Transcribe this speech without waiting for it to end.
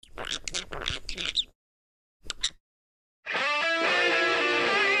You're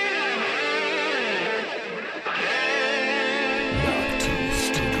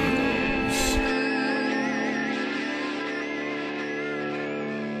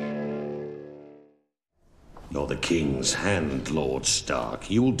the king's hand, Lord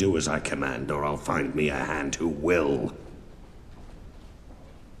Stark. You'll do as I command, or I'll find me a hand who will.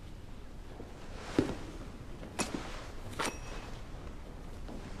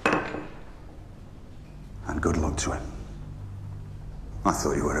 And good luck to him. I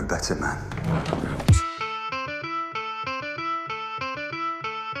thought you were a better man.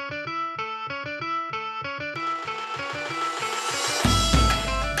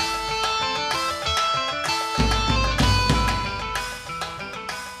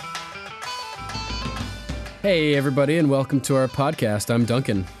 Hey, everybody, and welcome to our podcast. I'm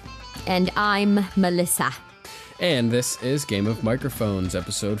Duncan. And I'm Melissa. And this is Game of Microphones,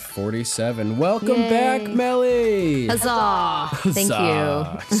 episode 47. Welcome Yay. back, Melly! Huzzah! Thank you.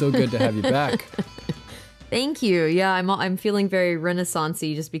 Huzzah. So good to have you back. Thank you. Yeah, I'm feeling very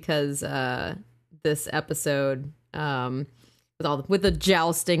Renaissance-y just because this episode, with the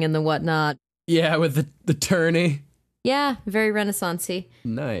jousting and the whatnot. Yeah, with the tourney. Yeah, very Renaissance-y.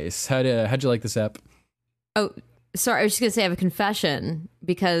 Nice. How'd you like this app? Oh, sorry, I was just going to say I have a confession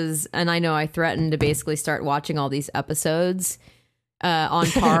and I know I threatened to basically start watching all these episodes on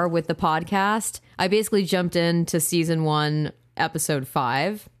par with the podcast. I basically jumped into season 1, episode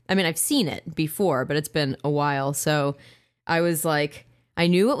 5. I mean, I've seen it before, but it's been a while. So I was like, I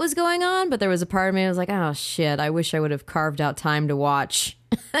knew what was going on, but there was a part of me that was like, oh shit, I wish I would have carved out time to watch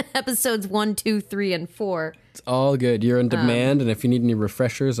episodes 1, 2, 3, and 4. It's all good. You're on demand, and if you need any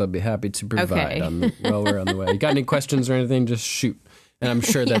refreshers, I'll be happy to provide while we're on the way. You got any questions or anything, just shoot. And I'm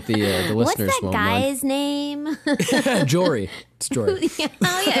sure that the listeners won't mind. What's that guy's name? Jory. It's Jory.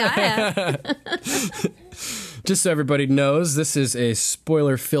 Oh, yeah. Just so everybody knows, this is a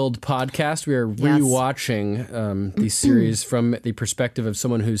spoiler-filled podcast. We are rewatching the series from the perspective of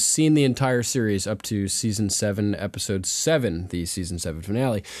someone who's seen the entire series up to season 7, episode 7, the season 7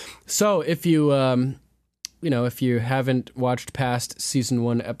 finale. So if you, if you haven't watched past season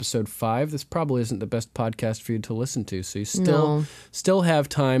 1, episode 5, this probably isn't the best podcast for you to listen to. So you still have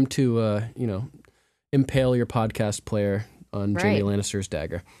time to, impale your podcast player on Jaime Lannister's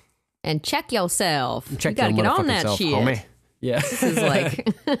dagger. And check yourself. You gotta get on that shit. Homie. Yeah. This is like,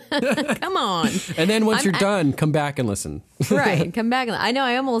 come on. And then once you're done, come back and listen. Right. Come back. I know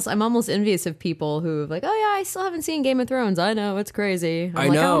I'm almost envious of people who like, oh yeah, I still haven't seen Game of Thrones. I know, it's crazy. I'm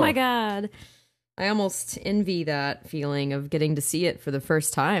like, know. Oh my God. I almost envy that feeling of getting to see it for the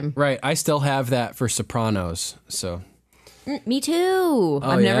first time. Right. I still have that for Sopranos. So. Me too.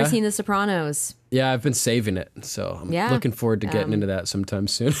 I've never seen The Sopranos. Yeah, I've been saving it. So I'm looking forward to getting into that sometime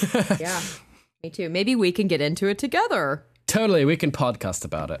soon. Yeah. Me too. Maybe we can get into it together. Totally. We can podcast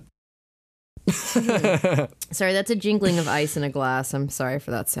about it. Sorry, that's a jingling of ice in a glass. I'm sorry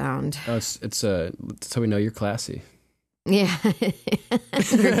for that sound. Oh, it's so we know you're classy. Yeah.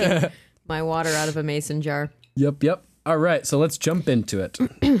 Drinking my water out of a mason jar. Yep. All right, so let's jump into it.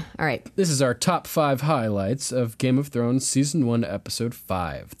 All right. This is our top 5 highlights of Game of Thrones Season 1, Episode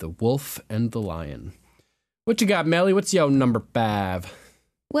 5, The Wolf and the Lion. What you got, Melly? What's your number 5?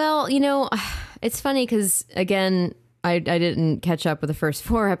 Well, it's funny because, again, I didn't catch up with the first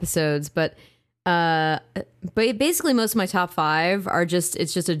 4 episodes, but basically most of my top 5 are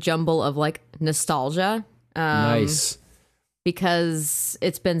it's just a jumble of, like, nostalgia. Nice. Because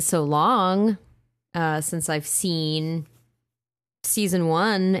it's been so long since I've seen season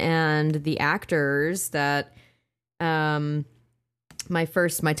 1 and the actors that my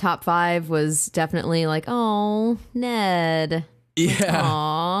top 5 was definitely like, oh, Ned. Yeah.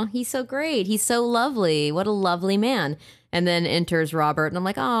 Aw, he's so great. He's so lovely. What a lovely man. And then enters Robert, and I'm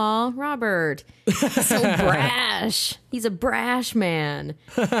like, aw, Robert. He's so brash. He's a brash man.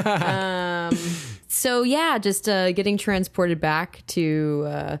 So yeah, just getting transported back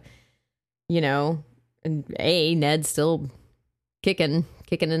to and Ned's still kicking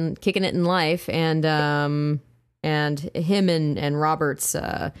it in life, and him and Robert's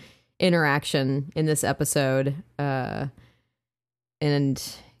interaction in this episode, and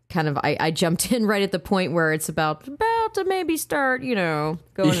kind of I jumped in right at the point where it's about to maybe start, going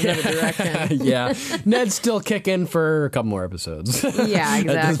another direction. Yeah, Ned's still kicking for a couple more episodes. Yeah,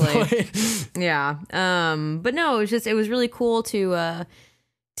 exactly. Yeah, but no, it was really cool to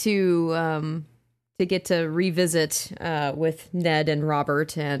get to revisit with Ned and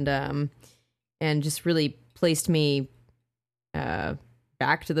Robert, and just really placed me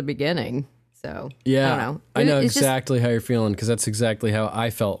back to the beginning. So Yeah, I don't know. I know It's just- exactly how you're feeling because that's exactly how I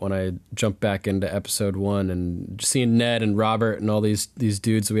felt when I jumped back into episode 1 and seeing Ned and Robert and all these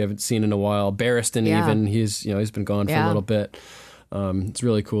dudes that we haven't seen in a while. Barristan even, he's been gone for a little bit. It's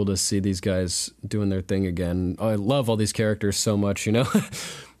really cool to see these guys doing their thing again. I love all these characters so much,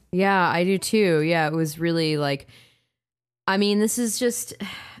 Yeah, I do too. Yeah, it was really like, I mean, this is just,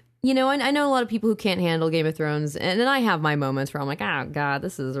 I know a lot of people who can't handle Game of Thrones, and then I have my moments where I'm like, oh God,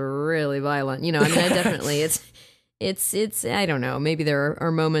 this is really violent. I definitely, it's, I don't know, maybe there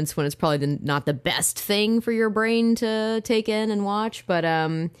are moments when it's probably not the best thing for your brain to take in and watch, but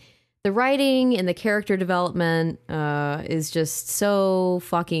the writing and the character development is just so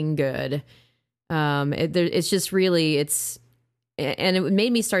fucking good. It's just really, and it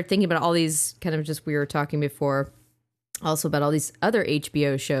made me start thinking about all these kind of just, we were talking before also about all these other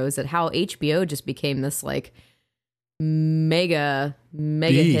HBO shows, that how HBO just became this like mega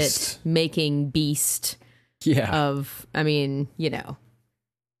Beast. hit making beast of, I mean, I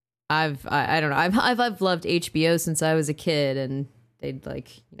don't know. I've loved HBO since I was a kid, and they'd like,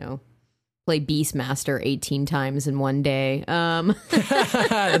 play Beastmaster 18 times in one day.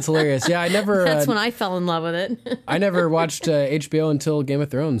 That's hilarious. Yeah, I never. That's when I fell in love with it. I never watched HBO until Game of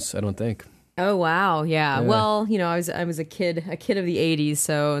Thrones. I don't think. Oh wow, yeah. Well, I was a kid of the 80s,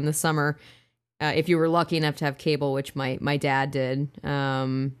 so in the summer, if you were lucky enough to have cable, which my dad did,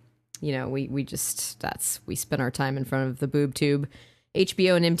 we spent our time in front of the boob tube.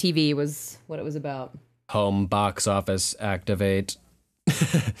 HBO and MTV was what it was about. Home box office activate.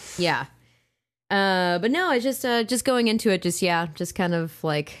 Yeah. But no, it's just going into it, just kind of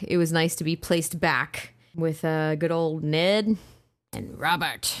like, it was nice to be placed back with good old Ned and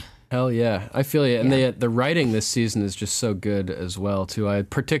Robert. Hell yeah, I feel you. And the writing this season is just so good as well too. I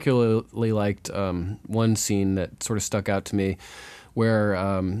particularly liked one scene that sort of stuck out to me,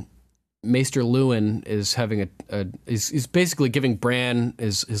 where Maester Luwin is having he's basically giving Bran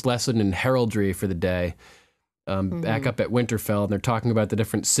his lesson in heraldry for the day. Back up at Winterfell, and they're talking about the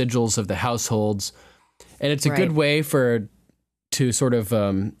different sigils of the households, and it's a good way to sort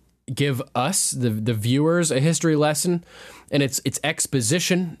of give us the viewers a history lesson, and it's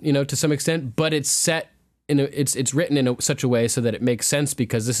exposition, to some extent, but it's set it's written in such a way so that it makes sense,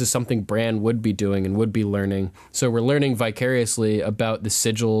 because this is something Bran would be doing and would be learning. So we're learning vicariously about the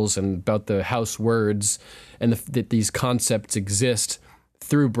sigils and about the house words, and that these concepts exist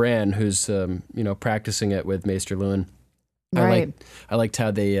through Bran, who's practicing it with Maester Luwin. Right. I liked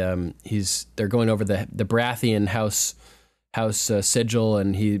how they're going over the Baratheon house sigil,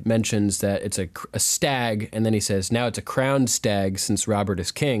 and he mentions that it's a stag, and then he says now it's a crowned stag since Robert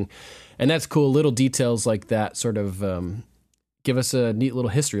is king, and that's cool. Little details like that sort of give us a neat little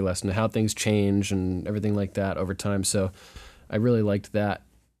history lesson of how things change and everything like that over time. So I really liked that.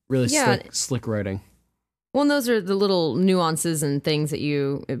 Really slick writing. Well, and those are the little nuances and things that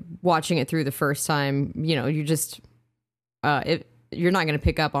you, watching it through the first time, you just, you're not going to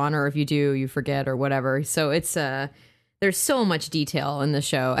pick up on, or if you do, you forget or whatever. So it's, there's so much detail in the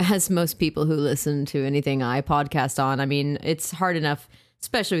show, as most people who listen to anything I podcast on. I mean, it's hard enough,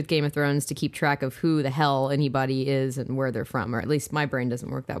 especially with Game of Thrones, to keep track of who the hell anybody is and where they're from, or at least my brain doesn't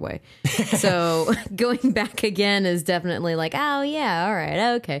work that way. So going back again is definitely like, oh yeah, all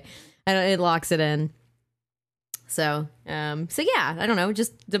right, okay. And it locks it in. So yeah, I don't know.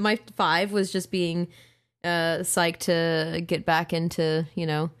 Just my 5 was just being psyched to get back into,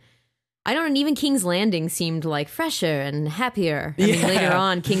 I don't know, even King's Landing seemed like fresher and happier. I mean, later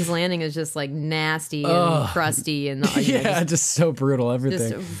on, King's Landing is just like nasty and crusty and just so brutal,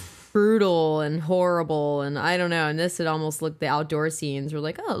 everything. Just brutal and horrible, and I don't know. And this, it almost looked, the outdoor scenes were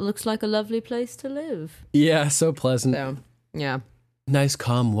like, oh, it looks like a lovely place to live. Yeah, so pleasant. So yeah, nice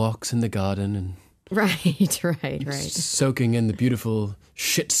calm walks in the garden and. Right. Soaking in the beautiful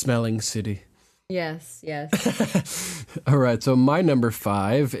shit-smelling city. Yes. All right, so my number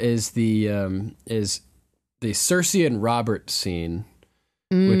 5 is the Cersei and Robert scene,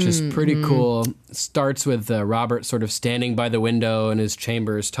 which is pretty cool. It starts with Robert sort of standing by the window in his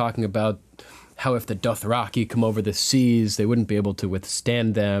chambers, talking about how if the Dothraki come over the seas, they wouldn't be able to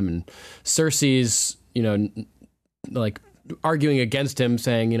withstand them, and Cersei's, like arguing against him,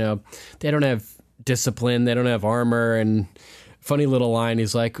 saying, they don't have discipline, they don't have armor, and funny little line,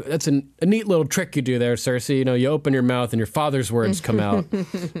 he's like, that's a neat little trick you do there, Cersei, you open your mouth and your father's words come out,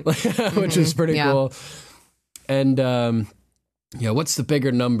 which is pretty cool. And what's the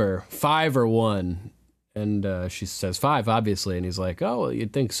bigger number, 5 or 1? And she says 5, obviously, and he's like, oh well,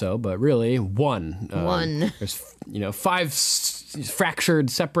 you'd think so, but really 1. 1. There's 5 fractured,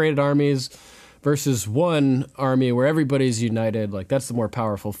 separated armies versus 1 army where everybody's united. Like, that's the more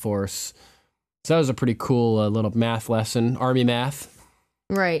powerful force. So that was a pretty cool little math lesson, army math.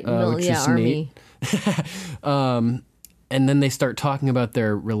 Right. Which is Army. neat. And then they start talking about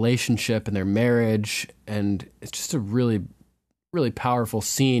their relationship and their marriage, and it's just a really, really powerful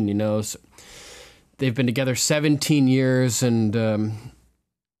scene, you know. So they've been together 17 years, and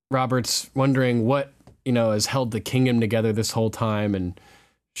Robert's wondering what, you know, has held the kingdom together this whole time, and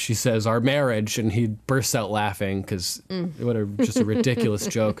she says, our marriage, and he bursts out laughing, because just a ridiculous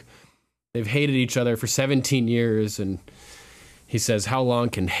joke. They've hated each other for 17 years, and he says, how long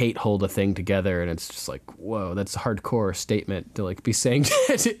can hate hold a thing together? And it's just like, whoa, that's a hardcore statement to like be saying,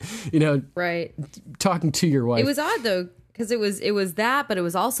 you know, right. Talking to your wife. It was odd though, because it was that, but it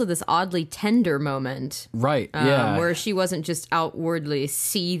was also this oddly tender moment. Right. Yeah. Where she wasn't just outwardly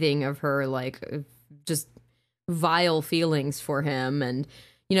seething of her, like, just vile feelings for him. And,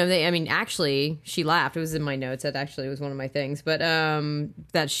 you know, actually, she laughed. It was in my notes. That actually was one of my things. But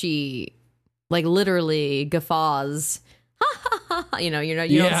that she, like, literally guffaws. You don't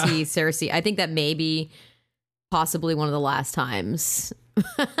see Cersei. I think that may be possibly one of the last times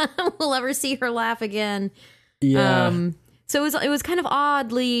we'll ever see her laugh again. Yeah. So it was kind of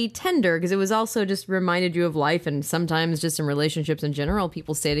oddly tender, because it was also just reminded you of life, and sometimes just in relationships in general,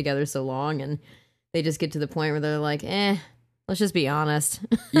 people stay together so long and they just get to the point where they're like, let's just be honest.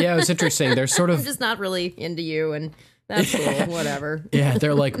 Yeah, it was interesting. They're sort of I'm just not really into you, and that's cool, whatever. Yeah,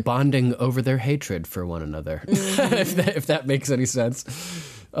 they're like bonding over their hatred for one another, if that makes any sense,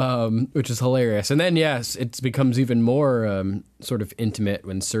 which is hilarious. And then, yes, it becomes even more sort of intimate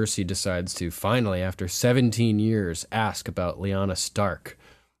when Cersei decides to finally, after 17 years, ask about Lyanna Stark.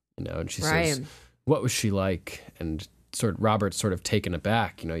 You know, and she says, what was she like? And Robert's sort of taken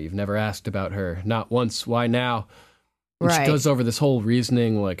aback. You know, you've never asked about her, not once. Why now? And she goes over this whole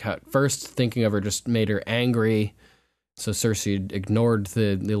reasoning, like how at first thinking of her just made her angry. So Cersei ignored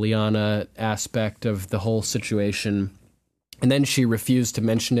the Lyanna aspect of the whole situation. And then she refused to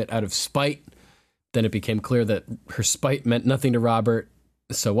mention it out of spite. Then it became clear that her spite meant nothing to Robert.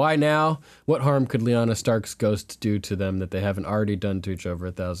 So why now? What harm could Lyanna Stark's ghost do to them that they haven't already done to each other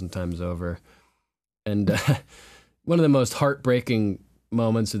 1,000 times over? And one of the most heartbreaking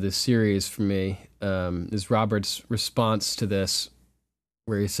moments of this series for me is Robert's response to this,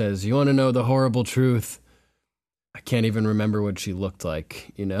 where he says, you want to know the horrible truth? I can't even remember what she looked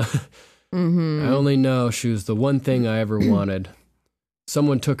like, you know? I only know she was the one thing I ever wanted.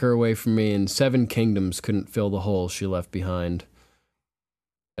 Someone took her away from me, and 7 kingdoms couldn't fill the hole she left behind.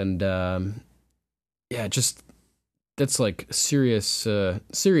 And, just, that's like a serious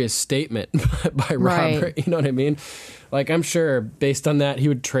statement by Robert, you know what I mean? Like, I'm sure, based on that, he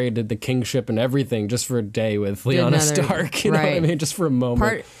would trade the kingship and everything just for a day with Lyanna Stark, you know what I mean? Just for a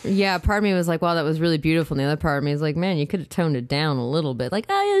moment. Part of me was like, wow, that was really beautiful. And the other part of me is like, man, you could have toned it down a little bit. Like,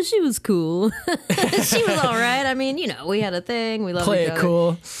 oh, yeah, she was cool. She was all right. I mean, you know, we had a thing. We loved Play each it other.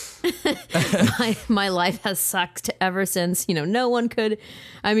 cool. my life has sucked ever since. You know, no one could.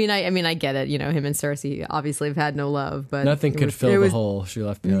 I mean, I get it. You know, him and Cersei obviously have had no love, but nothing could fill the hole she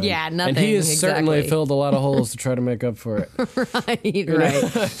left behind. Yeah, nothing. And he has certainly filled a lot of holes to try to make up for it.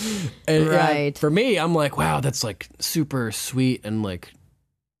 Right. And, right. For me, I'm like, wow, that's like super sweet and like,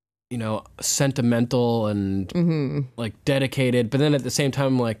 you know, sentimental and like dedicated. But then at the same time,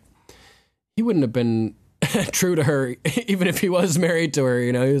 I'm like, he wouldn't have been true to her, even if he was married to her.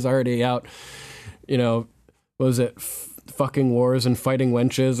 You know, he was already out, you know, what was it, fucking wars and fighting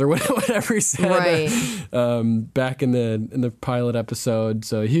wenches or whatever he said, right. Back in the pilot episode.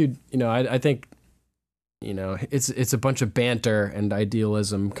 So he, you know, I think, you know, it's a bunch of banter and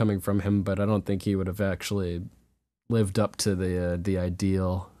idealism coming from him, but I don't think he would have actually lived up to the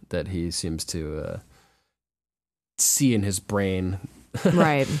ideal that he seems to see in his brain,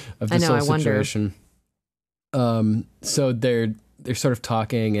 right? Of this whole situation. So they're sort of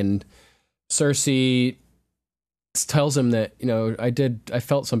talking, and Cersei tells him that, you know, I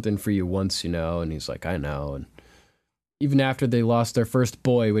felt something for you once, you know, and he's like, I know. And even after they lost their first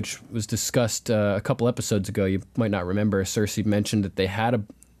boy, which was discussed a couple episodes ago, you might not remember, Cersei mentioned that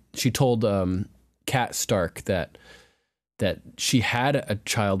she told Cat Stark that she had a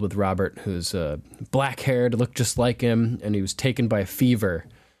child with Robert who's black-haired, looked just like him, and he was taken by a fever,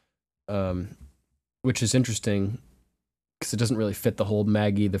 which is interesting because it doesn't really fit the whole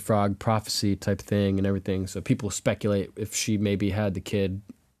Maggie the Frog prophecy type thing and everything. So people speculate if she maybe had the kid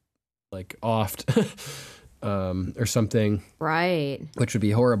like offed or something. Right. Which would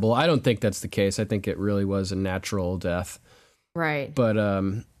be horrible. I don't think that's the case. I think it really was a natural death. Right. But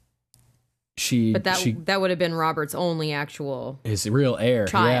that would have been Robert's only actual his real heir.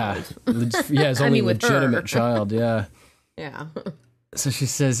 Child. Yeah. Yeah, his only with legitimate her. child, yeah. Yeah. So she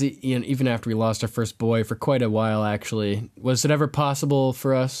says, even after we lost our first boy for quite a while, actually, was it ever possible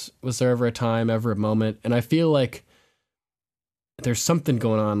for us? Was there ever a time, ever a moment? And I feel like there's something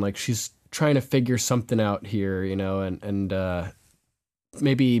going on. Like she's trying to figure something out here, and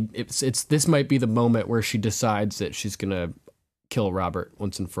maybe this might be the moment where she decides that she's going to kill Robert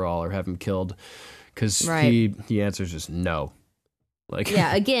once and for all or have him killed. Because he answers just no. Like,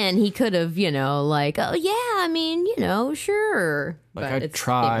 yeah, again, he could have, like, oh, yeah, I mean, sure. Like, I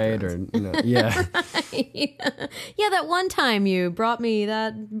tried, or, yeah. Yeah, that one time you brought me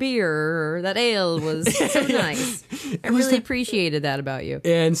that beer, or that ale was so nice. I really appreciated that about you.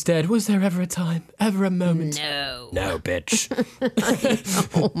 Yeah, instead, was there ever a time, ever a moment? No. No, bitch.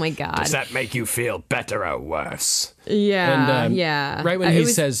 Oh, my God. Does that make you feel better or worse? Yeah, and, yeah. Right when he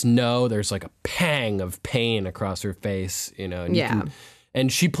says no, there's like a pang of pain across her face, and and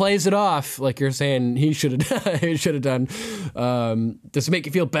she plays it off like you're saying he should have done. Does it make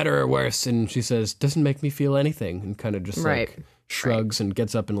you feel better or worse? And she says, doesn't make me feel anything, and kind of just like shrugs and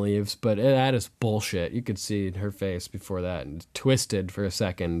gets up and leaves. But that is bullshit. You could see her face before that and twisted for a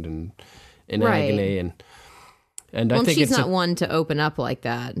second and in agony and I think she's not one to open up like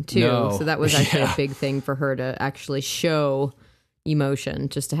that too. No. So that was actually a big thing for her to actually show emotion,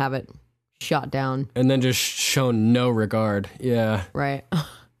 just to have it shot down and then just shown no regard. Yeah, right.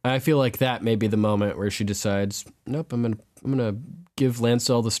 I feel like that may be the moment where she decides, nope, I'm gonna give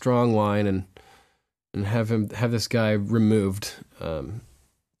Lancel the strong wine and have this guy removed.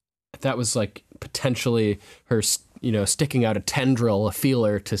 That was like potentially her, sticking out a tendril, a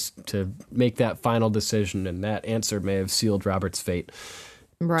feeler to make that final decision, and that answer may have sealed Robert's fate.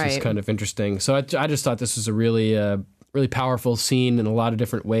 Right, which is kind of interesting. So I just thought this was a really powerful scene in a lot of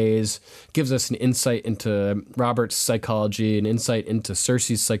different ways. Gives us an insight into Robert's psychology, an insight into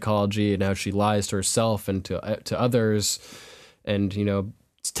Cersei's psychology and how she lies to herself and to others, and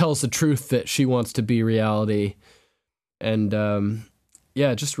tells the truth that she wants to be reality. And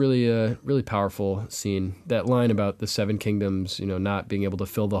just really powerful scene. That line about the Seven Kingdoms, not being able to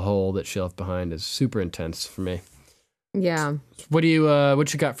fill the hole that she left behind is super intense for me. Yeah. What you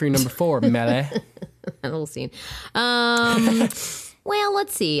got for your number 4, Mele? That little scene. Well,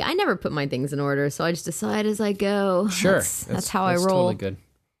 let's see. I never put my things in order, so I just decide as I go. Sure. That's how I roll. Totally good.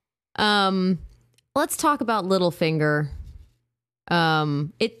 Let's talk about Littlefinger.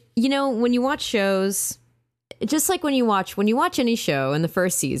 When you watch shows, just like when you watch any show in the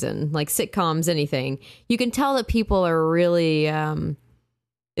first season, like sitcoms, anything, you can tell that people are really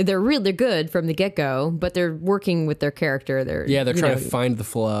they're good from the get-go, but they're working with their character. They're trying to find the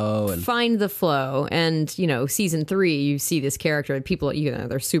flow and season 3, you see this character and people,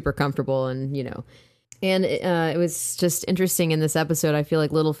 they're super comfortable and it was just interesting in this episode. I feel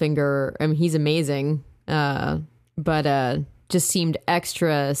like Littlefinger, I mean, he's amazing, but just seemed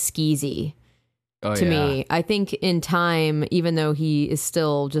extra skeezy to me. I think in time, even though he is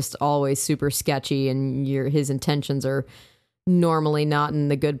still just always super sketchy and his intentions are normally not in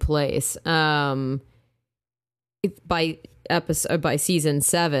the good place. By season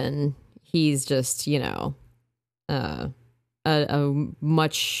 7, he's just a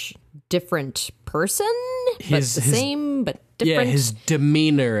much different person, same but different. Yeah, his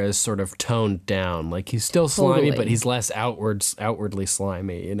demeanor is sort of toned down. Like he's still slimy, but he's less outwardly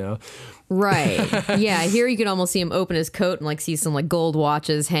slimy. Right. Yeah. Here you could almost see him open his coat and like see some like gold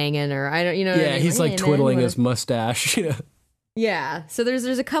watches hanging, or I don't, Yeah, he's like twiddling his mustache. Yeah. So there's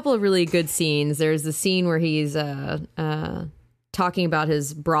a couple of really good scenes. There's the scene where he's talking about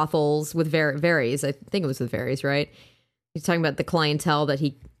his brothels with Varys. I think it was with Varys, right? He's talking about the clientele that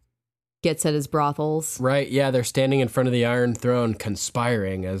he gets at his brothels. Right. Yeah, they're standing in front of the Iron Throne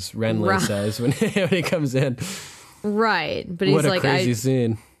conspiring, as Renly says when he comes in. Right. But he's what a like, crazy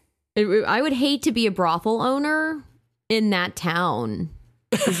scene. I would hate to be a brothel owner in that town.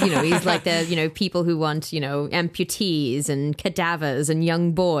 He's like the, people who want, amputees and cadavers and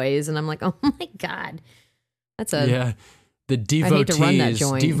young boys. And I'm like, oh my God. The devotees. I hate to run that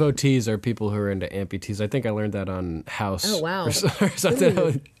joint. Devotees are people who are into amputees. I think I learned that on House. Oh, wow. Or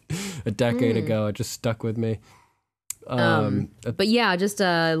something a decade ago. It just stuck with me. But yeah, just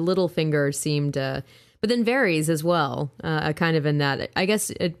Littlefinger seemed, but then Varys as well, kind of in that. I guess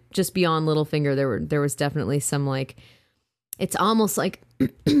just beyond Littlefinger, there was definitely some like, it's almost like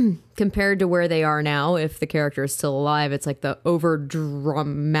compared to where they are now, if the character is still alive, it's like the over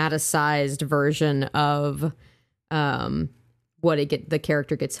dramatized version of what the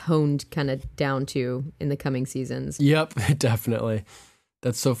character gets honed kind of down to in the coming seasons. Yep, definitely.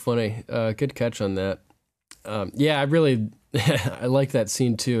 That's so funny. Good catch on that. I really I like that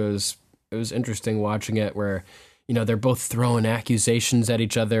scene too. It was interesting watching it where they're both throwing accusations at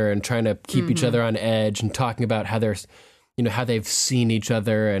each other and trying to keep each other on edge and talking about how they're, how they've seen each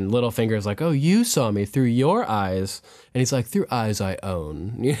other. And Littlefinger's like, oh, you saw me through your eyes. And he's like, through eyes I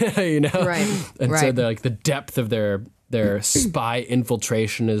own, Right. And right. so the depth of their spy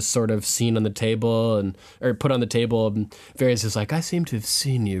infiltration is sort of seen on the table or put on the table. And Varys is like, I seem to have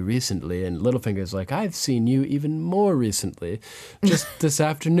seen you recently. And Littlefinger's like, I've seen you even more recently, just this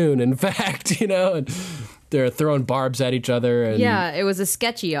afternoon, in fact, and they're throwing barbs at each other. And Yeah, it was a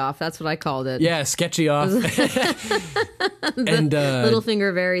sketchy off. That's what I called it. yeah, sketchy off. And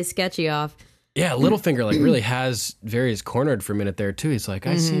Littlefinger, very sketchy off. yeah, Littlefinger really has Varys cornered for a minute there too. He's like,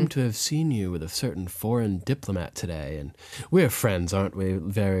 I seem to have seen you with a certain foreign diplomat today, and we're friends, aren't we,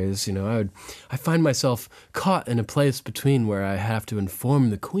 Varys? I find myself caught in a place between where I have to inform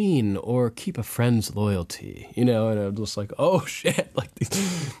the Queen or keep a friend's loyalty, and I'm just like, oh shit, like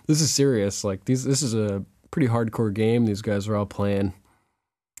this is serious. Like this is a pretty hardcore game these guys are all playing.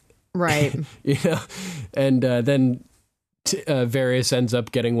 Right. And then Varys ends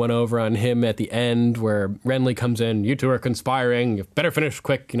up getting one over on him at the end where Renly comes in. You two are conspiring. You better finish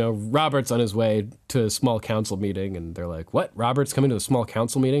quick. Robert's on his way to a small council meeting. And they're like, what? Robert's coming to a small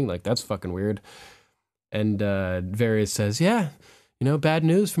council meeting? Like, that's fucking weird. And Varys says, yeah, bad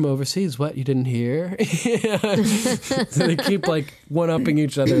news from overseas. What? You didn't hear? So they keep one-upping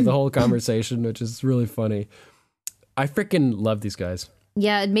each other the whole conversation, which is really funny. I freaking love these guys.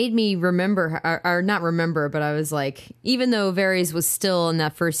 Yeah, it made me remember, or not remember, but I was like, even though Varys was still in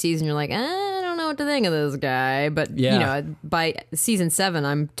that first season, you're like, I don't know what to think of this guy. But, Yeah. by season 7,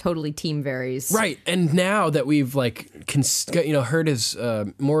 I'm totally team Varys. Right. And now that we've heard his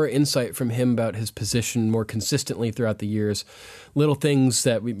more insight from him about his position more consistently throughout the years, little things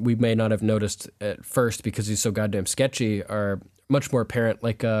that we may not have noticed at first because he's so goddamn sketchy are much more apparent.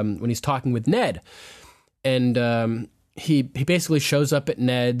 Like when he's talking with Ned and he basically shows up at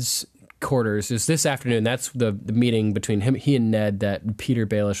Ned's quarters. Is this afternoon. That's the meeting between he and Ned that Peter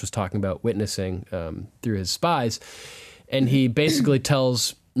Baelish was talking about witnessing through his spies. And he basically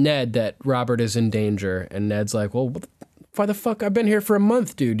tells Ned that Robert is in danger. And Ned's like, well, why the fuck? I've been here for a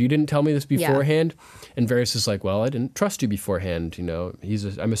month, dude. You didn't tell me this beforehand. Yeah. And Varys is like, well, I didn't trust you beforehand.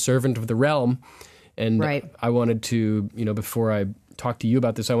 I'm a servant of the realm. And right. I wanted to, before I talk to you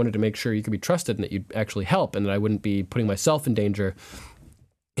about this, I wanted to make sure you could be trusted and that you'd actually help and that I wouldn't be putting myself in danger.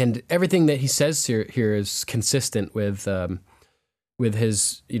 And everything that he says here is consistent with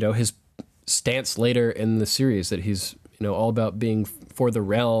his, his stance later in the series, that he's, all about being for the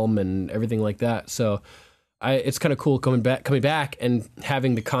realm and everything like that. So it's kind of cool coming back and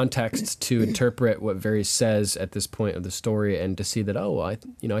having the context to interpret what Varys says at this point of the story and to see that,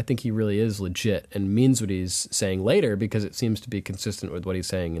 I think he really is legit and means what he's saying later because it seems to be consistent with what he's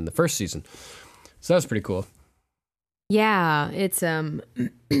saying in the first season. So that was pretty cool. Yeah, it's I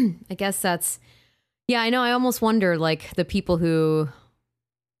guess that's, I know. I almost wonder, the people who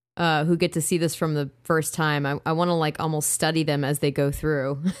get to see this from the first time, I want to almost study them as they go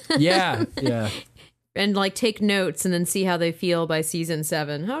through. Yeah. And take notes and then see how they feel by season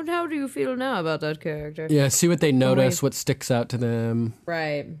 7. How do you feel now about that character? Yeah, see what they notice, what sticks out to them.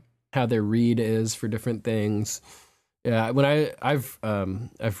 Right. How their read is for different things. Yeah, when I've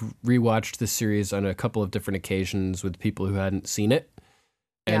rewatched this series on a couple of different occasions with people who hadn't seen it.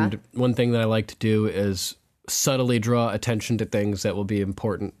 And one thing that I like to do is subtly draw attention to things that will be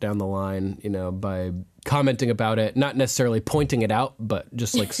important down the line, by commenting about it, not necessarily pointing it out, but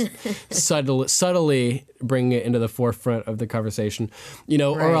just subtly bringing it into the forefront of the conversation, right.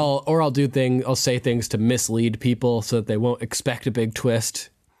 I'll say things to mislead people so that they won't expect a big twist.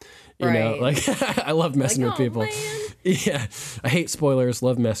 I love messing with people. Man. Yeah. I hate spoilers,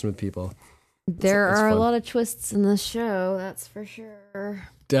 love messing with people. There are a lot of twists in this show, that's for sure.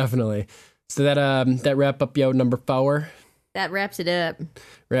 Definitely. So that wrap up number 4. That wraps it up.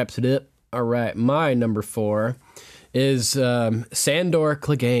 All right, my number 4 is Sandor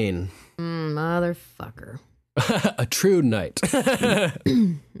Clegane. Motherfucker. A true knight.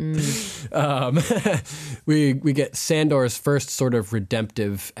 We get Sandor's first sort of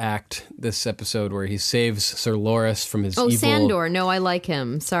redemptive act this episode where he saves Sir Loras from his evil... Oh, Sandor. No, I like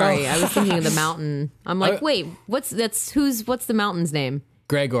him. Sorry, I was thinking of the mountain. I'm like, wait, what's the mountain's name?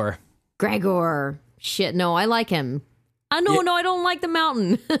 Gregor. Shit, no, I like him. No, I don't like the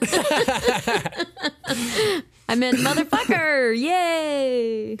mountain. I meant motherfucker.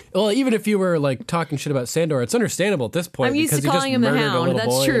 Yay. Well, even if you were talking shit about Sandor, it's understandable at this point. I'm used to calling him the Hound.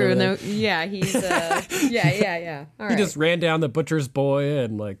 That's true. No, yeah, he's yeah. All right. He just ran down the butcher's boy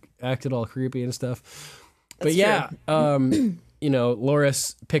and acted all creepy and stuff. That's but yeah,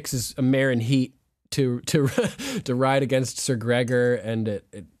 Loras picks a mare in heat to to ride against Sir Gregor, and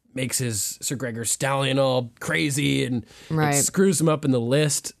it makes his Sir Gregor stallion all crazy, and Right. it screws him up in the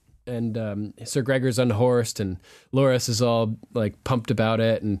list. And Sir Gregor's unhorsed, and Loras is all like pumped about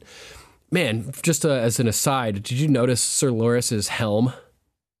it. And man, just as an aside, did you notice Sir Loras's helm?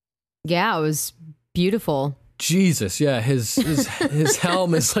 Yeah, it was beautiful. Jesus, yeah, his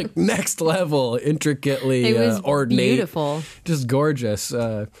helm is like next level, intricately It was ornate, beautiful. just gorgeous.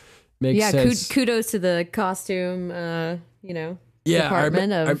 Makes sense. Kudos to the costume,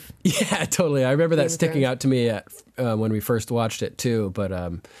 department of. Yeah, totally. I remember that of sticking Thrones. out to me when we first watched it too. But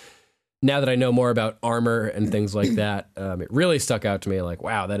now that I know more about armor and things like that, it really stuck out to me. Like,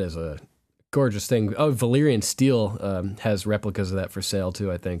 wow, that is a gorgeous thing. Oh, Valyrian Steel has replicas of that for sale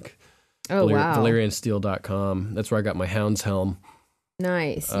too, I think. Oh, wow. ValyrianSteel.com. That's where I got my Hound's helm.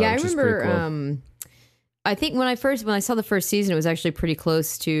 Nice. Yeah, I which is pretty remember. I think when I saw the first season, it was actually pretty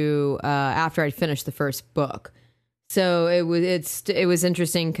close to after I'd finished the first book. So it was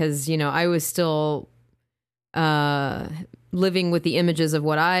interesting because I was still living with the images of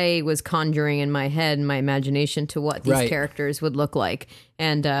what I was conjuring in my head and my imagination to what these Right. characters would look like,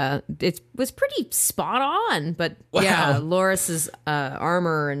 and it was pretty spot on. But Wow. yeah, Loras's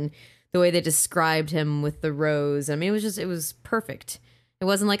armor and the way they described him with the rose. I mean, it was perfect. It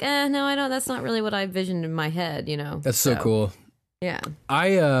wasn't like, no, I don't. That's not really what I envisioned in my head. That's so cool. Yeah.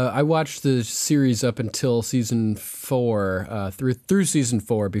 I watched the series up until season 4, through season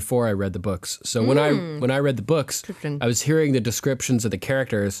 4 before I read the books. So when I read the books, Interesting. I was hearing the descriptions of the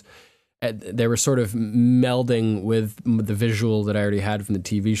characters. They were sort of melding with the visual that I already had from the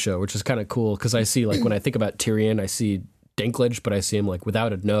TV show, which is kind of cool because I see, like, when I think about Tyrion, I see Dinklage, but I see him like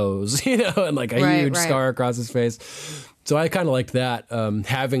without a nose, and like a huge scar across his face. So I kind of liked that,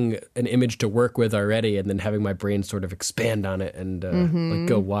 having an image to work with already, and then having my brain sort of expand on it and like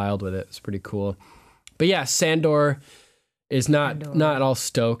go wild with it. It's pretty cool. But yeah, Sandor is not all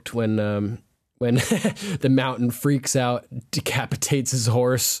stoked when the mountain freaks out, decapitates his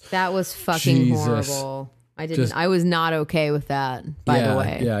horse. That was fucking Jesus. horrible. I was not okay with that, by the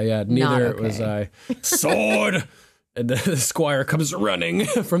way. Yeah. Neither was I. Sword! And the squire comes running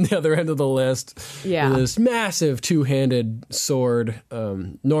from the other end of the list. Yeah. With this massive two-handed sword.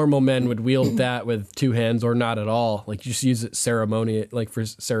 Normal men would wield that with two hands or not at all. Like, you just use it ceremonially.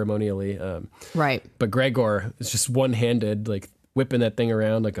 Right. But Gregor is just one-handed, like whipping that thing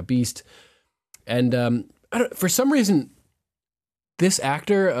around like a beast. And for some reason, this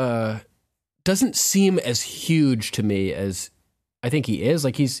actor doesn't seem as huge to me as I think he is.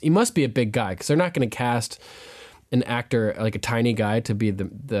 Like, he must be a big guy because they're not going to cast an actor like a tiny guy to be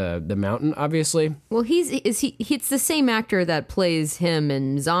the mountain, obviously. Well, it's the same actor that plays him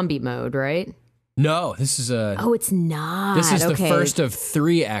in Zombie Mode, right? No, this is Oh, it's not. this is okay. the first of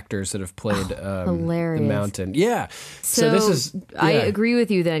 3 actors that have played the hilarious. mountain. Yeah. So this is I yeah. agree with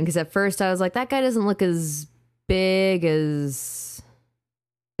you then, because at first I was like, that guy doesn't look as big as.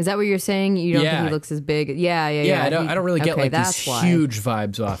 Is that what you're saying? You don't think he looks as big? Yeah. I don't really get like these huge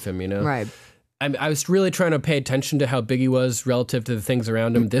vibes off him, Right. I was really trying to pay attention to how big he was relative to the things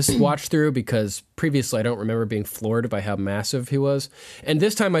around him this watch through, because previously I don't remember being floored by how massive he was. And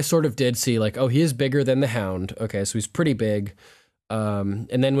this time I sort of did see like, oh, he is bigger than the Hound. Okay, so he's pretty big. And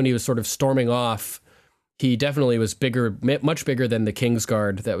then when he was sort of storming off, he definitely was bigger, much bigger than the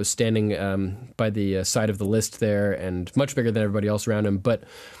Kingsguard that was standing by the side of the list there, and much bigger than everybody else around him. But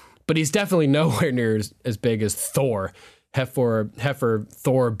he's definitely nowhere near as big as Thor. Heifer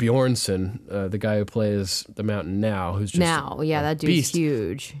Thor Bjornsson, the guy who plays the mountain now, who's just that dude's beast.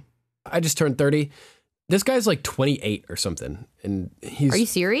 huge. I just turned 30. This guy's like 28 or something, and he's. Are you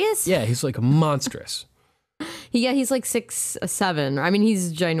serious? Yeah, he's like monstrous. He's like 6'7". I mean,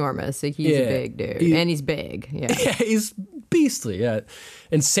 he's ginormous. Like, he's a big dude, and he's big. Yeah. Yeah, he's beastly. Yeah,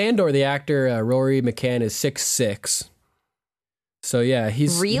 and Sandor, the actor, Rory McCann, is 6'6". So yeah,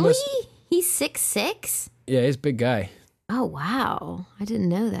 he's really. He's 6'6". Yeah, he's a big guy. Oh, wow. I didn't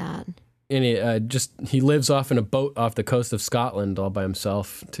know that. And he lives off in a boat off the coast of Scotland all by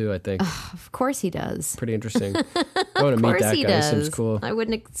himself, too, I think. Of course he does. Pretty interesting. I want to meet that guy. Does. Seems cool. I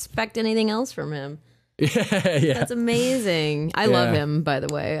wouldn't expect anything else from him. Yeah. That's amazing. I love him, by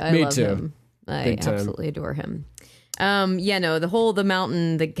the way. I Me love too. him. I Big time. absolutely adore him. The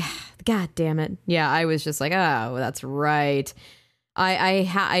mountain, God damn it. Yeah, I was just like, oh, that's right.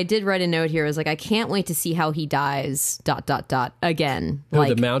 I did write a note here. I was like, I can't wait to see how he dies. ... Again. Who,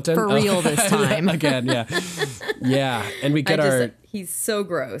 like, the mountain? For real this time. Again, yeah. Yeah. And we get he's so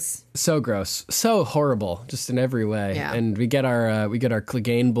gross. so gross. So horrible, just in every way. Yeah. And we get our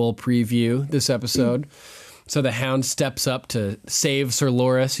Clegane Bowl preview this episode. So the Hound steps up to save Sir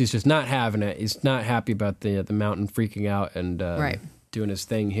Loras. He's just not having it. He's not happy about the mountain freaking out and doing his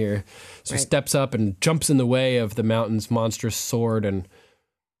thing here. So he steps up and jumps in the way of the mountain's monstrous sword and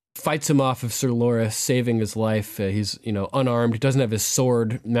fights him off of Sir Loras, saving his life. He's, unarmed. He doesn't have his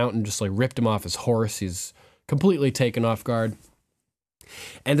sword. Mountain just ripped him off his horse. He's completely taken off guard.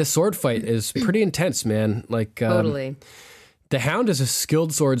 And the sword fight is pretty intense, man. Totally. The Hound is a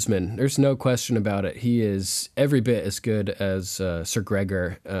skilled swordsman. There's no question about it. He is every bit as good as Sir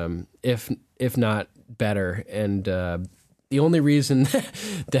Gregor, if not better. And the only reason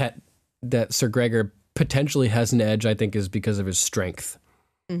that Sir Gregor potentially has an edge, I think, is because of his strength,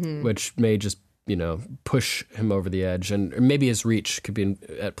 which may just push him over the edge, and maybe his reach could be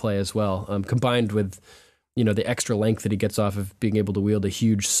at play as well, combined with the extra length that he gets off of being able to wield a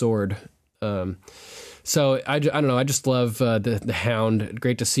huge sword. So I don't know. I just love the Hound.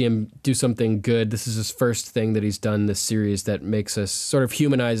 Great to see him do something good. This is his first thing that he's done this series that makes us sort of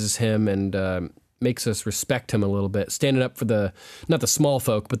humanizes him and makes us respect him a little bit. Standing up for not the small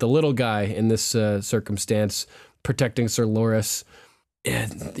folk, but the little guy in this circumstance, protecting Sir Loras.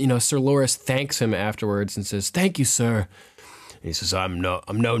 And, Sir Loras thanks him afterwards and says, "Thank you, sir." And he says, "I'm no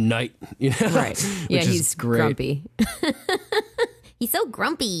knight." Right. Yeah, he's great. Grumpy. He's so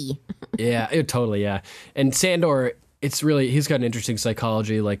grumpy. Yeah, totally. Yeah. And Sandor, he's got an interesting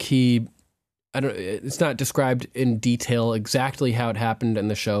psychology. It's not described in detail exactly how it happened in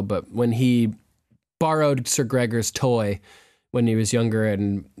the show, but when he borrowed Sir Gregor's toy when he was younger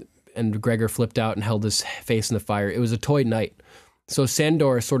and Gregor flipped out and held his face in the fire, it was a toy knight. So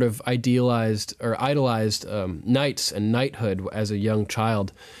Sandor sort of idolized knights and knighthood as a young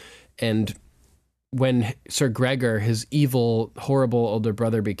child. And when Sir Gregor, his evil, horrible older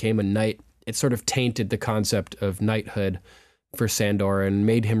brother, became a knight, it sort of tainted the concept of knighthood for Sandor and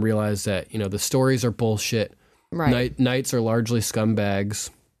made him realize that, the stories are bullshit. Right. Knights are largely scumbags.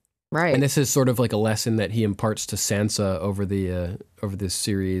 Right. And this is sort of like a lesson that he imparts to Sansa over this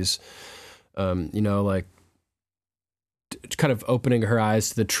series. Kind of opening her eyes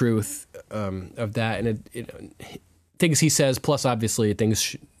to the truth of that. And things he says, plus obviously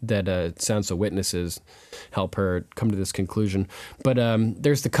things that Sansa witnesses, help her come to this conclusion. But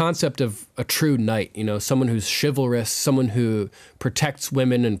there's the concept of a true knight, someone who's chivalrous, someone who protects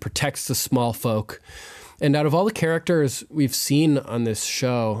women and protects the small folk. And out of all the characters we've seen on this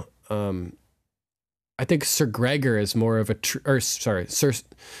show, I think Sir Gregor is more of Sir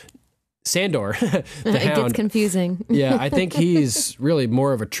Sandor, the Hound. It gets confusing. Yeah, I think he's really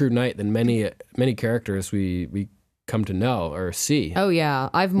more of a true knight than many characters we come to know or see. Oh yeah,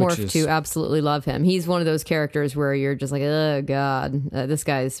 I've morphed to absolutely love him. He's one of those characters where you're just like, oh god, this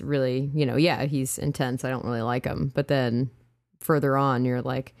guy's really, he's intense. I don't really like him. But then further on, you're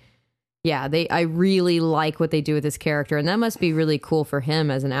like, yeah, I really like what they do with this character, and that must be really cool for him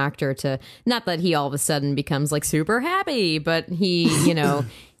as an actor to, not that he all of a sudden becomes like super happy, but he,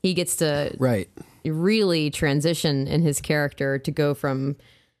 he gets to really transition in his character to go from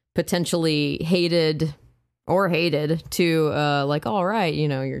potentially hated to all right,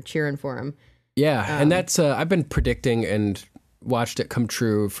 you're cheering for him. Yeah, and that's I've been predicting and watched it come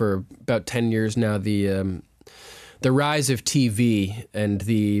true for about 10 years now. The rise of TV and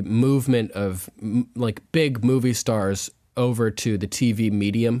the movement of big movie stars over to the TV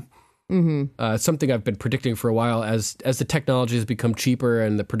medium. Mm-hmm. Something I've been predicting for a while. As the technology has become cheaper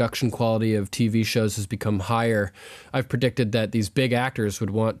and the production quality of TV shows has become higher, I've predicted that these big actors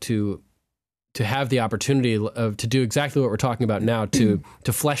would want to have the opportunity to do exactly what we're talking about now, to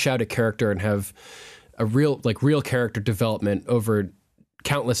flesh out a character and have a real character development over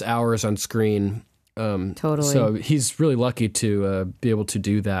countless hours on screen. Totally. So he's really lucky to be able to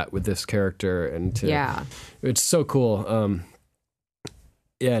do that with this character, and it's so cool.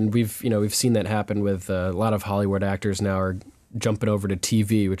 And we've seen that happen with a lot of Hollywood actors now are jumping over to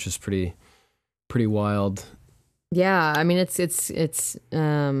TV, which is pretty wild. Yeah, I mean it's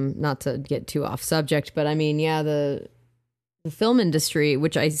not to get too off subject, but I mean, yeah, the film industry,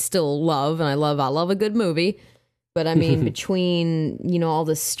 which I still love, and I love a good movie. But I mean, between, all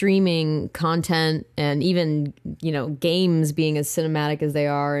the streaming content and even, games being as cinematic as they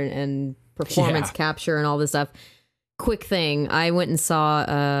are and performance capture and all this stuff. Quick thing. I went and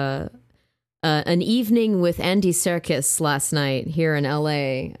saw an evening with Andy Serkis last night here in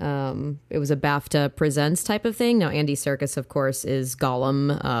LA. It was a BAFTA Presents type of thing. Now, Andy Serkis, of course, is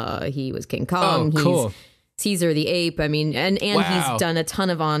Gollum. He was King Kong. Oh, cool. He's Caesar the Ape. I mean, and he's done a ton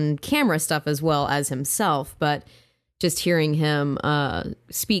of on-camera stuff as well as himself. But just hearing him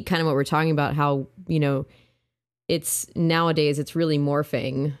speak kind of what we're talking about, how, it's nowadays it's really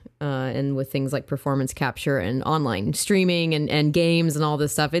morphing and with things like performance capture and online streaming and games and all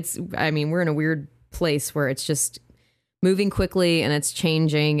this stuff. We're in a weird place where it's just moving quickly and it's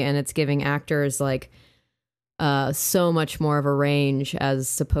changing and it's giving actors like so much more of a range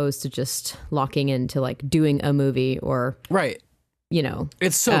as opposed to just locking into like doing a movie or right.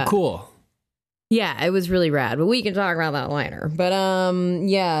 It's so cool. Yeah, it was really rad, but we can talk about that later. But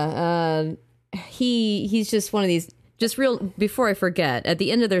he's just one of these, just real, before I forget, at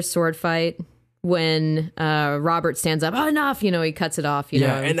the end of their sword fight, when Robert stands up, enough, he cuts it off,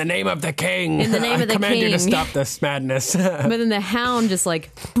 know. In the name of the king. In the name of the king. I command you to stop this madness. But then the Hound just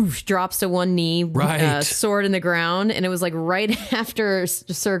like boosh, drops to one knee, right. Sword in the ground. And it was like right after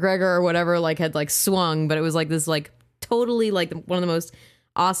Sir Gregor or whatever like had like swung, but it was like this like totally like one of the most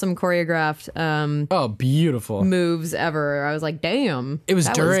awesome choreographed beautiful moves ever. I was like, damn. It was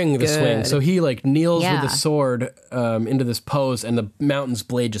during the swing. So he like kneels with the sword into this pose and the mountain's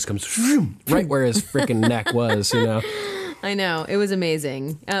blade just comes right where his freaking neck was, I know. It was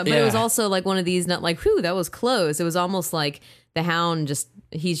amazing. But it was also like one of these, not like, whew, that was close. It was almost like the Hound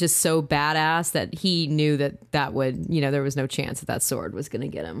he's just so badass that he knew that would, there was no chance that sword was going to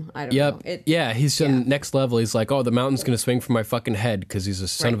get him. I don't know. He's on next level. He's like, the mountain's going to swing for my fucking head because he's a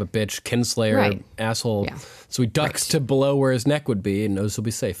son of a bitch, kinslayer, asshole. Yeah. So he ducks to below where his neck would be and knows he'll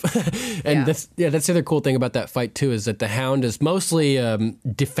be safe. And that's the other cool thing about that fight too, is that the Hound is mostly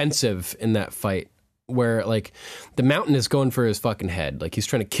defensive in that fight. Where like the Mountain is going for his fucking head, like he's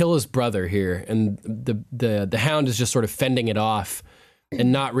trying to kill his brother here, and the Hound is just sort of fending it off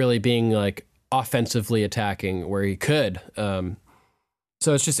and not really being like offensively attacking where he could. So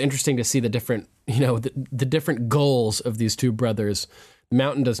it's just interesting to see the different, the different goals of these two brothers. The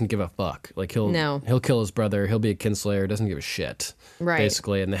Mountain doesn't give a fuck. Like he'll kill his brother. He'll be a kinslayer. Doesn't give a shit,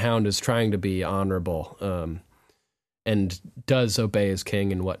 basically. And the Hound is trying to be honorable. And does obey his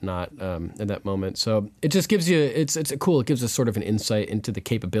king and whatnot in that moment. So it just gives you, it's cool. It gives us sort of an insight into the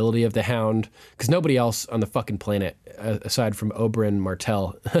capability of the Hound, because nobody else on the fucking planet, aside from Oberyn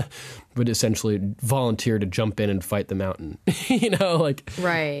Martell, would essentially volunteer to jump in and fight the Mountain.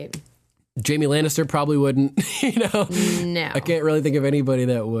 Right. Jaime Lannister probably wouldn't. No. I can't really think of anybody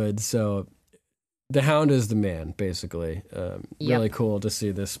that would. So the Hound is the man, basically. Really cool to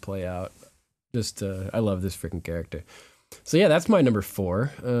see this play out. Just, I love this freaking character. So yeah, that's my number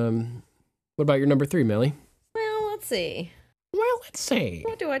 4. What about your number 3, Melly? Well, let's see.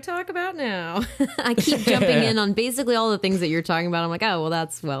 What do I talk about now? I keep jumping in on basically all the things that you're talking about. I'm like,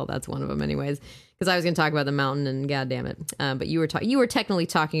 that's one of them anyways. Because I was going to talk about the Mountain and God damn it. But you were technically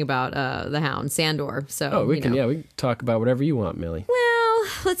talking about the Hound, Sandor. So we can talk about whatever you want, Millie. Well,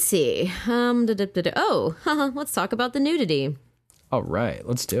 let's see. Let's talk about the nudity. All right,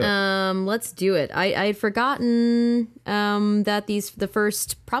 let's do it. Let's do it. I had forgotten that the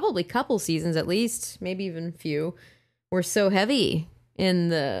first probably couple seasons at least, maybe even few, were so heavy in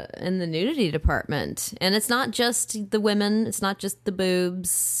the nudity department. And it's not just the women, it's not just the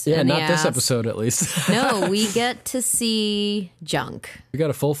boobs. Yeah, and not the this ass. episode at least. No, we get to see junk. We got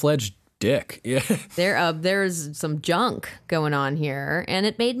a full-fledged dick. Yeah. There's some junk going on here, and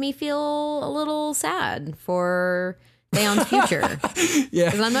it made me feel a little sad for Theon's future. Yeah.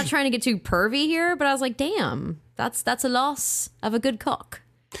 Because I'm not trying to get too pervy here, but I was like, damn, that's a loss of a good cock.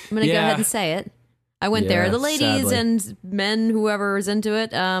 I'm going to go ahead and say it. I went there. The ladies sadly. and men, whoever is into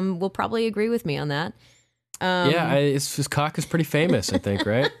it, will probably agree with me on that. His cock is pretty famous, I think,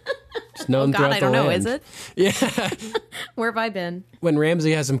 right? It's known throughout I don't the know, land. is it? Yeah. Where have I been? When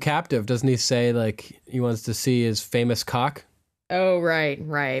Ramsay has him captive, doesn't he say, like, he wants to see his famous cock? Oh, right.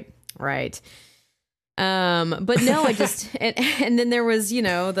 But no, I just, and then there was,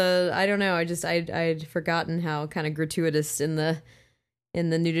 I don't know, I'd forgotten how kind of gratuitous in the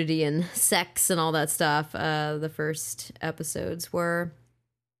nudity and sex and all that stuff, the first episodes were.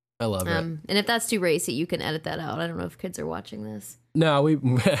 I love it. And if that's too racy, you can edit that out. I don't know if kids are watching this. No,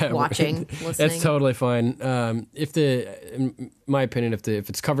 listening. It's totally fine. In my opinion, if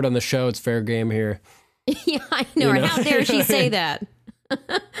it's covered on the show, it's fair game here. Yeah, I know. How dare she say that?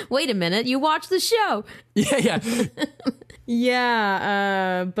 Wait a minute, you watch the show. Yeah.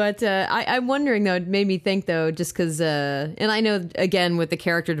 Yeah, but I'm wondering, though, it made me think, though, just because, and I know, again, with the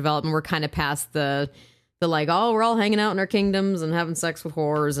character development, we're kind of past the like, we're all hanging out in our kingdoms and having sex with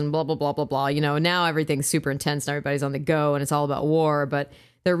whores and blah, blah, blah, blah, blah. Now everything's super intense and everybody's on the go and it's all about war, but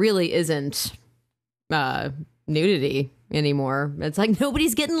there really isn't nudity anymore. It's like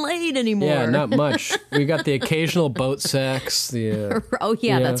nobody's getting laid anymore. Yeah, not much. We got the occasional boat sex.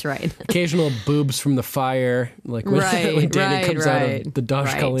 That's right. Occasional boobs from the fire, like when Dany comes out of the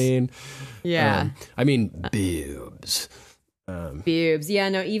Dosh Colleen. Yeah. Boobs. Boobs. Yeah,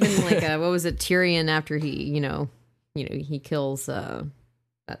 no, even like what was it, Tyrion after he, he kills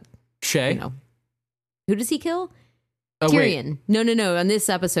Shay? Who does he kill? Oh, Tyrion. Wait. No. On this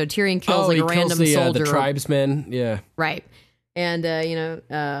episode, Tyrion kills like a random soldier. The tribesmen. Yeah. Right. And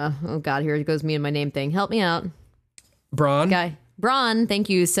oh god, here goes me and my name thing. Help me out. Bronn. Bronn, thank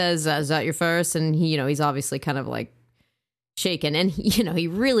you, says, is that your first? And he, he's obviously kind of like shaken. And he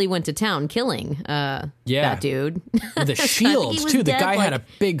really went to town killing that dude. The shields too. The guy had like, a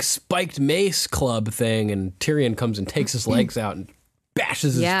big spiked mace club thing, and Tyrion comes and takes his legs out and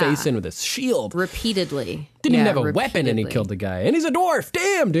bashes his face in with his shield repeatedly. Didn't even have a weapon, and he killed the guy. And he's a dwarf.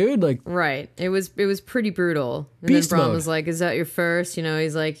 Damn, dude. Like, right. It was pretty brutal. And beast then Bronn mode. was like, "Is that your first?"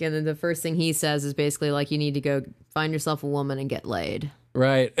 He's like, and then the first thing he says is basically like, "You need to go find yourself a woman and get laid."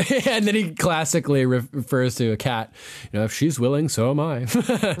 Right. And then he classically refers to a cat. If she's willing, so am I.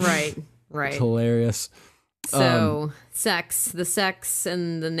 Right. It's hilarious. So the sex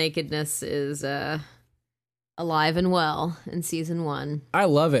and the nakedness is alive and well in season 1. I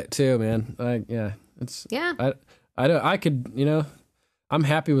love it too, man. I could, I'm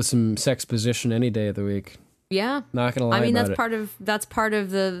happy with some sex position any day of the week. Yeah. Not gonna lie. I mean, about that's part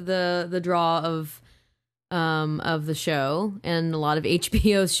of the draw of the show, and a lot of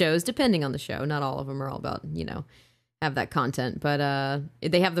HBO shows, depending on the show. Not all of them are all about, have that content, but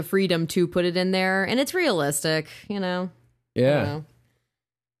they have the freedom to put it in there, and it's realistic, Yeah.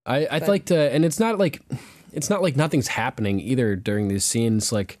 I'd like to, and it's not like nothing's happening either during these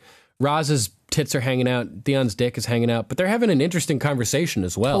scenes. Like, Raz's tits are hanging out, Theon's dick is hanging out, but they're having an interesting conversation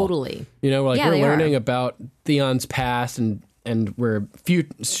as well. Totally. We're learning about Theon's past, and we're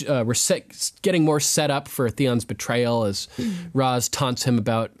getting more set up for Theon's betrayal as Raz taunts him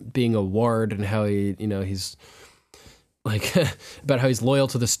about being a ward and how he's like about how he's loyal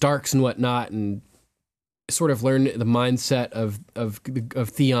to the Starks and whatnot, and sort of learn the mindset of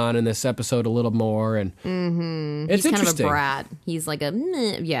Theon in this episode a little more, and it's he's kind interesting. of a brat. He's like I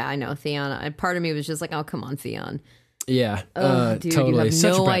know Theon. Part of me was just like, oh, come on, Theon. Yeah, dude, totally. you have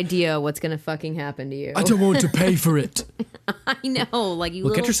Such no a brat. idea what's gonna fucking happen to you. I don't want to pay for it. I know, like you.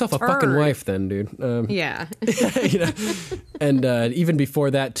 Well, get yourself a fucking wife, then, dude. Yeah. And even before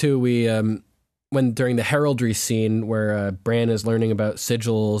that too, we when during the heraldry scene where Bran is learning about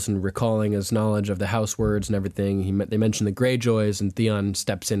sigils and recalling his knowledge of the house words and everything, they mention the Greyjoys, and Theon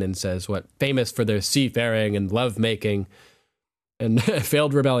steps in and says, "What, famous for their seafaring and love making and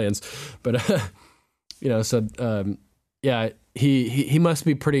failed rebellions," but he must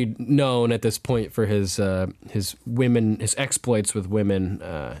be pretty known at this point for his exploits with women.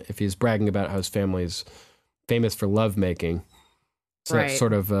 If he's bragging about how his family's famous for love making, so right. that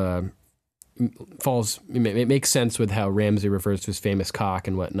sort of it makes sense with how Ramsay refers to his famous cock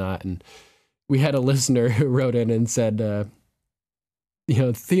and whatnot. And we had a listener who wrote in and said,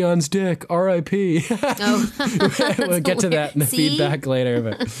 Theon's dick, R.I.P. Oh, we'll get to that in the feedback later,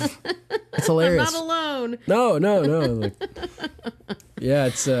 but it's hilarious. I'm not alone. No. Like, yeah,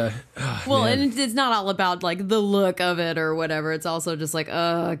 it's well, man. and it's not all about like the look of it or whatever. It's also just like,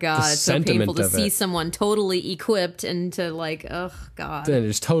 oh god, it's so painful to see someone totally equipped and to like, oh god, then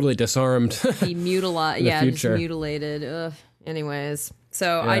it's totally disarmed, be just mutilated. Ugh. Anyways,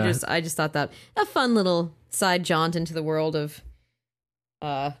 so yeah. I just thought that a fun little side jaunt into the world of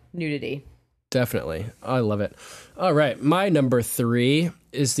nudity. Definitely. I love it. All right. My number 3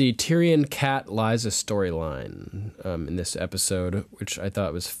 is the Tyrion Cat Lysa storyline in this episode, which I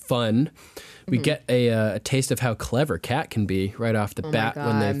thought was fun. We get a taste of how clever Cat can be right off the bat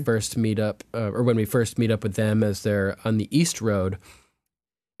when they first meet up, or when we first meet up with them as they're on the East Road.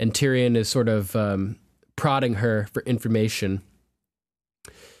 And Tyrion is sort of prodding her for information,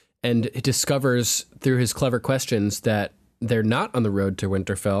 and discovers through his clever questions that they're not on the road to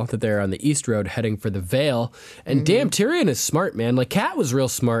Winterfell, that they're on the East Road heading for the Vale. And damn, Tyrion is smart, man. Like, Cat was real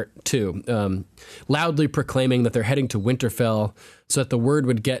smart, too. Loudly proclaiming that they're heading to Winterfell so that the word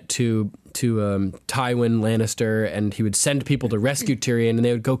would get to Tywin Lannister, and he would send people to rescue Tyrion, and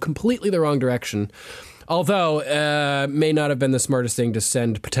they would go completely the wrong direction. Although, may not have been the smartest thing to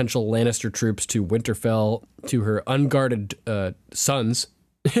send potential Lannister troops to Winterfell to her unguarded sons.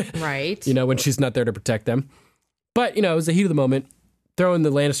 Right. When she's not there to protect them. But, it was the heat of the moment, throwing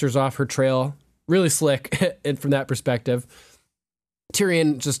the Lannisters off her trail, really slick and from that perspective.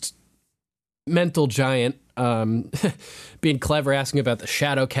 Tyrion, just mental giant, being clever, asking about the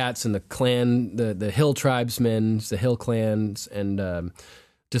Shadow Cats and the clan, the Hill tribesmen, the Hill clans, and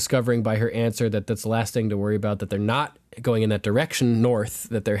discovering by her answer that that's the last thing to worry about, that they're not going in that direction north,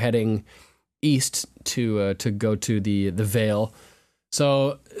 that they're heading east to go to the Vale.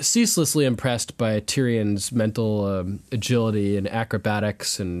 So ceaselessly impressed by Tyrion's mental agility and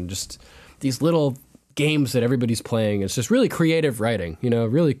acrobatics and just these little games that everybody's playing. It's just really creative writing, you know,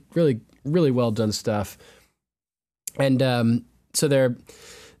 really, really, really well done stuff. And so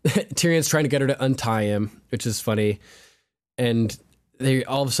Tyrion's trying to get her to untie him, which is funny. And they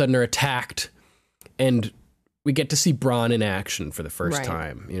all of a sudden are attacked, and we get to see Bronn in action for the first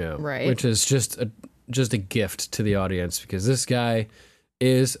time, you know, which is just a gift to the audience because this guy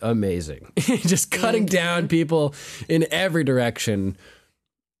is amazing. Just cutting down people in every direction.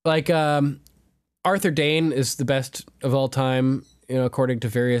 Like Arthur Dayne is the best of all time, you know, according to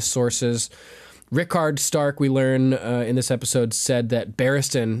various sources. Rickard Stark, we learn in this episode, said that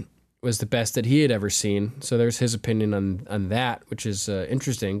Barristan was the best that he had ever seen. So there's his opinion on that, which is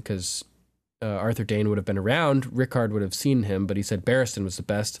interesting because Arthur Dayne would have been around. Rickard would have seen him, but he said Barristan was the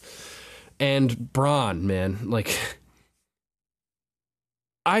best. And Bronn, man, like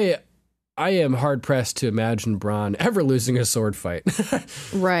I am hard pressed to imagine Bronn ever losing a sword fight.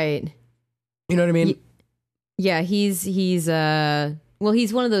 Right. You know what I mean? Yeah, he's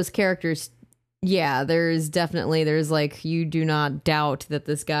one of those characters. Yeah, there's like, you do not doubt that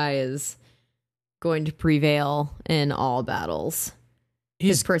this guy is going to prevail in all battles.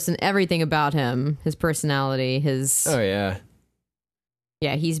 Everything about him, his personality, oh yeah.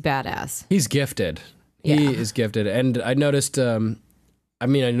 Yeah, he's badass. He's gifted. Yeah. He is gifted. And I noticed, I've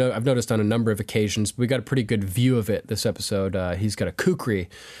noticed on a number of occasions, we got a pretty good view of it this episode. He's got a kukri,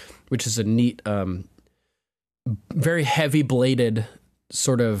 which is a neat, very heavy bladed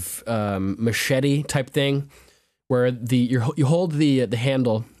sort of machete type thing, where you hold the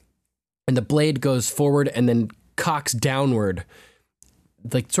handle, and the blade goes forward and then cocks downward,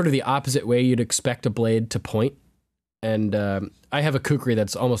 like sort of the opposite way you'd expect a blade to point. And I have a kukri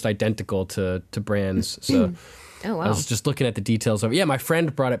that's almost identical to Bran's. So oh, wow. I was just looking at the details of it. Yeah, my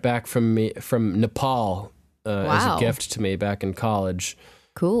friend brought it back from Nepal as a gift to me back in college.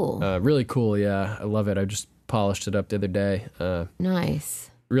 Cool. Really cool, yeah. I love it. I just polished it up the other day.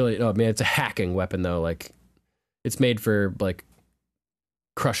 Nice. Really, oh man, it's a hacking weapon though. Like, it's made for like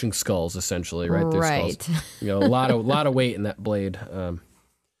crushing skulls, essentially, right? Right. Skulls. You know, a lot of weight in that blade.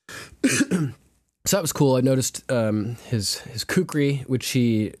 So that was cool. I noticed his kukri, which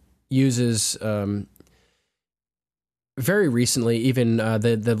he uses very recently. Even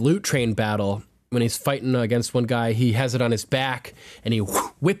the loot train battle, when he's fighting against one guy, he has it on his back and he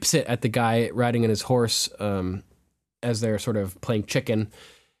whips it at the guy riding on his horse as they're sort of playing chicken.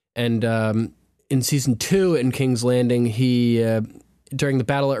 And in season 2 in King's Landing, he during the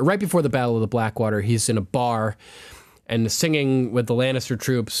battle, or right before the Battle of the Blackwater, he's in a bar and singing with the Lannister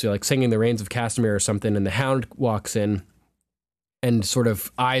troops, like singing the Rains of Castamere or something, and the Hound walks in and sort of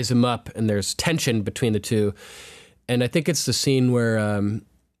eyes him up, and there's tension between the two. And I think it's the scene where,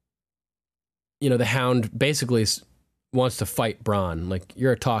 the Hound basically wants to fight Bronn. Like,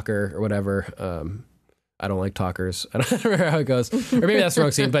 you're a talker or whatever. I don't like talkers. I don't remember how it goes. Or maybe that's the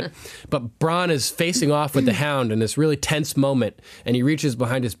wrong scene. But Bronn is facing off with the Hound in this really tense moment, and he reaches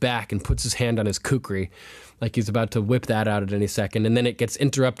behind his back and puts his hand on his kukri, like he's about to whip that out at any second. And then it gets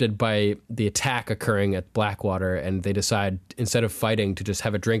interrupted by the attack occurring at Blackwater, and they decide, instead of fighting, to just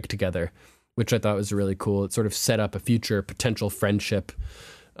have a drink together, which I thought was really cool. It sort of set up a future potential friendship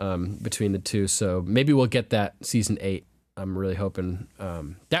between the two. So maybe we'll get that season 8. I'm really hoping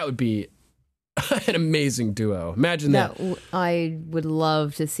that would be an amazing duo. Imagine that. I would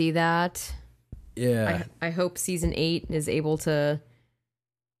love to see that. Yeah. I hope season 8 is able to.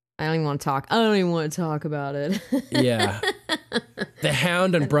 I don't even want to talk about it. Yeah. The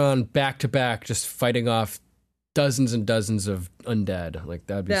Hound and Bronn back to back, just fighting off dozens and dozens of undead. Like,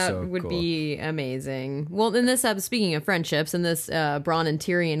 that'd be so cool. That would be amazing. Well, in this episode, speaking of friendships, in this Bronn and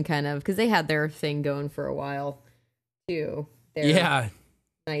Tyrion kind of, because they had their thing going for a while too. Yeah.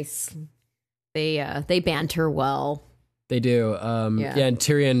 Nice. They banter well. They do. Yeah, and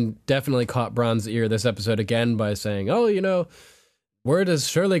Tyrion definitely caught Bronn's ear this episode again by saying, "Oh, word has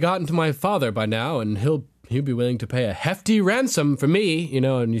surely gotten to my father by now, and he'll be willing to pay a hefty ransom for me."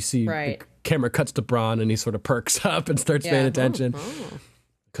 And you see the camera cuts to Bronn, and he sort of perks up and starts paying attention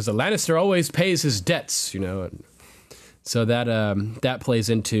because a Lannister always pays his debts. So that plays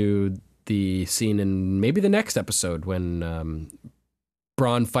into the scene in maybe the next episode when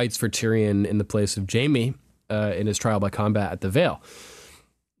Bronn fights for Tyrion in the place of Jaime in his trial by combat at the Vale.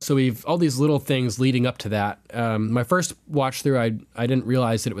 So we've all these little things leading up to that. My first watch through, I didn't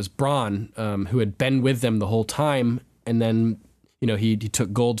realize that it was Bronn who had been with them the whole time, and then he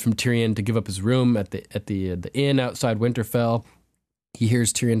took gold from Tyrion to give up his room at the inn outside Winterfell, He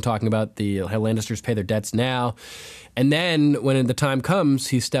hears Tyrion talking about how Lannisters pay their debts now. And then when the time comes,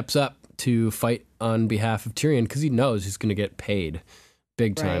 he steps up to fight on behalf of Tyrion because he knows he's going to get paid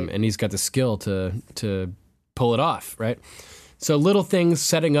big time. Right. And he's got the skill to pull it off, right? So little things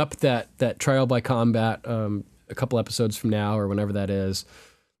setting up that trial by combat a couple episodes from now or whenever that is.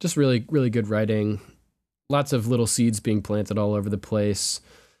 Just really, really good writing. Lots of little seeds being planted all over the place.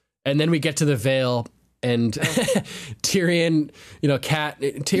 And then we get to the Vale. And Tyrion,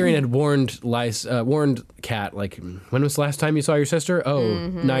 Tyrion had warned Cat, like, when was the last time you saw your sister? Oh,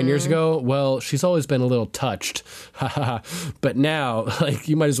 9 years ago? Well, she's always been a little touched. But now, like,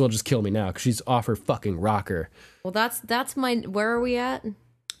 you might as well just kill me now because she's off her fucking rocker. Well, that's my, where are we at?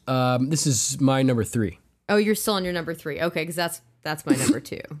 This is my number 3. Oh, you're still on your number 3. Okay, because that's my number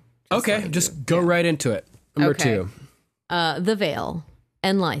 2. Okay, just go right into it. Number 2. The Vale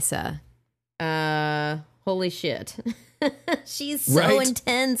and Lysa. Holy shit. She's so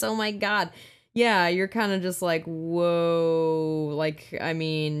intense. Oh my God. Yeah, you're kind of just like, whoa. Like, I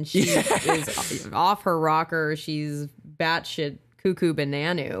mean, she is off her rocker. She's batshit cuckoo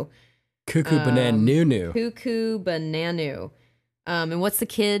bananu. Cuckoo bananu. Cuckoo bananu. And what's the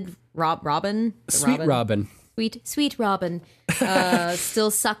kid? Robin? Sweet Robin. Sweet Robin.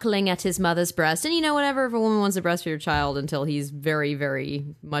 Still suckling at his mother's breast. And whatever, if a woman wants to breastfeed her child until he's very,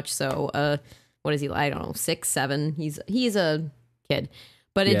 very much so, what is he? I don't know, 6, 7. He's a kid,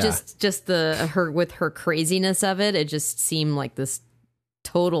 but it just her with her craziness of it. It just seemed like this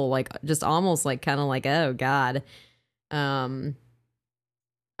total, like, just almost like kind of like, oh God. I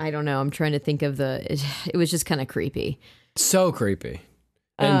don't know. I'm trying to think of it was just kind of creepy. So creepy.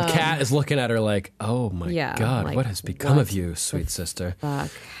 And Kat is looking at her like, oh my God, like, what has become of you, sweet sister?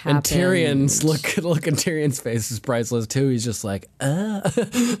 And Tyrion's look in Tyrion's face is priceless too. He's just like,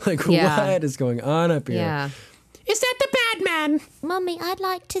 like, what is going on up here? Yeah. Is that the bad man? Mummy, I'd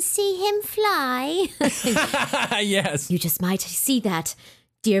like to see him fly. Yes. You just might see that.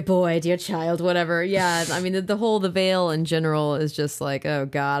 Dear boy, dear child, whatever. Yeah, I mean, the Vale in general is just like, oh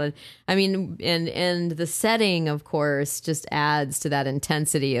God. I mean, and the setting, of course, just adds to that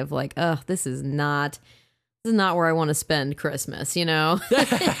intensity of like, oh, this is not where I want to spend Christmas,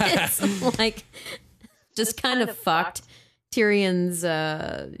 It's like just kind of fucked. Tyrion's,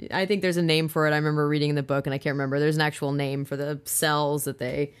 I think there's a name for it. I remember reading in the book, and I can't remember. There's an actual name for the cells that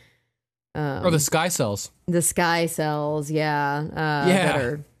they... the sky cells. The sky cells, yeah. That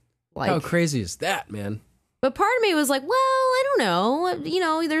are like, how crazy is that, man? But part of me was like, well, I don't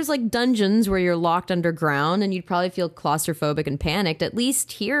know. There's like dungeons where you're locked underground and you'd probably feel claustrophobic and panicked. At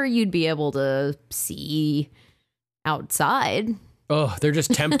least here you'd be able to see outside. Oh, they're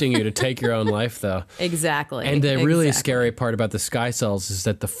just tempting you to take your own life, though. Exactly. And the really scary part about the sky cells is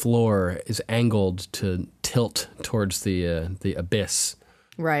that the floor is angled to tilt towards the abyss.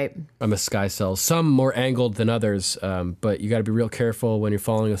 Right. On the sky cells. Some more angled than others, but you got to be real careful when you're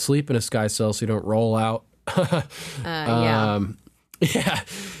falling asleep in a sky cell so you don't roll out.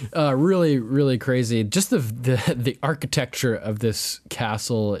 Really, really crazy. Just the architecture of this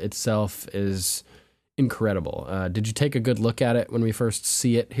castle itself is incredible. Did you take a good look at it when we first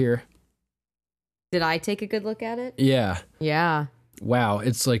see it here? Did I take a good look at it? Yeah. Yeah. Wow.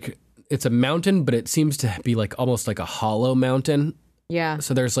 It's a mountain, but it seems to be like almost like a hollow mountain. Yeah.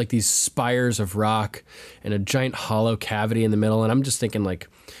 So there's like these spires of rock and a giant hollow cavity in the middle. And I'm just thinking, like,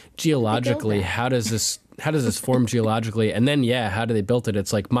 geologically, how does this form geologically? And then, how do they build it?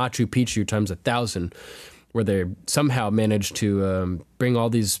 It's like Machu Picchu times 1,000, where they somehow managed to bring all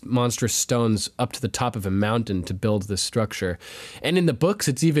these monstrous stones up to the top of a mountain to build this structure. And in the books,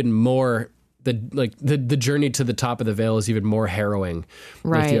 it's even more, the journey to the top of the Vale is even more harrowing.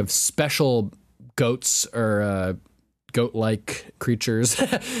 Right. Like you have special goats or goat-like creatures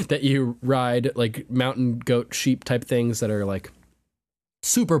that you ride, like mountain goat sheep type things that are like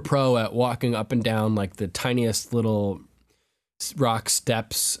super pro at walking up and down like the tiniest little rock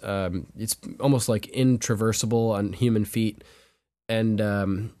steps. It's almost like intraversable on human feet.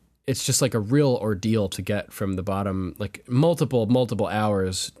 And it's just like a real ordeal to get from the bottom, like multiple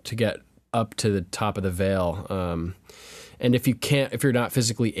hours to get up to the top of the Vale. And if you're not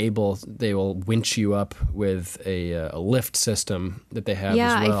physically able, they will winch you up with a lift system that they have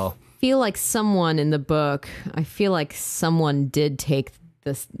as well. I feel like someone in the book, did take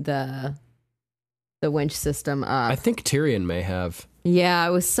the winch system up. I think Tyrion may have. Yeah,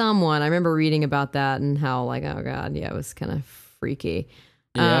 it was someone. I remember reading about that and how, like, oh God, it was kind of freaky.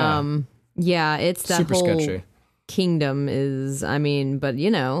 Yeah. It's that super whole sketchy. Kingdom is, but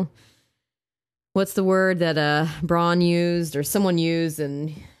what's the word that Bronn used or someone used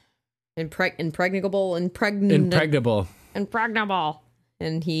and impregnable? Impregnable. impregnable.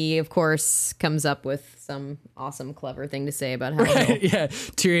 And he, of course, comes up with some awesome, clever thing to say about how Yeah,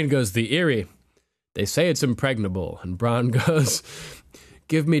 Tyrion goes, the Eyrie. They say it's impregnable. And Bronn goes,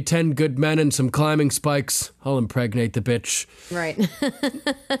 give me 10 good men and some climbing spikes. I'll impregnate the bitch. Right.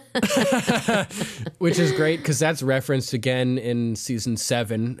 Which is great because that's referenced again in season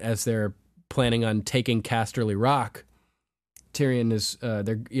 7 as they're planning on taking Casterly Rock. Tyrion is,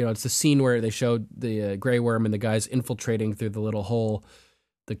 it's the scene where they showed the Grey Worm and the guys infiltrating through the little hole,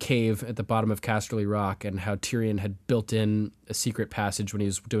 the cave at the bottom of Casterly Rock, and how Tyrion had built in a secret passage when he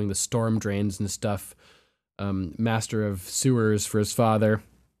was doing the storm drains and stuff, master of sewers for his father.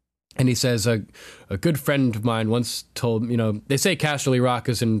 And he says, a good friend of mine once told, they say Casterly Rock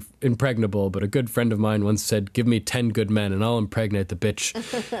is impregnable, but a good friend of mine once said, give me 10 good men and I'll impregnate the bitch.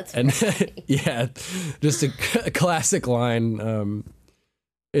 That's and funny. yeah, just a classic line.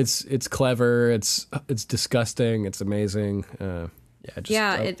 It's clever. It's disgusting. It's amazing. And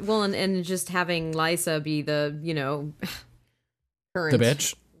just having Lysa be the, current the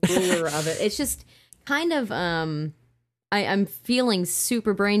bitch ruler of it. It's just kind of, I'm feeling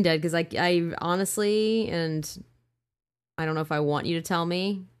super brain dead because I honestly, and I don't know if I want you to tell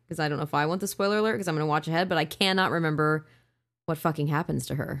me because I don't know if I want the spoiler alert because I'm going to watch ahead, but I cannot remember what fucking happens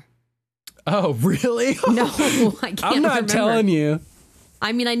to her. Oh, really? No, I can't I'm not remember. telling you.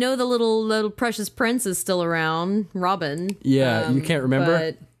 I mean, I know the little precious prince is still around, Robin. Yeah, you can't remember?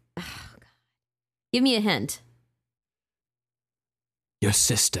 But, God. Give me a hint. Your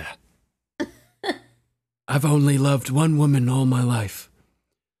sister. I've only loved one woman all my life.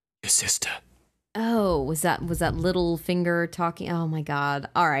 Your sister. Oh, was that little finger talking? Oh my God!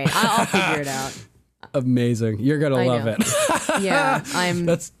 All right, I'll figure it out. Amazing! You're gonna love it. Yeah,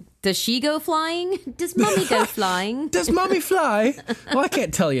 Does she go flying? Does Mummy go flying? Does Mummy fly? Well, I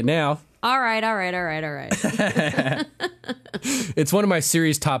can't tell you now. All right. It's one of my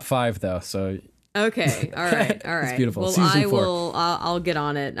series top 5, though. So okay, all right. It's beautiful. Well, Season 4. I'll get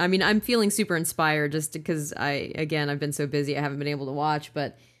on it. I mean, I'm feeling super inspired just because I've been so busy I haven't been able to watch,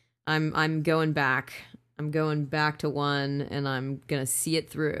 but I'm going back. I'm going back to 1 and I'm going to see it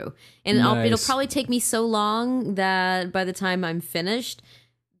through. And Nice. it'll probably take me so long that by the time I'm finished,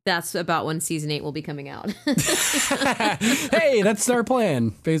 that's about when season 8 will be coming out. Hey, that's our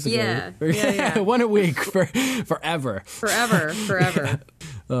plan, basically. Yeah. 1 a week forever. Forever.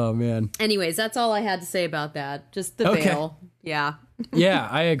 Oh, man. Anyways, that's all I had to say about that. Just the Okay. veil. Yeah. Yeah,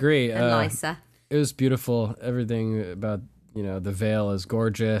 I agree. And Lysa. It was beautiful. Everything about, the veil is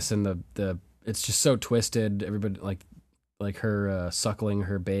gorgeous and the it's just so twisted. Everybody like her suckling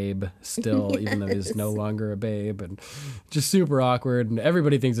her babe still, even though he's no longer a babe, and just super awkward, and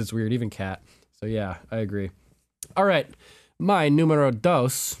everybody thinks it's weird, even Kat. So yeah, I agree. All right, my numero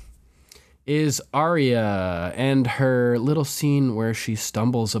dos is Arya and her little scene where she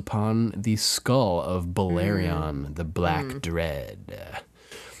stumbles upon the skull of Balerion, the Black Dread.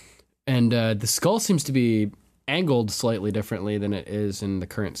 And the skull seems to be angled slightly differently than it is in the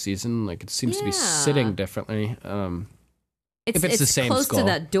current season. Like, it seems to be sitting differently. If it's the same close skull. to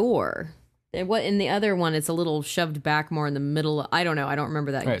that door. And what in the other one, it's a little shoved back more in the middle. I don't know. I don't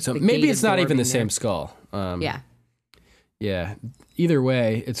remember that. All right, so the maybe gated it's not door even the being same there. skull. Yeah. Either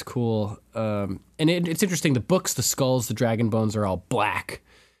way, it's cool. And it's interesting. The books, the skulls, the dragon bones are all black.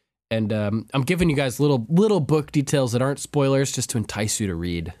 And I'm giving you guys little book details that aren't spoilers just to entice you to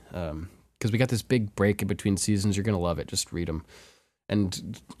read. Because we got this big break in between seasons. You're going to love it. Just read them.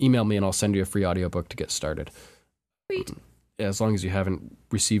 And email me and I'll send you a free audiobook to get started. Sweet. As long as you haven't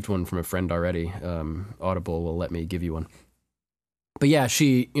received one from a friend already, Audible will let me give you one. But yeah,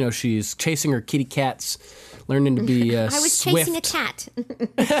 she's chasing her kitty cats, learning to be I was swift. chasing a cat.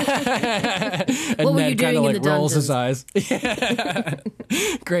 And What were Ned you kind of doing like in the rolls his dungeons?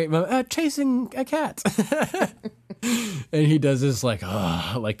 eyes. Great, Mom. Chasing a cat. And he does this like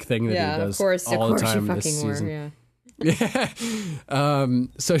thing that he does of course all the time you this fucking were. season. Yeah.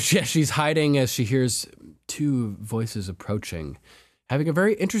 So she's hiding as she hears 2 voices approaching, having a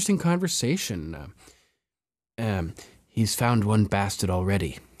very interesting conversation. He's found one bastard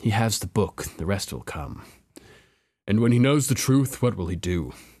already. He has the book. The rest will come. And when he knows the truth, what will he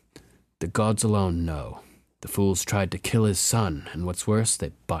do? The gods alone know. The fools tried to kill his son, and what's worse,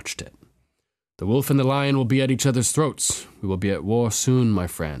 they botched it. The wolf and the lion will be at each other's throats. We will be at war soon, my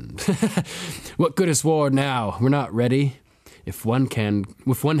friend. What good is war now? We're not ready. If one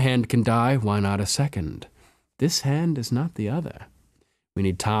hand can die, why not a second? This hand is not the other. We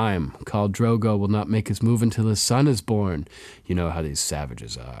need time. Khal Drogo will not make his move until his son is born. You know how these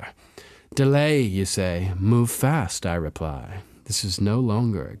savages are. Delay, you say. Move fast, I reply. The This is no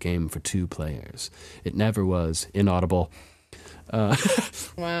longer a game for 2 players. It never was. Inaudible.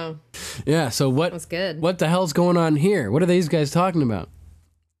 Wow. Yeah, so what? That's good. What the hell's going on here? What are these guys talking about?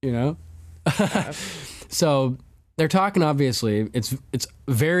 You know? So they're talking, obviously, it's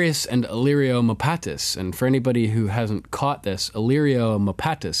Varys and Illyrio Mopatis. And for anybody who hasn't caught this, Illyrio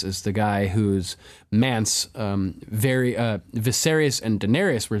Mopatis is the guy whose manse Viserys and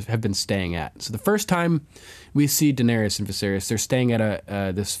Daenerys have been staying at. So the first time we see Daenerys and Viserys, they're staying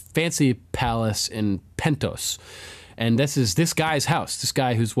at this fancy palace in Pentos. And this is this guy's house, this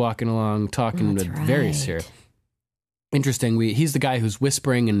guy who's walking along talking with Varys here. Interesting. He's the guy who's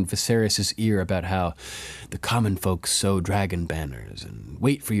whispering in Viserys' ear about how the common folk sow dragon banners and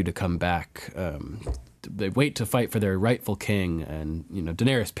wait for you to come back. They wait to fight for their rightful king, and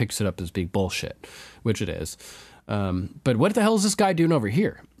Daenerys picks it up as big bullshit, which it is. But what the hell is this guy doing over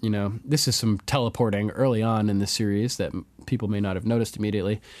here? This is some teleporting early on in the series that people may not have noticed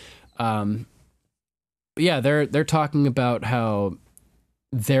immediately. But yeah, they're talking about how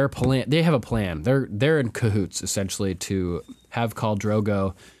their plan. They have a plan. They're in cahoots essentially to have Khal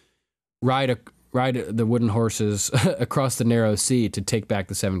Drogo ride the wooden horses across the narrow sea to take back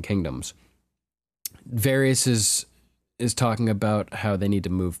the 7 kingdoms. Varys is talking about how they need to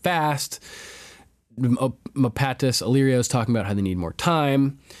move fast. Mopatis, Illyrio is talking about how they need more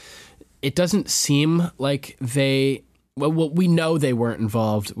time. It doesn't seem like well, we know they weren't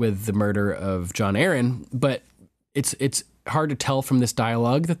involved with the murder of Jon Arryn, but it's hard to tell from this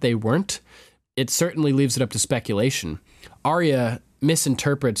dialogue that they weren't. It certainly leaves it up to speculation. Arya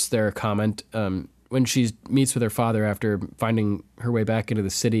misinterprets their comment when she meets with her father after finding her way back into the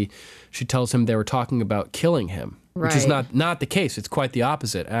city. She tells him they were talking about killing him, which is not the case. It's quite the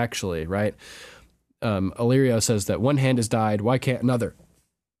opposite, actually, right? Illyrio says that one hand has died, why can't another?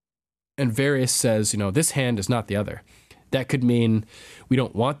 And Varys says, this hand is not the other. That could mean we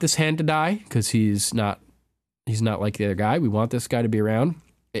don't want this hand to die because he's not like the other guy. We want this guy to be around.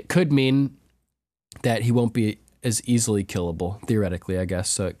 It could mean that he won't be as easily killable, theoretically, I guess.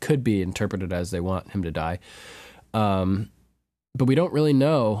 So it could be interpreted as they want him to die. But we don't really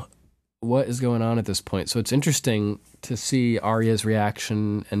know what is going on at this point. So it's interesting to see Arya's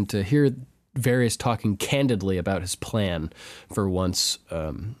reaction and to hear Varys talking candidly about his plan for once,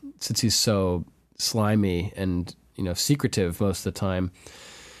 since he's so slimy and secretive most of the time.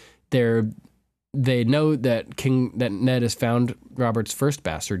 They know that Ned has found Robert's first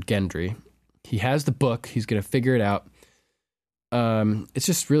bastard, Gendry. He has the book. He's going to figure it out. It's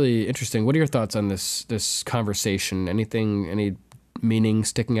just really interesting. What are your thoughts on this conversation? Any meaning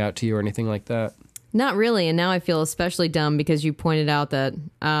sticking out to you or anything like that? Not really. And now I feel especially dumb because you pointed out that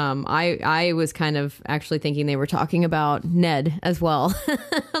I was kind of actually thinking they were talking about Ned as well.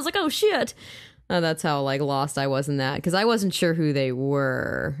 I was like, oh, shit. That's how lost I was in that, because I wasn't sure who they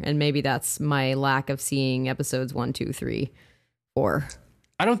were. And maybe that's my lack of seeing episodes 1, 2, 3, 4.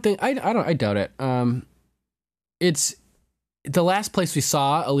 I doubt it. It's the last place we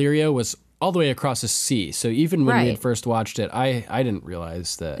saw Illyrio was all the way across the sea. So even when we had first watched it, I didn't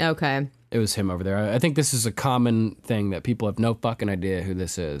realize that it was him over there. I think this is a common thing that people have no fucking idea who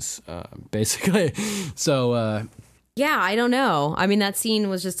this is, basically. So, yeah, I don't know. I mean, that scene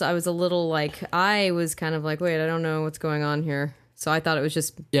was just, I was a little I was kind of like, wait, I don't know what's going on here. So I thought it was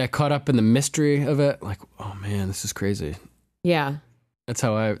just... Yeah, caught up in the mystery of it. Like, oh man, this is crazy. Yeah. That's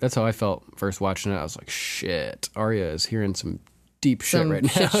how I felt first watching it. I was like, shit, Arya is hearing some deep shit right now.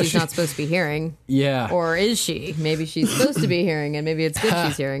 Shit she's not supposed to be hearing. Yeah. Or is she? Maybe she's supposed to be hearing it. Maybe it's good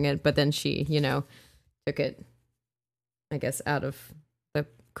she's hearing it, but then she, took it, I guess, out of the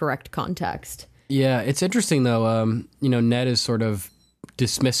correct context. Yeah, it's interesting though. Ned is sort of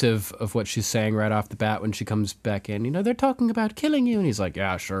dismissive of what she's saying right off the bat when she comes back in. They're talking about killing you, and he's like,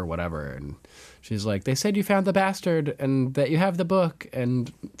 yeah, sure, whatever. And she's like, they said you found the bastard and that you have the book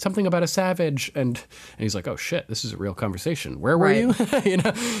and something about a savage, and he's like, oh shit, this is a real conversation. Where were you?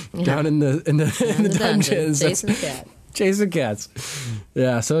 Down in the dungeons, chasing cats.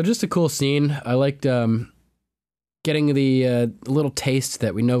 Yeah, so just a cool scene. I liked getting the little taste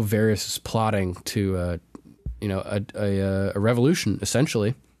that we know Varys is plotting to, a revolution,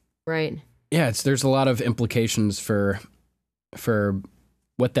 essentially. Right. Yeah, there's a lot of implications for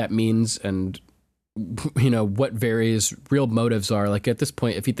what that means and, what Varys' real motives are. Like, at this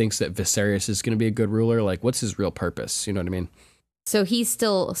point, if he thinks that Viserys is going to be a good ruler, what's his real purpose? You know what I mean? So he's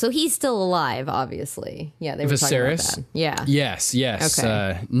still alive, obviously. Yeah, they were talking about Viserys? that. Yeah. Yes.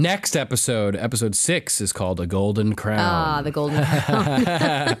 Okay. Next episode 6, is called A Golden Crown. Ah, the golden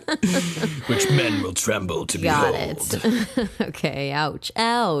crown. Which men will tremble to Got behold. it. Okay. Ouch.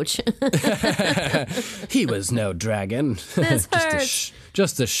 Ouch. He was no dragon. This hurts.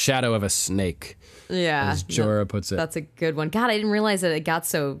 Just the shadow of a snake, Yeah. as Jorah puts it. That's a good one. God, I didn't realize that it got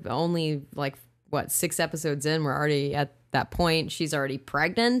so only like 6 episodes in. We're already at that point. She's already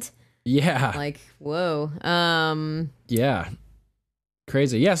pregnant. Yeah. Like, whoa. Yeah.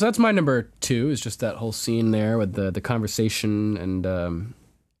 Crazy. Yeah, so that's my number 2, is just that whole scene there with the conversation and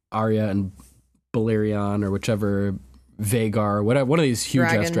Arya and Balerion, or whichever, Vagar, whatever, one of these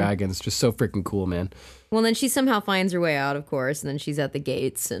huge-ass dragons. Just so freaking cool, man. Well, then she somehow finds her way out, of course, and then she's at the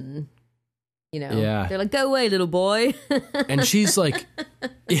gates and, Yeah. they're like, go away, little boy. And she's like,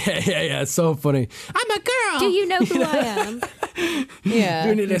 yeah, it's so funny. I'm a girl. Do you know who I am? Yeah.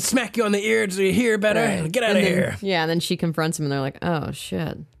 You need to smack you on the ear so you hear better. Right. Get out of here. Yeah, and then she confronts him, and they're like, oh,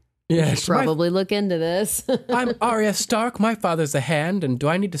 shit. Yeah, Probably look into this. I'm Arya Stark. My father's a hand, and do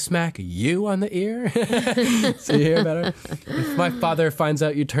I need to smack you on the ear so you hear better? If my father finds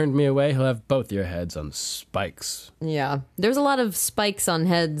out you turned me away, he'll have both your heads on spikes. Yeah. There's a lot of spikes on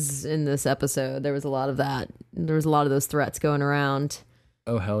heads in this episode. There was a lot of that. There was a lot of those threats going around.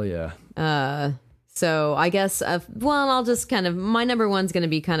 Oh, hell yeah. So I guess, I'll just my number one's going to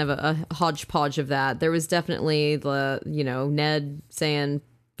be kind of a hodgepodge of that. There was definitely Ned saying,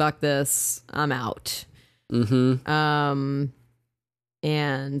 fuck this, I'm out. Mm-hmm.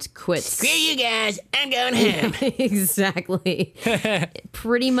 And quits. Screw you guys, I'm going home. Exactly.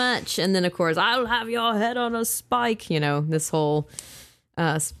 Pretty much. And then, of course, I'll have your head on a spike. This whole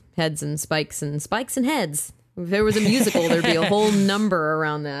heads and spikes and heads. If there was a musical, there'd be a whole number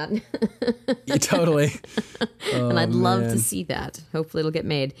around that. Yeah, totally. And I'd love to see that. Hopefully it'll get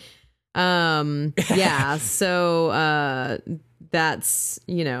made. Yeah. So that's,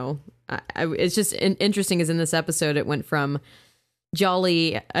 it's just interesting, as in this episode, it went from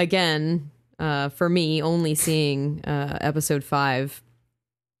jolly again, for me, only seeing episode 5,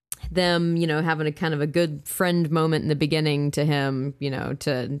 them, having a kind of a good friend moment in the beginning to him,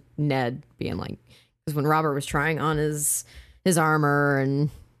 to Ned being like, because when Robert was trying on his armor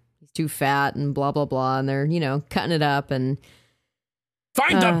and he's too fat and blah, blah, blah, and they're, cutting it up and...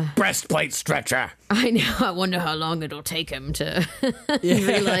 Find the breastplate stretcher. I know. I wonder how long it'll take him to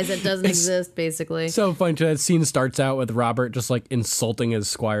realize it doesn't exist, basically. So funny. That scene starts out with Robert just like insulting his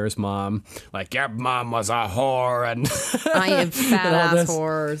squire's mom. Like, your mom was a whore and I am fat and all ass this.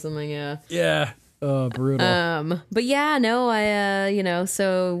 whore or something, yeah. Yeah. Oh, brutal. But yeah, no,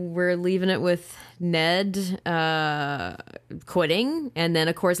 so we're leaving it with Ned quitting, and then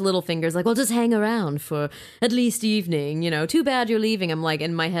of course Littlefinger's like, well, just hang around for at least evening, too bad you're leaving. I'm like,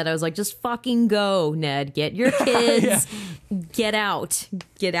 in my head I was like, just fucking go, Ned, get your kids, get out, Well,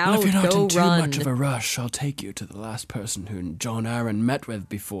 if you're not go in too run. much of a rush, I'll take you to the last person who John Aaron met with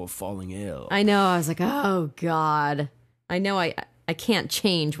before falling ill. I know, I was like, oh god, I know I can't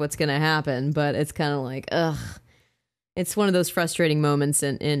change what's gonna happen, but it's kind of like, ugh, it's one of those frustrating moments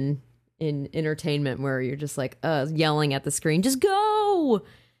in entertainment where you're just like yelling at the screen, just go.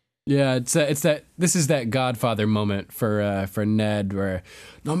 Yeah, it's that this is that Godfather moment for Ned, where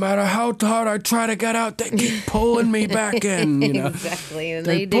no matter how hard I try to get out, they keep pulling me back in. Exactly, and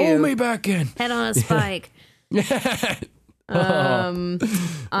they they pull do. me back in. Head on a spike. So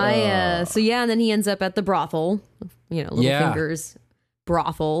yeah, and then he ends up at the brothel, Littlefinger's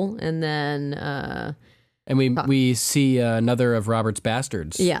brothel, and then And we see another of Robert's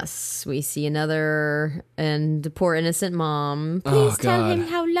bastards. yes, we see another, and the poor innocent mom. Please tell him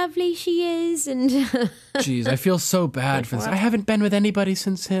how lovely she is, and Jeez, I feel so bad for this. I haven't been with anybody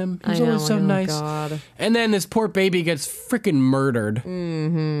since him. He's always so nice. God. And then this poor baby gets freaking murdered.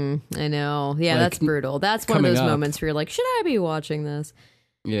 I know. Yeah, Like, that's brutal. That's one of coming those up. moments where you're like, should I be watching this?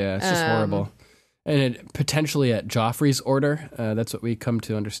 Yeah, it's just horrible. And it, potentially at Joffrey's order. That's what we come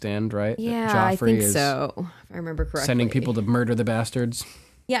to understand, right? That Yeah, Joffrey I think is so. If I remember correctly. sending people to murder the bastards.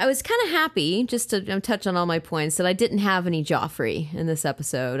 Yeah, I was kind of happy, just to touch on all my points, that I didn't have any Joffrey in this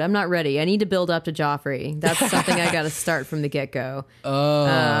episode. I'm not ready. I need to build up to Joffrey. That's something I got to start from the get-go.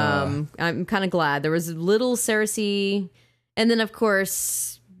 I'm kind of glad. There was little Cersei, and then, of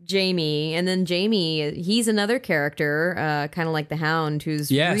course, Jaime. And then Jaime, he's another character, kind of like the Hound,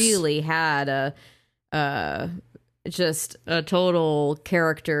 who's Yes. really had just a total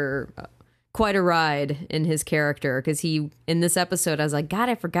character, quite a ride in his character, because in this episode I was like, God,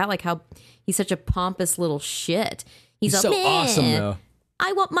 I forgot like how he's such a pompous little shit. He's like, so "Meh, awesome, though.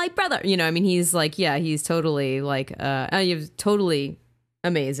 I want my brother. You know, I mean, he's like, yeah, he's totally like, he's totally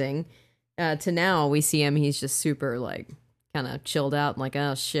amazing. To now we see him, he's just super like kind of chilled out and like,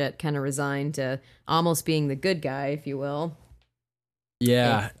 oh shit, kind of resigned to almost being the good guy, if you will.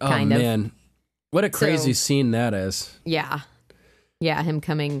 Yeah. Oh man. What a crazy scene that is. Yeah. Yeah, him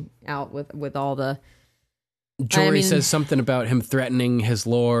coming out with all the... Jory says something about him threatening his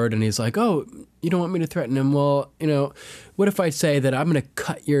lord, and he's like, oh, you don't want me to threaten him? Well, you know, what if I say that I'm going to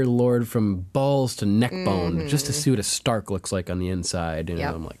cut your lord from balls to neck bone just to see what a Stark looks like on the inside? You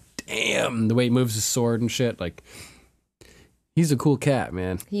know, I'm like, damn, the way he moves his sword and shit, like... He's a cool cat,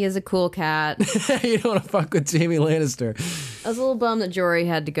 man. He is a cool cat. You don't want to fuck with Jaime Lannister. I was a little bummed that Jory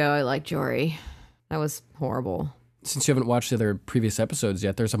had to go. I like Jory. That was horrible. Since you haven't watched the other previous episodes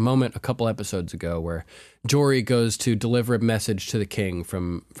yet, there's a moment a couple episodes ago where Jory goes to deliver a message to the king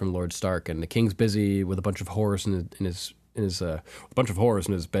from Lord Stark, and the king's busy with a bunch of whores in his bunch of whores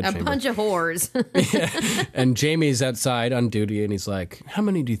in his bedchamber. A bunch of whores. Yeah. And Jaime's outside on duty, and he's like, "How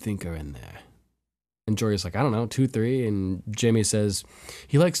many do you think are in there?" And Jory's like, "I don't know, 2, 3." And Jaime says,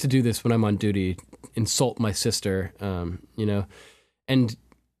 "He likes to do this when I'm on duty, insult my sister, you know." And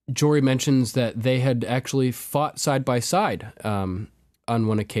Jory mentions that they had actually fought side by side on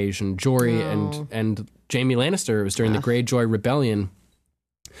one occasion. Jory and Jaime Lannister. It was during the Greyjoy Rebellion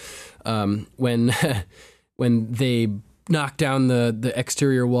when they knocked down the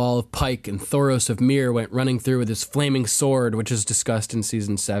exterior wall of Pike, and Thoros of Myr went running through with his flaming sword, which is discussed in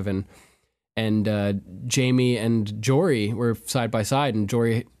season 7. And Jaime and Jory were side by side, and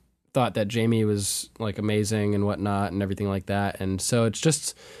Jory thought that Jaime was like amazing and whatnot and everything like that. And so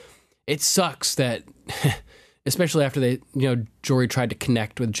it sucks that, especially after Jory tried to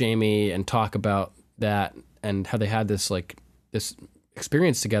connect with Jaime and talk about that and how they had this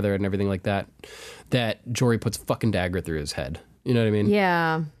experience together and everything like that, that Jory puts a fucking dagger through his head. You know what I mean?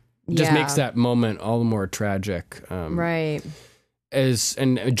 Yeah. It just makes that moment all the more tragic. Right.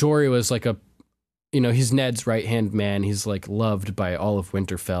 And Jory was like he's Ned's right-hand man. He's like loved by all of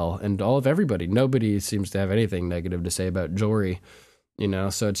Winterfell and all of everybody. Nobody seems to have anything negative to say about Jory, you know?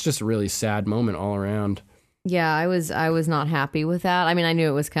 So it's just a really sad moment all around. Yeah, I was not happy with that. I mean, I knew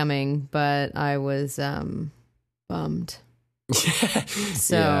it was coming, but I was bummed.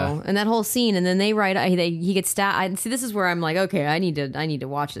 So, and that whole scene, and then he gets stabbed. See, this is where I'm like, okay, I need to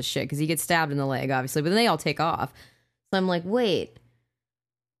watch this shit, because he gets stabbed in the leg, obviously, but then they all take off. So I'm like, wait,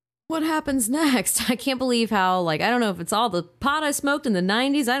 what happens next? I can't believe how, I don't know if it's all the pot I smoked in the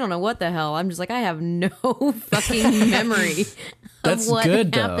 90s. I don't know what the hell. I'm just like, I have no fucking memory of what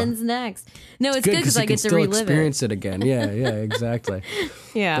happens next. No, it's good because I get to relive experience it again. Yeah, exactly.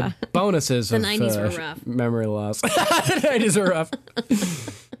 Yeah. The bonuses the of 90s were rough. Memory loss. The 90s were rough.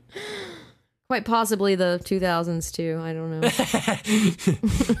 Quite possibly the 2000s too. I don't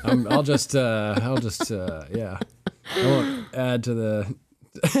know. I'll just I won't add to the.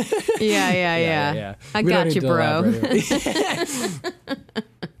 Yeah. I got you, bro.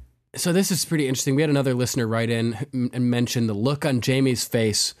 So this is pretty interesting. We had another listener write in and mention the look on Jaime's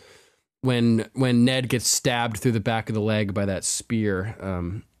face when Ned gets stabbed through the back of the leg by that spear,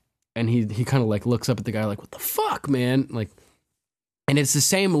 and he kind of looks up at the guy like, "What the fuck, man?" And it's the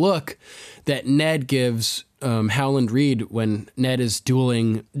same look that Ned gives Howland Reed when Ned is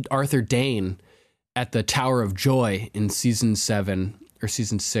dueling Arthur Dayne at the Tower of Joy in season 7 or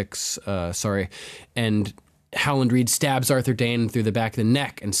season 6, and Howland Reed stabs Arthur Dayne through the back of the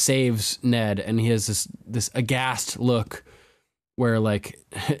neck and saves Ned, and he has this aghast look where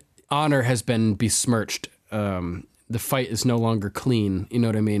honor has been besmirched. The fight is no longer clean. You know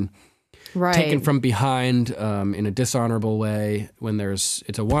what I mean? Right. Taken from behind in a dishonorable way when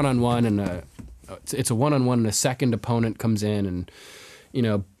it's a one-on-one and it's a one-on-one and a second opponent comes in and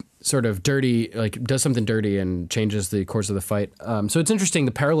sort of dirty, does something dirty and changes the course of the fight. So it's interesting,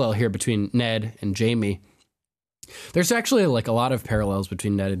 the parallel here between Ned and Jaime. There's actually a lot of parallels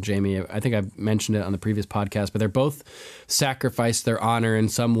between Ned and Jaime. I think I've mentioned it on the previous podcast, but they're both sacrificed their honor in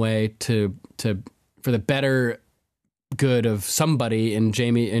some way for the better good of somebody. In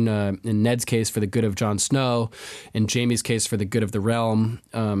Ned's case, for the good of Jon Snow. In Jaime's case, for the good of the realm.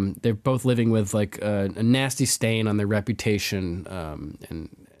 They're both living with a nasty stain on their reputation, and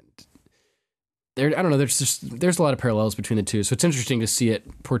I don't know. There's a lot of parallels between the two, so it's interesting to see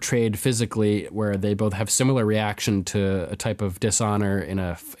it portrayed physically, where they both have similar reaction to a type of dishonor in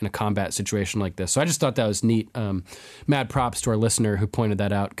a combat situation like this. So I just thought that was neat. Mad props to our listener who pointed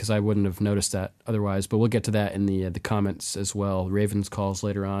that out, because I wouldn't have noticed that otherwise. But we'll get to that in the comments as well. Ravens calls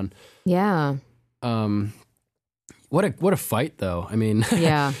later on. Yeah. What a fight though. I mean,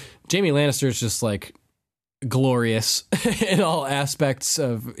 yeah. Jaime Lannister is just glorious in all aspects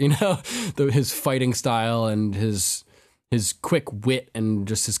of, his fighting style and his quick wit and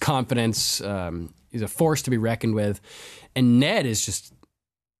just his confidence. He's a force to be reckoned with. And Ned is just,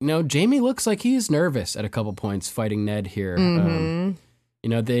 Jamie looks like he's nervous at a couple points fighting Ned here.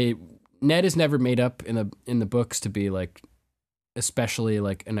 Ned is never made up in the books to be like, especially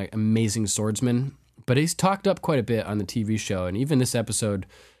like an amazing swordsman, but he's talked up quite a bit on the TV show. And even this episode,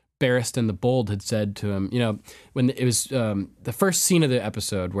 Barristan the Bold had said to him, when it was the first scene of the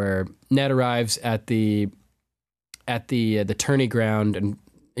episode where Ned arrives at the tourney ground and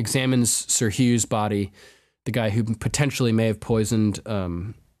examines Sir Hugh's body, the guy who potentially may have poisoned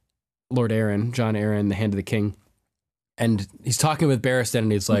Lord Aaron, John Aaron, the Hand of the King. And he's talking with Barristan,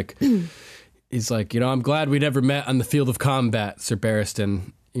 and he's like, I'm glad we never met on the field of combat, Sir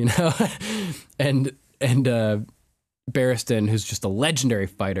Barristan, and Barristan, who's just a legendary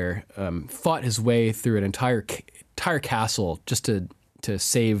fighter, fought his way through an entire castle just to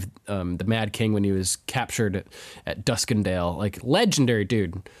save the Mad King when he was captured at Duskendale. Like, legendary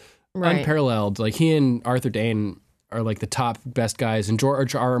dude, right. Unparalleled. Like, he and Arthur Dayne are like the top best guys. And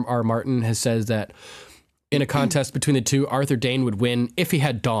George R. Martin has said that in a contest between the two, Arthur Dayne would win if he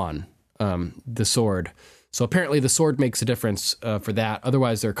had Dawn, the sword. So apparently the sword makes a difference for that.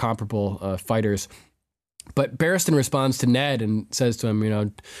 Otherwise, they're comparable fighters. But Barristan responds to Ned and says to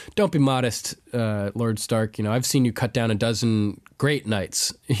him, don't be modest, Lord Stark. I've seen you cut down a dozen great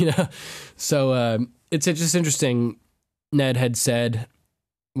knights. So it's just interesting. Ned had said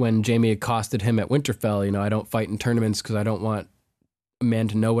when Jamie accosted him at Winterfell, I don't fight in tournaments because I don't want a man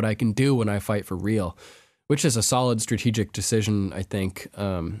to know what I can do when I fight for real, which is a solid strategic decision, I think.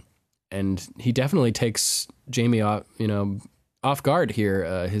 And he definitely takes Jamie off guard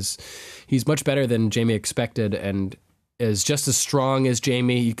here. He's much better than Jamie expected and is just as strong as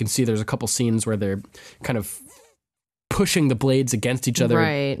Jamie. You can see there's a couple scenes where they're kind of pushing the blades against each other,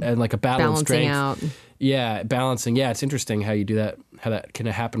 right, and like a battle of strength. Out. Yeah, balancing. Yeah, it's interesting how you do that, how that can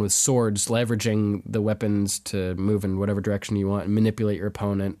happen with swords, leveraging the weapons to move in whatever direction you want and manipulate your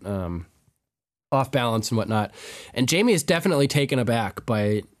opponent off balance and whatnot. And Jamie is definitely taken aback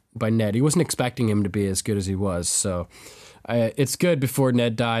by Ned. He wasn't expecting him to be as good as he was. So it's good before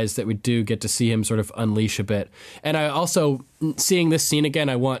Ned dies that we do get to see him sort of unleash a bit. And I also, seeing this scene again,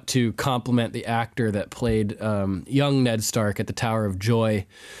 I want to compliment the actor that played young Ned Stark at the Tower of Joy,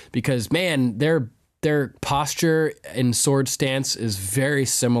 because man, their posture and sword stance is very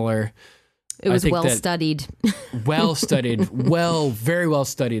similar. It was well studied. Well studied. Very well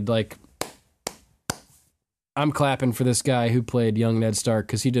studied. Like, I'm clapping for this guy who played young Ned Stark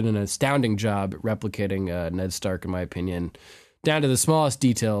because he did an astounding job at replicating Ned Stark, in my opinion, down to the smallest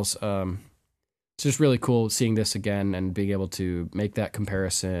details. It's just really cool seeing this again and being able to make that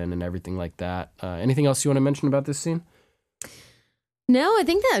comparison and everything like that. Anything else you want to mention about this scene? No, I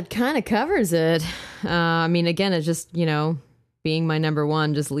think that kind of covers it. I mean, again, it's just, being my number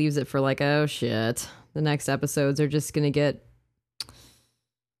one just leaves it for like, oh shit, the next episodes are just going to get,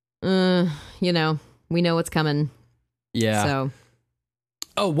 we know what's coming. Yeah. So.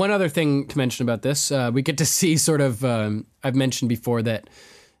 Oh, one other thing to mention about this. We get to see sort of, I've mentioned before that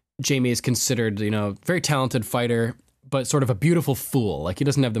Jamie is considered, very talented fighter, but sort of a beautiful fool. Like, he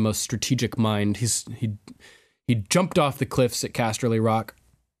doesn't have the most strategic mind. He jumped off the cliffs at Casterly Rock,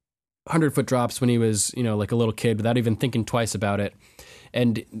 100-foot drops when he was, like a little kid without even thinking twice about it.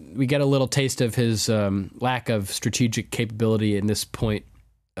 And we get a little taste of his lack of strategic capability in this point,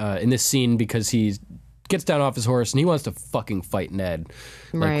 in this scene, because he gets down off his horse and he wants to fucking fight Ned,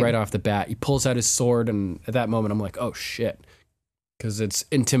 like right off the bat. He pulls out his sword, and at that moment I'm like, oh shit, because it's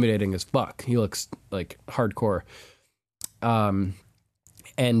intimidating as fuck. He looks like hardcore. And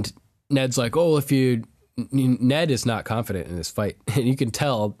Ned's like, oh, Ned is not confident in this fight, and you can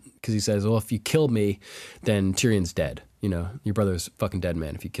tell because he says, well, if you kill me, then Tyrion's dead. Your brother's fucking dead,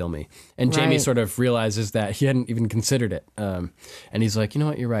 man, if you kill me. And Jamie sort of realizes that he hadn't even considered it. And he's like, you know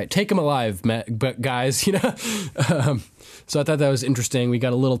what, you're right. Take him alive, guys, So I thought that was interesting. We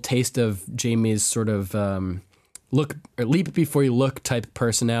got a little taste of Jamie's sort of leap before you look type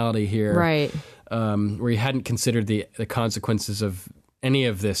personality here. Right. Where he hadn't considered the consequences of any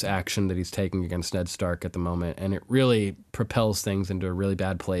of this action that he's taking against Ned Stark at the moment. And it really propels things into a really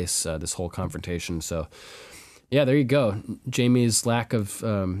bad place, this whole confrontation. So, yeah, there you go. Jamie's lack of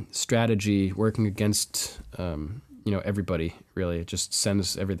strategy working against, everybody, really. It just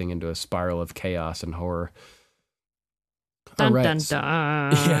sends everything into a spiral of chaos and horror. Dun, dun,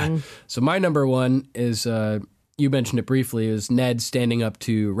 dun. Yeah. So my number one is, you mentioned it briefly, is Ned standing up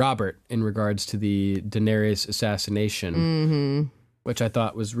to Robert in regards to the Daenerys assassination, which I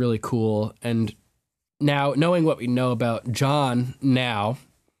thought was really cool. And now, knowing what we know about Jon now,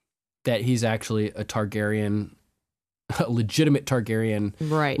 that he's actually a Targaryen, a legitimate Targaryen,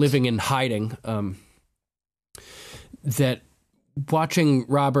 Right. living in hiding, that watching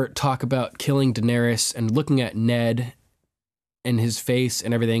Robert talk about killing Daenerys and looking at Ned and his face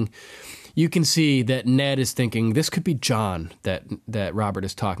and everything, you can see that Ned is thinking this could be Jon that Robert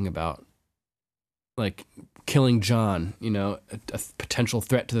is talking about. Like killing Jon, you know, a potential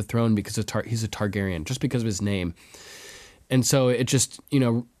threat to the throne because he's a Targaryen, just because of his name. And so it just, you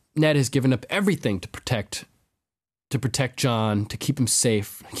know, Ned has given up everything to protect Jon, to keep him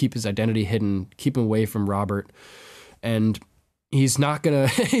safe, keep his identity hidden, keep him away from Robert. And it's not gonna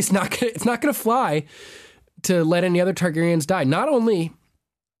fly to let any other Targaryens die. Not only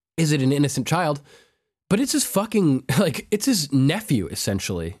is it an innocent child, but it's his fucking, like, it's his nephew,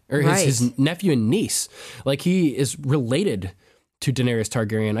 essentially. Or his nephew and niece. Like, he is related to Daenerys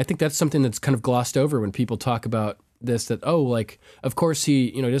Targaryen. I think that's something that's kind of glossed over when people talk about this, that, oh, like, of course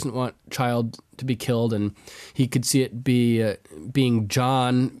he, you know, doesn't want child to be killed, and he could see it being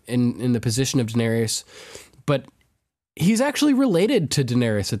Jon in the position of Daenerys. But he's actually related to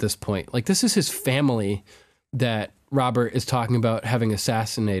Daenerys at this point. Like, this is his family that Robert is talking about having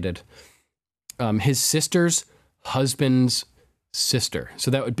assassinated. His sister's husband's sister.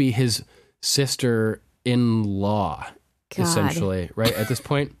 So that would be his sister-in-law, essentially, right, at this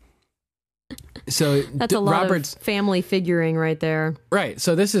point. So that's a lot of family figuring right there. Right.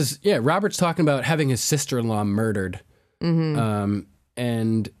 So this is, Robert's talking about having his sister-in-law murdered. Mm-hmm.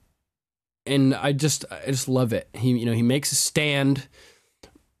 And I just love it. He makes a stand.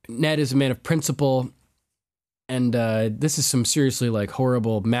 Ned is a man of principle. And this is some seriously like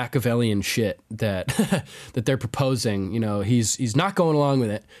horrible Machiavellian shit that that they're proposing. You know, he's not going along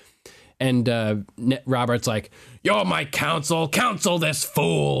with it. And Robert's like, "You're my counsel this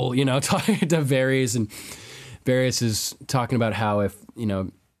fool." You know, talking to Varys, and Varys is talking about how if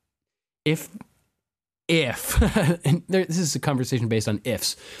and this is a conversation based on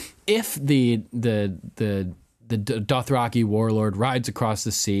ifs. If the Dothraki warlord rides across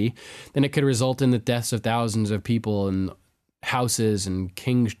the sea, then it could result in the deaths of thousands of people and houses and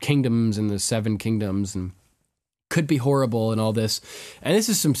kingdoms in the Seven Kingdoms, and could be horrible and all this. And this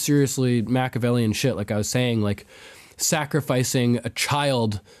is some seriously Machiavellian shit, like I was saying, like sacrificing a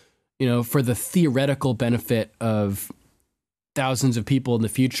child, you know, for the theoretical benefit of thousands of people in the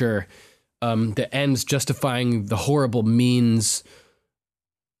future, the ends justifying the horrible means.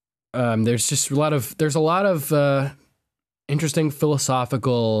 There's a lot of interesting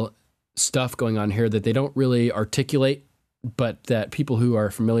philosophical stuff going on here that they don't really articulate, but that people who are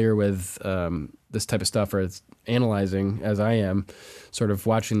familiar with this type of stuff are analyzing, as I am, sort of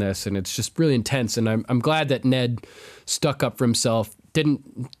watching this, and it's just really intense. And I'm glad that Ned stuck up for himself,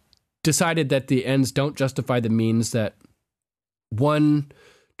 decided that the ends don't justify the means, that one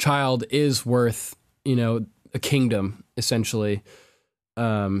child is worth, you know, a kingdom, essentially.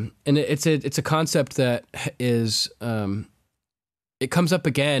 And it's a concept that is, it comes up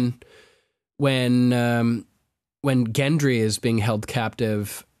again when Gendry is being held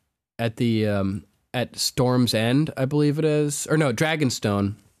captive at at Storm's End, I believe it is, or no,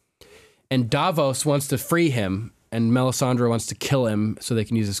 Dragonstone, and Davos wants to free him, and Melisandre wants to kill him so they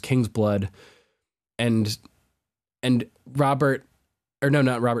can use his king's blood, and Robert. Or no,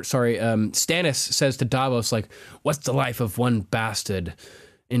 not Robert, sorry. Stannis says to Davos, like, what's the life of one bastard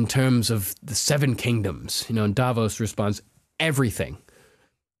in terms of the Seven Kingdoms? You know, and Davos responds, everything,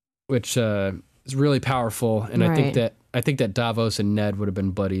 which is really powerful. And right. I think that Davos and Ned would have been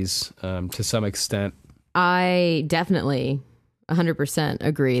buddies to some extent. I definitely 100%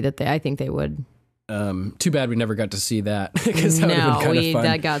 agree that I think they would. Too bad we never got to see that, because that would have been kind of fun.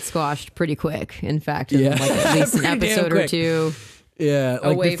 That got squashed pretty quick. In fact, in like at least an episode or two. Yeah,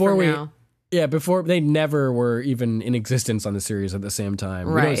 like away before from now. Before they never were even in existence on the series at the same time.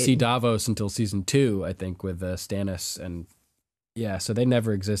 Right. We don't see Davos until season 2, I think, with Stannis, and so they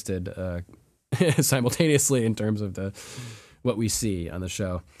never existed simultaneously in terms of what we see on the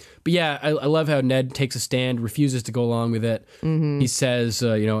show. But yeah, I love how Ned takes a stand, refuses to go along with it. Mm-hmm. He says,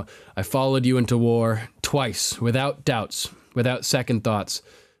 I followed you into war twice, without doubts, without second thoughts.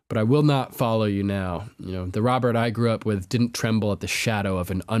 But I will not follow you now. You know, the Robert I grew up with didn't tremble at the shadow of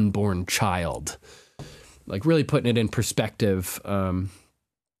an unborn child. Like, really putting it in perspective.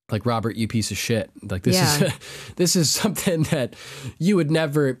 Like, Robert, you piece of shit. Like, this is something that you would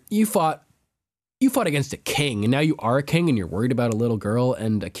never. You fought against a king, and now you are a king, and you're worried about a little girl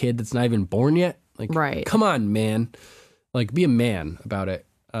and a kid that's not even born yet. Like, right. Come on, man. Like, be a man about it.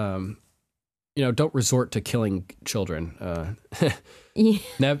 Don't resort to killing children.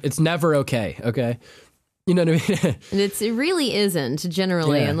 It's never okay. Okay. You know what I mean? And it really isn't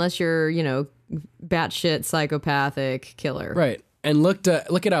generally, Yeah. unless you're, batshit psychopathic killer. Right. And look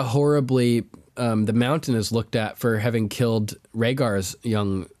at how horribly the Mountain is looked at for having killed Rhaegar's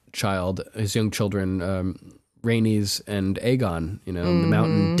his young children, Rhaenys and Aegon. The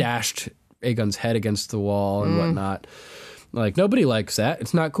Mountain dashed Aegon's head against the wall and whatnot. Like, nobody likes that.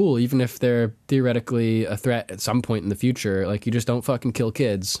 It's not cool, even if they're theoretically a threat at some point in the future. Like, you just don't fucking kill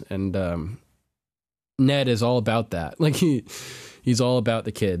kids. And Ned is all about that. Like, he's all about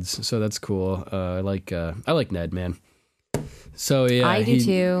the kids. So that's cool. I like Ned, man. So yeah, I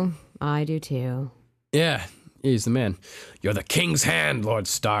do too. Yeah, he's the man. You're the king's hand, Lord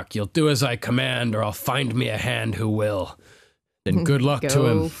Stark. You'll do as I command, or I'll find me a hand who will. Then good luck to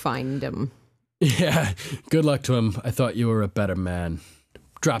him. Go find him. Yeah, good luck to him. I thought you were a better man.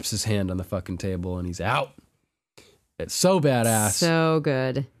 Drops his hand on the fucking table and he's out. It's so badass. So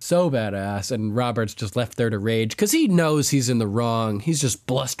good. So badass. And Robert's just left there to rage because he knows he's in the wrong. He's just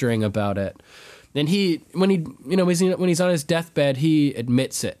blustering about it. And when he's on his deathbed, he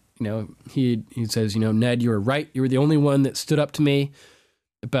admits it. He says, Ned, you were right. You were the only one that stood up to me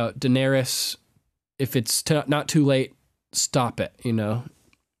about Daenerys. If it's not too late, stop it, And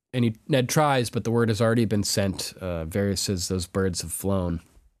Ned tries, but the word has already been sent. Varys says those birds have flown.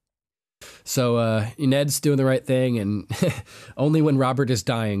 So Ned's doing the right thing, and only when Robert is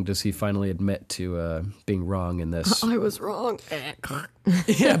dying does he finally admit to being wrong in this. I was wrong.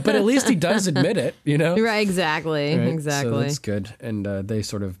 Yeah, but at least he does admit it, Right, exactly. Right? Exactly. So that's good. And they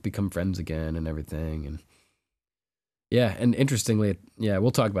sort of become friends again and everything. And yeah, and interestingly,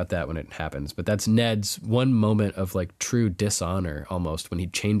 we'll talk about that when it happens. But that's Ned's one moment of like true dishonor almost when he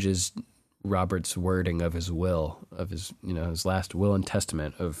changes Robert's wording of his will, of his, his last will and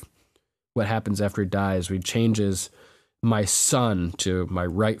testament of what happens after he dies. He changes my son to my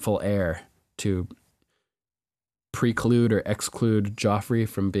rightful heir to preclude or exclude Joffrey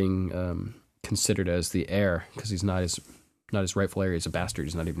from being considered as the heir because he's not his rightful heir. He's a bastard.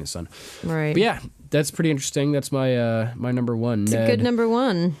 He's not even his son. Right. But yeah, that's pretty interesting. That's my my number one. It's Ned a good number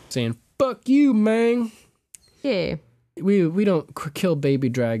one. saying "fuck you, man." Yeah. We don't kill baby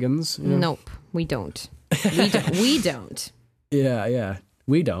dragons. Nope, we don't. We don't. Yeah,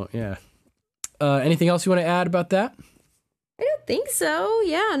 we don't. Yeah. Anything else you want to add about that? I don't think so.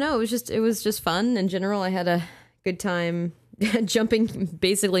 Yeah, no, it was just fun in general. I had a good time jumping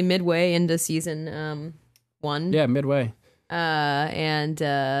basically midway into season 1. Yeah, midway. And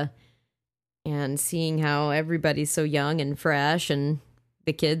seeing how everybody's so young and fresh, and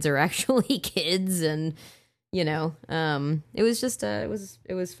the kids are actually kids, and it was just it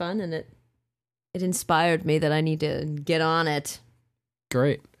was fun, and it inspired me that I need to get on it.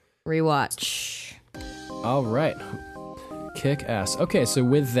 Great. Rewatch. All right. Kick ass. Okay, so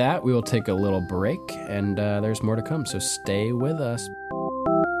with that, we will take a little break, and there's more to come, so stay with us.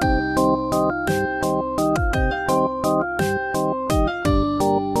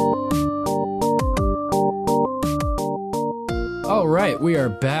 All right, we are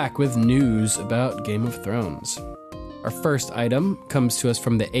back with news about Game of Thrones. Our first item comes to us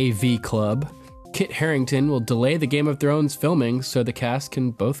from the AV Club. Kit Harington will delay the Game of Thrones filming so the cast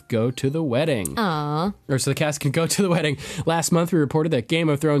can both go to the wedding. Aww. Or so the cast can go to the wedding. Last month, we reported that Game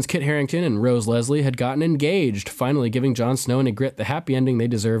of Thrones Kit Harington and Rose Leslie had gotten engaged, finally giving Jon Snow and Ygritte the happy ending they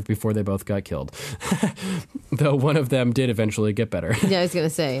deserved before they both got killed. Though one of them did eventually get better. Yeah, I was going to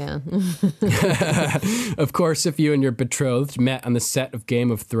say, yeah. Of course, if you and your betrothed met on the set of Game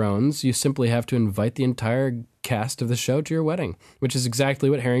of Thrones, you simply have to invite the entire cast of the show to your wedding, which is exactly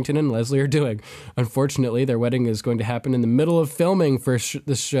what Harington and Leslie are doing. Unfortunately, their wedding is going to happen in the middle of filming for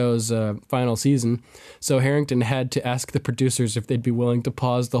the show's final season, so Harington had to ask the producers if they'd be willing to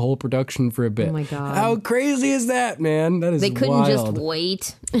pause the whole production for a bit. Oh my God. How crazy is that, man? That is They couldn't wild. just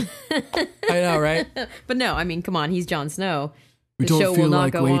wait. I know, right? But no, I mean, come on, he's Jon Snow. We The don't show feel will not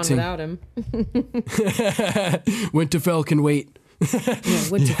like go waiting. on without him. Winterfell can wait. No,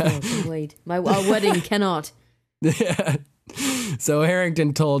 Winterfell can wait. Our wedding cannot. Yeah. So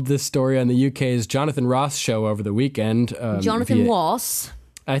Harington told this story on the UK's Jonathan Ross show over the weekend. Jonathan Ross.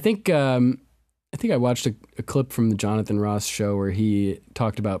 I think I watched a clip from the Jonathan Ross show where he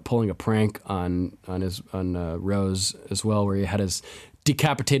talked about pulling a prank on Rose as well, where he had his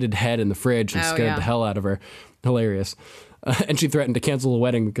decapitated head in the fridge and scared the hell out of her. Hilarious. And she threatened to cancel the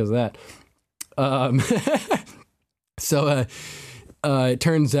wedding because of that. So it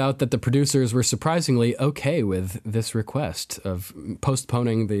turns out that the producers were surprisingly okay with this request of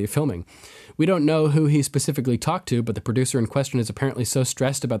postponing the filming. We don't know who he specifically talked to, but the producer in question is apparently so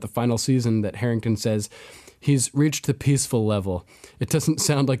stressed about the final season that Harington says He's reached the peaceful level. It doesn't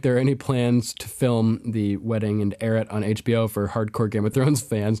sound like there are any plans to film the wedding and air it on HBO for hardcore Game of Thrones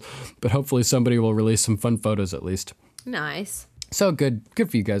fans, but hopefully somebody will release some fun photos at least. Nice. So good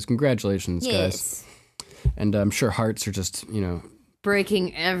for you guys. Congratulations, guys. Yes. And I'm sure hearts are just,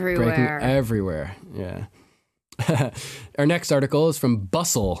 Breaking everywhere. Yeah. Our next article is from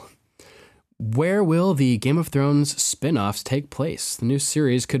Bustle. Where will the Game of Thrones spin-offs take place? The new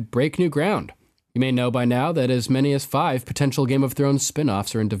series could break new ground. You may know by now that as many as 5 potential Game of Thrones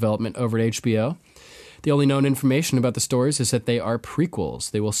spin-offs are in development over at HBO. The only known information about the stories is that they are prequels.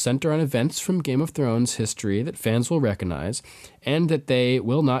 They will center on events from Game of Thrones history that fans will recognize, and that they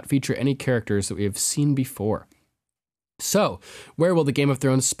will not feature any characters that we have seen before. So, where will the Game of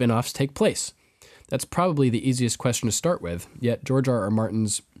Thrones spin-offs take place? That's probably the easiest question to start with, yet George R.R.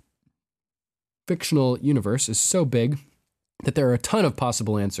 Martin's fictional universe is so big that there are a ton of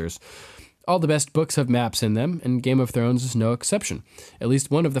possible answers. All the best books have maps in them, and Game of Thrones is no exception. At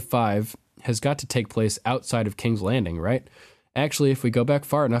least one of the 5 has got to take place outside of King's Landing, right? Actually, if we go back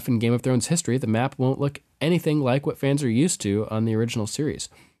far enough in Game of Thrones history, the map won't look anything like what fans are used to on the original series.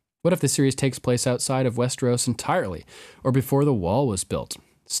 What if the series takes place outside of Westeros entirely, or before the wall was built?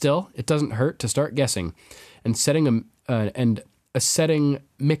 Still, it doesn't hurt to start guessing, and a setting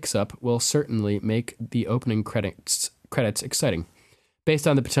mix-up will certainly make the opening credits exciting. Based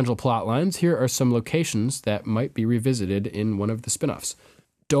on the potential plot lines, here are some locations that might be revisited in one of the spin-offs.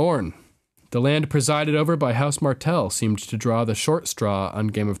 Dorne. The land presided over by House Martell seemed to draw the short straw on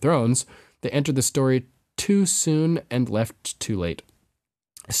Game of Thrones. They entered the story too soon and left too late.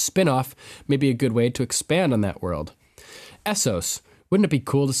 A spin-off may be a good way to expand on that world. Essos. Wouldn't it be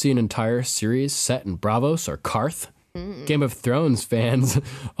cool to see an entire series set in Braavos or Qarth? Game of Thrones fans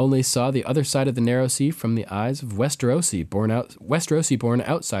only saw the other side of the narrow sea from the eyes of Westerosi-born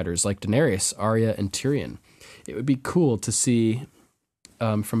outsiders like Daenerys, Arya, and Tyrion. It would be cool to see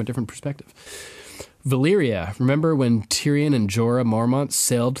from a different perspective. Valyria. Remember when Tyrion and Jorah Mormont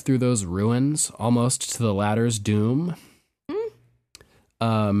sailed through those ruins, almost to the latter's doom?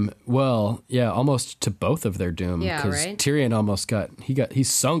 Well, yeah, almost to both of their doom. Yeah, because right? Tyrion almost he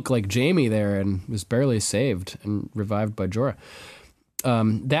sunk like Jaime there and was barely saved and revived by Jorah.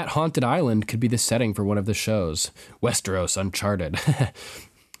 That haunted island could be the setting for one of the shows. Westeros Uncharted.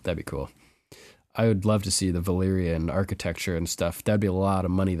 That'd be cool. I would love to see the Valyrian architecture and stuff. That'd be a lot of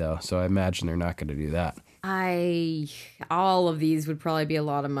money though, so I imagine they're not going to do that. All of these would probably be a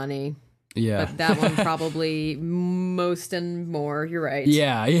lot of money. Yeah. But that one probably most and more. You're right.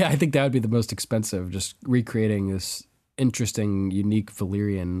 Yeah, I think that would be the most expensive, just recreating this interesting, unique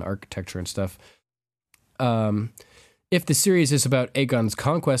Valyrian architecture and stuff. If the series is about Aegon's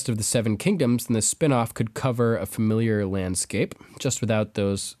conquest of the Seven Kingdoms, then the spin-off could cover a familiar landscape, just without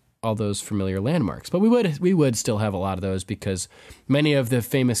all those familiar landmarks. But we would still have a lot of those because many of the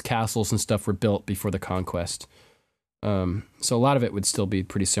famous castles and stuff were built before the conquest. So a lot of it would still be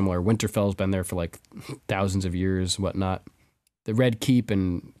pretty similar. Winterfell's been there for like thousands of years, whatnot. The Red Keep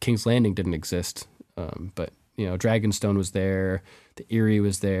and King's Landing didn't exist, but Dragonstone was there. The Eyrie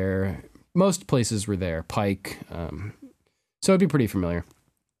was there. Most places were there. Pike. So it'd be pretty familiar.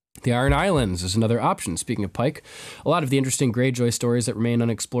 The Iron Islands is another option. Speaking of Pike, a lot of the interesting Greyjoy stories that remain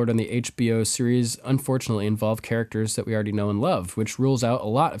unexplored on the HBO series unfortunately involve characters that we already know and love, which rules out a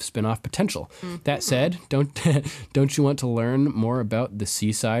lot of spin-off potential. Mm-hmm. That said, don't you want to learn more about the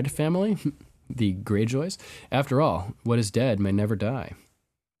Seaside family, the Greyjoys? After all, what is dead may never die.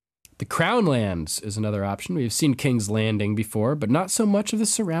 The Crown Lands is another option. We've seen King's Landing before, but not so much of the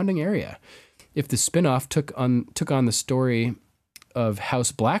surrounding area. If the spin-off took on the story of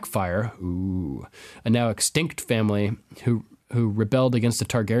House Blackfyre, a now extinct family who rebelled against the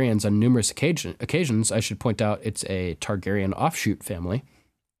Targaryens on numerous occasions. I should point out it's a Targaryen offshoot family,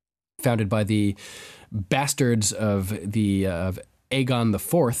 founded by the bastards of Aegon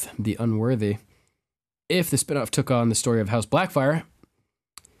IV, the Unworthy. If the spinoff took on the story of House Blackfyre,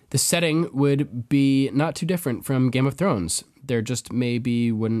 the setting would be not too different from Game of Thrones. There just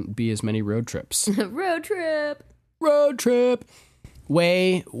maybe wouldn't be as many road trips. Road trip!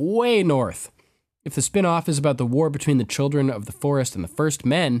 Way, way north. If the spin-off is about the war between the Children of the Forest and the First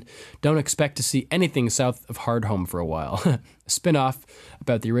Men, don't expect to see anything south of Hardhome for a while. A spin-off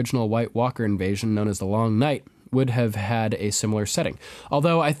about the original White Walker invasion, known as the Long Night, would have had a similar setting.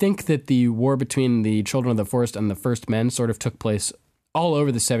 Although I think that the war between the Children of the Forest and the First Men sort of took place all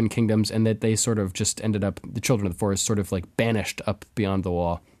over the Seven Kingdoms, and that they sort of just ended up, the Children of the Forest sort of like banished up beyond the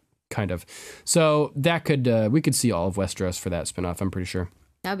wall. Kind of. So that we could see all of Westeros for that spinoff, I'm pretty sure.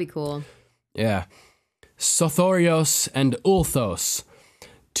 That'd be cool. Yeah. Sothorios and Ulthos,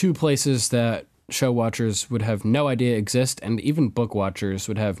 2 places that show watchers would have no idea exist, and even book watchers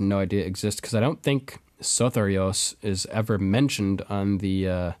would have no idea exist, because I don't think Sotharios is ever mentioned on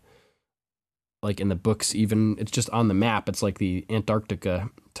the like in the books. Even it's just on the map. It's like the Antarctica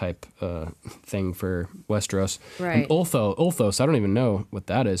type thing for Westeros. Right. And Ulthos, I don't even know what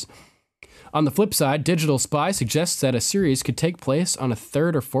that is. On the flip side, Digital Spy suggests that a series could take place on a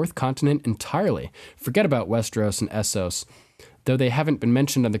third or fourth continent entirely. Forget about Westeros and Essos. Though they haven't been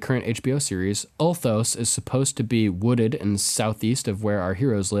mentioned on the current HBO series, Ulthos is supposed to be wooded and southeast of where our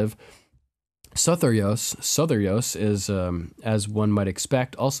heroes live. Sotharios is, as one might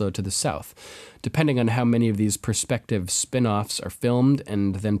expect, also to the south. Depending on how many of these prospective spin-offs are filmed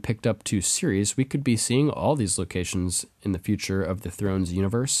and then picked up to series, we could be seeing all these locations in the future of the Thrones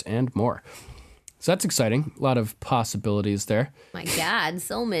universe and more. So that's exciting. A lot of possibilities there. My God,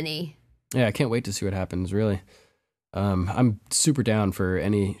 so many. Yeah, I can't wait to see what happens, really. I'm super down for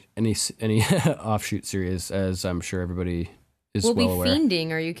any offshoot series, as I'm sure everybody is We'll well be aware.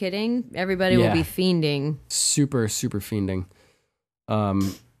 fiending. Are you kidding? Everybody will be fiending. Super fiending.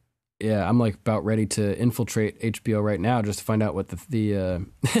 Yeah, I'm like about ready to infiltrate HBO right now just to find out what the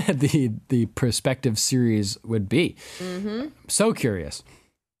prospective series would be. Mm-hmm. So curious.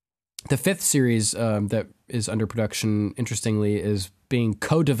 The fifth series that is under production, interestingly, is being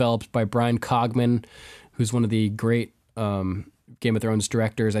co-developed by Brian Cogman, who's one of the great Game of Thrones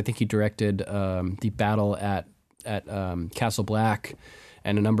directors. I think he directed the battle at Castle Black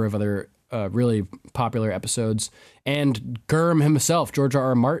and a number of other really popular episodes. And Gurm himself, George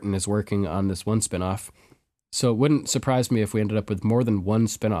R.R. Martin, is working on this one spinoff. So it wouldn't surprise me if we ended up with more than one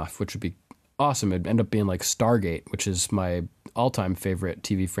spinoff, which would be awesome. It'd end up being like Stargate, which is my all-time favorite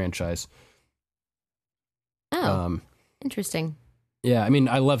TV franchise. Oh, interesting. Yeah, I mean,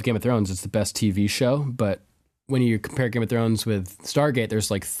 I love Game of Thrones. It's the best TV show, but when you compare Game of Thrones with Stargate,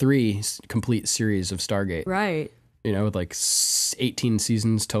 there's like 3 complete series of Stargate. Right. You know, with like 18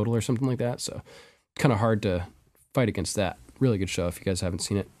 seasons total or something like that. So kind of hard to fight against that. Really good show if you guys haven't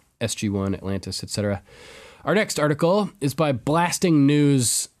seen it. SG-1, Atlantis, etc. Our next article is by Blasting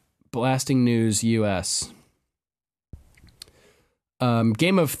News US.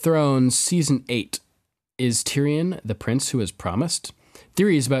 Game of Thrones Season 8. Is Tyrion the prince who was promised?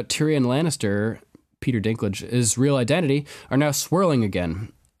 Theories about Tyrion Lannister, Peter Dinklage's real identity, are now swirling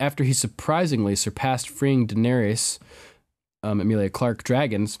again. After he surprisingly surpassed freeing Daenerys, Emilia Clarke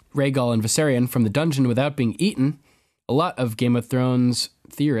dragons, Rhaegal and Viserion from the dungeon without being eaten, a lot of Game of Thrones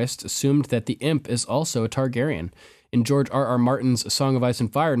theorists assumed that the imp is also a Targaryen. In George R.R. Martin's A Song of Ice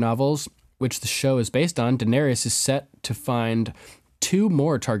and Fire novels, which the show is based on, Daenerys is set to find 2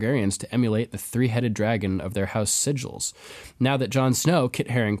 more Targaryens to emulate the 3-headed dragon of their house sigils. Now that Jon Snow,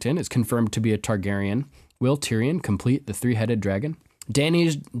 Kit Harington, is confirmed to be a Targaryen, will Tyrion complete the 3-headed dragon?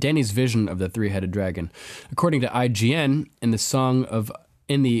 Dany's vision of the 3-headed dragon. According to IGN, in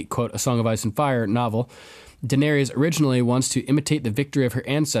the quote, A Song of Ice and Fire novel, Daenerys originally wants to imitate the victory of her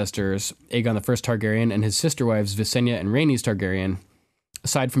ancestors, Aegon the First Targaryen and his sister wives Visenya and Rhaenys Targaryen.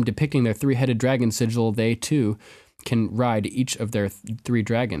 Aside from depicting their 3-headed dragon sigil, they too can ride each of their 3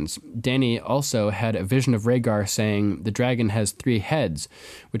 dragons. Dany also had a vision of Rhaegar saying the dragon has 3 heads,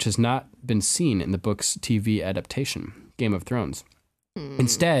 which has not been seen in the book's TV adaptation, Game of Thrones.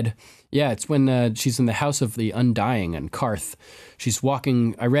 Instead, it's when she's in the House of the Undying in Karth. She's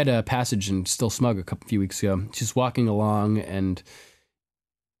walking, I read a passage in Still Smug a few weeks ago. She's walking along and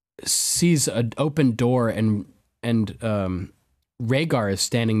sees an open door and Rhaegar is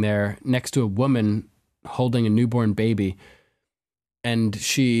standing there next to a woman holding a newborn baby, and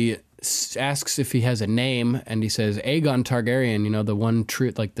she asks if he has a name, and he says Aegon Targaryen, you know, the one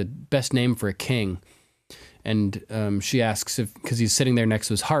true, like the best name for a king. And she asks if, because he's sitting there next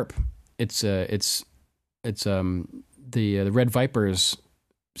to his harp, it's the Red Viper's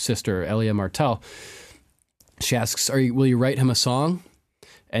sister, Elia Martell. She asks, will you write him a song?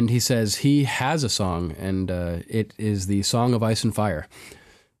 And he says he has a song, and it is the Song of Ice and Fire.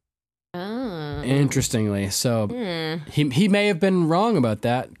 Oh. Interestingly, so he may have been wrong about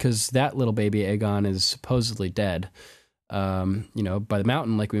that, because that little baby Aegon is supposedly dead, by the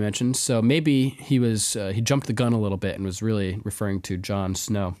mountain, like we mentioned. So maybe he was he jumped the gun a little bit and was really referring to Jon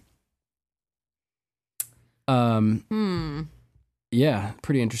Snow. Yeah,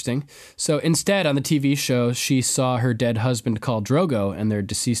 pretty interesting. So instead, on the TV show, she saw her dead husband Khal Drogo and their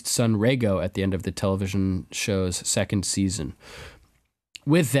deceased son Rhaego at the end of the television show's 2nd season.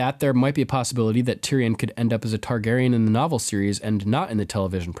 With that, there might be a possibility that Tyrion could end up as a Targaryen in the novel series and not in the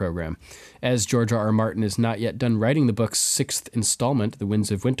television program. As George R.R. Martin is not yet done writing the book's 6th installment, The Winds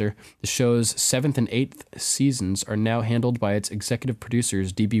of Winter, the show's 7th and 8th seasons are now handled by its executive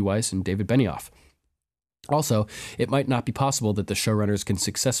producers D.B. Weiss and David Benioff. Also, it might not be possible that the showrunners can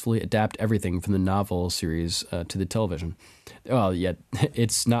successfully adapt everything from the novel series to the television. Well, yet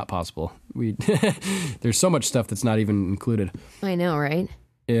it's not possible. There's so much stuff that's not even included. I know, right?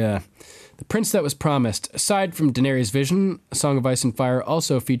 Yeah. The Prince That Was Promised. Aside from Daenerys' vision, A Song of Ice and Fire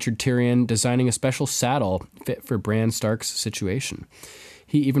also featured Tyrion designing a special saddle fit for Bran Stark's situation.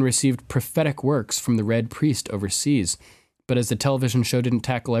 He even received prophetic works from the Red Priest overseas. But as the television show didn't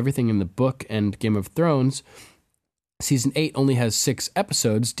tackle everything in the book and Game of Thrones, Season 8 only has 6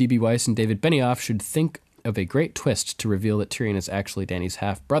 episodes. D.B. Weiss and David Benioff should think of a great twist to reveal that Tyrion is actually Dany's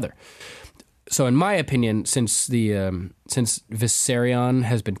half-brother. So in my opinion, since Viserion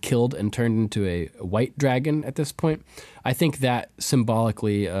has been killed and turned into a white dragon at this point, I think that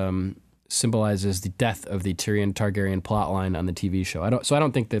symbolically symbolizes the death of the Tyrion Targaryen plotline on the TV show. I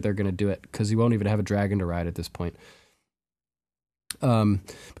don't think that they're going to do it because he won't even have a dragon to ride at this point.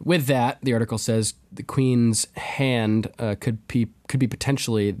 With that, the article says the Queen's hand could be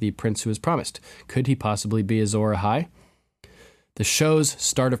potentially the prince who was promised. Could he possibly be Azor Ahai? The show's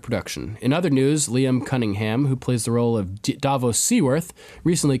start of production. In other news, Liam Cunningham, who plays the role of Davos Seaworth,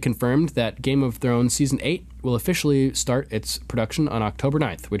 recently confirmed that Game of Thrones Season 8 will officially start its production on October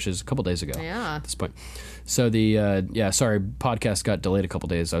 9th, which is a couple days ago at this point. So podcast got delayed a couple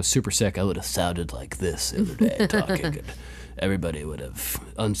days. I was super sick. I would have sounded like this every day talking, and everybody would have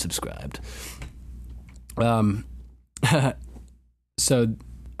unsubscribed.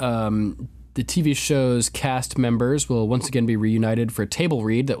 The TV show's cast members will once again be reunited for a table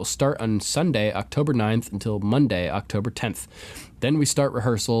read that will start on Sunday, October 9th until Monday, October 10th. Then we start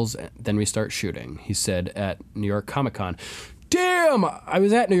rehearsals, then we start shooting, he said at New York Comic Con. Damn! I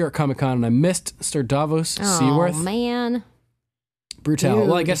was at New York Comic Con and I missed Sir Davos Seaworth. Oh, man. Brutal. Dude.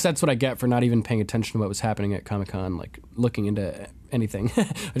 Well, I guess that's what I get for not even paying attention to what was happening at Comic Con, like looking into anything.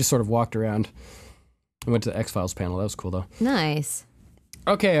 I just sort of walked around. I went to the X-Files panel. That was cool, though. Nice.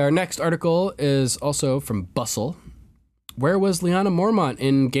 Okay, our next article is also from Bustle. Where was Lyanna Mormont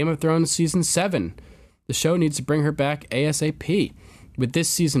in Game of Thrones Season 7? The show needs to bring her back ASAP. With this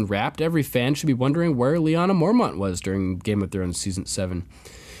season wrapped, every fan should be wondering where Lyanna Mormont was during Game of Thrones Season 7.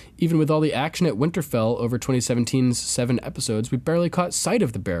 Even with all the action at Winterfell over 2017's 7 episodes, we barely caught sight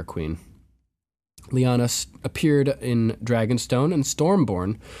of the Bear Queen. Lyanna appeared in Dragonstone and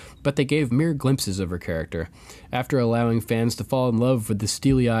Stormborn, but they gave mere glimpses of her character. After allowing fans to fall in love with the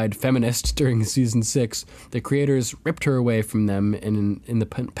steely-eyed feminist during Season 6, the creators ripped her away from them in the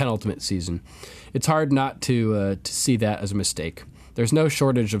penultimate season. It's hard not to see that as a mistake. There's no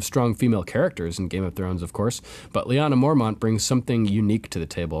shortage of strong female characters in Game of Thrones, of course, but Lyanna Mormont brings something unique to the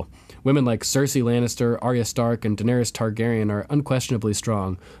table. Women like Cersei Lannister, Arya Stark, and Daenerys Targaryen are unquestionably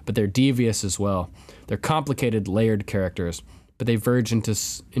strong, but they're devious as well. They're complicated, layered characters, but they verge into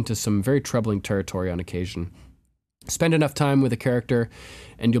some very troubling territory on occasion. Spend enough time with a character,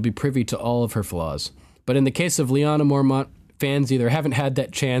 and you'll be privy to all of her flaws. But in the case of Lyanna Mormont, fans either haven't had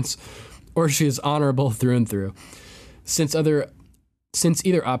that chance, or she is honorable through and through. Since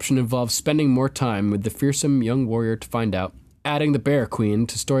either option involves spending more time with the fearsome young warrior to find out, adding the Bear Queen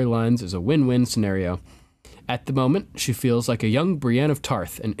to storylines is a win-win scenario. At the moment, she feels like a young Brienne of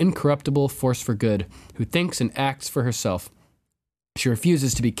Tarth, an incorruptible force for good, who thinks and acts for herself. She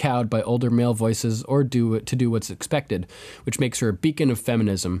refuses to be cowed by older male voices or to do what's expected, which makes her a beacon of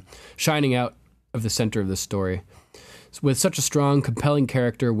feminism, shining out of the center of the story. With such a strong, compelling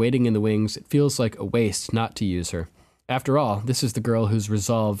character waiting in the wings, it feels like a waste not to use her. After all, this is the girl whose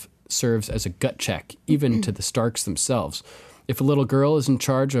resolve serves as a gut check, even to the Starks themselves. If a little girl is in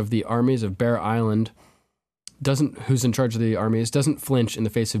charge of the armies of Bear Island, doesn't flinch in the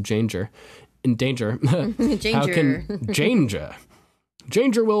face of danger, how can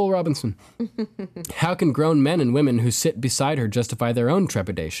Danger Will Robinson? How can grown men and women who sit beside her justify their own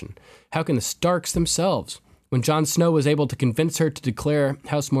trepidation? How can the Starks themselves? When Jon Snow was able to convince her to declare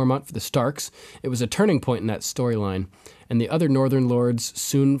House Mormont for the Starks, it was a turning point in that storyline, and the other Northern Lords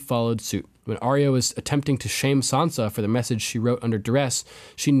soon followed suit. When Arya was attempting to shame Sansa for the message she wrote under duress,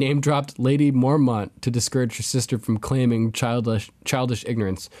 she name-dropped Lady Mormont to discourage her sister from claiming childish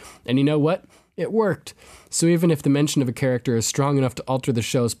ignorance. And you know what? It worked. So even if the mention of a character is strong enough to alter the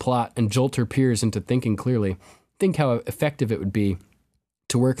show's plot and jolt her peers into thinking clearly, think how effective it would be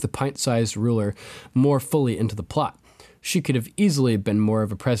to work the pint-sized ruler more fully into the plot. She could have easily been more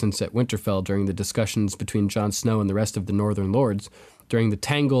of a presence at Winterfell during the discussions between Jon Snow and the rest of the Northern Lords. During the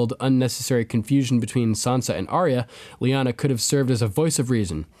tangled, unnecessary confusion between Sansa and Arya, Lyanna could have served as a voice of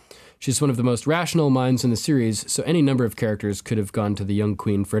reason. She's one of the most rational minds in the series, so any number of characters could have gone to the young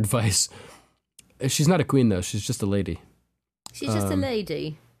queen for advice. She's not a queen, though. She's just a lady. She's just a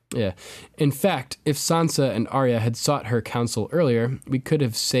lady. Yeah. In fact, if Sansa and Arya had sought her counsel earlier, we could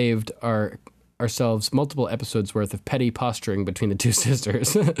have saved ourselves multiple episodes worth of petty posturing between the two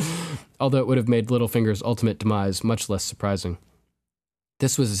sisters, although it would have made Littlefinger's ultimate demise much less surprising.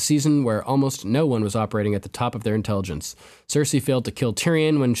 This was a season where almost no one was operating at the top of their intelligence. Cersei failed to kill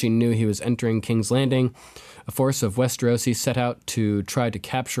Tyrion when she knew he was entering King's Landing. A force of Westerosi set out to try to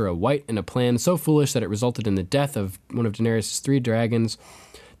capture a white in a plan so foolish that it resulted in the death of one of Daenerys' 3 dragons.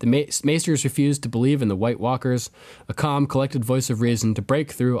 The Maesters refused to believe in the White Walkers. A calm, collected voice of reason to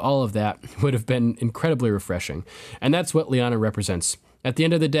break through all of that would have been incredibly refreshing. And that's what Lyanna represents. At the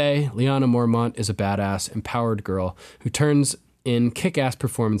end of the day, Lyanna Mormont is a badass, empowered girl who turns in kick-ass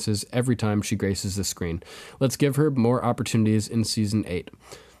performances every time she graces the screen. Let's give her more opportunities in Season 8.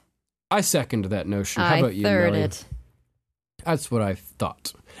 I second that notion. How about you, Melly? I third it. That's what I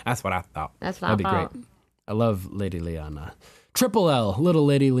thought. That's what I thought. That'd be great. I love Lady Lyanna. Triple L, Little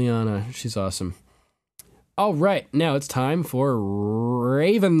Lady Lyanna. She's awesome. All right, now it's time for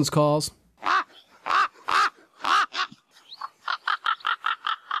Raven's Calls.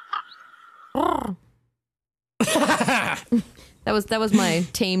 That was my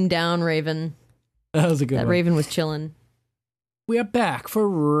tamed down raven. That was a good one. That raven was chilling. We are back for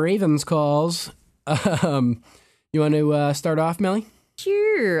Raven's Calls. You want to start off, Melly?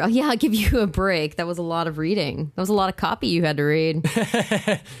 Sure. Oh, yeah, I'll give you a break. That was a lot of reading. That was a lot of copy you had to read.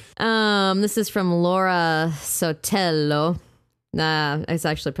 This is from Laura Sotelo. Nah, it's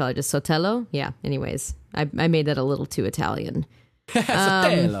actually probably just Sotelo. Yeah, anyways. I made that a little too Italian.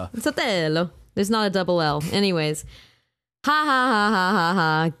 Sotelo. Sotelo. There's not a double L. Anyways. Ha ha ha ha ha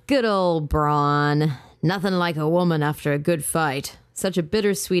ha. Good old Bronn. Nothing like a woman after a good fight. Such a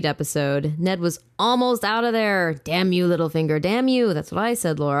bittersweet episode. Ned was almost out of there. Damn you, Littlefinger. Damn you. That's what I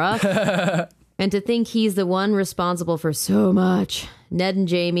said, Laura. And to think he's the one responsible for so much. Ned and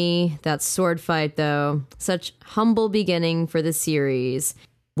Jaime, that sword fight, though. Such humble beginning for the series.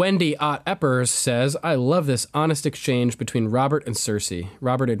 Wendy Ott Eppers says, I love this honest exchange between Robert and Cersei.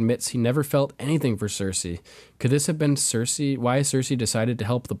 Robert admits he never felt anything for Cersei. Could this have been Cersei? Why Cersei decided to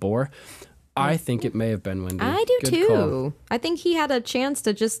help the boar? I think it may have been Wendy. I do Good too. call. I think he had a chance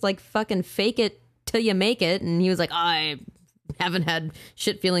to just like fucking fake it till you make it. And he was like, I haven't had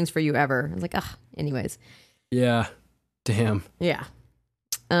shit feelings for you ever. I was like, anyways. Yeah. Damn. Yeah.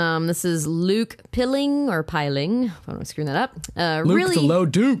 This is Luke Pilling or Piling. If I'm screwing that up. Luke really, the Low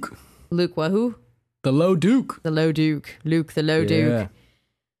Duke. Luke wahoo? The Low Duke. The Low Duke. Luke the Low Duke.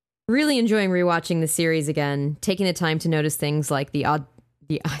 Really enjoying rewatching the series again. Taking the time to notice things like the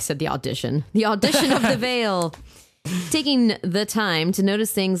audition of the Vale. Taking the time to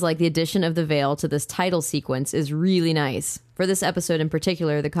notice things like the addition of the Vale to this title sequence is really nice. For this episode in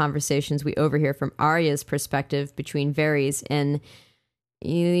particular, the conversations we overhear from Arya's perspective between Varys and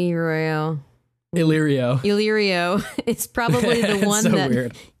Illyrio is probably the one so that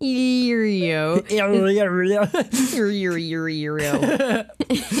weird. Illyrio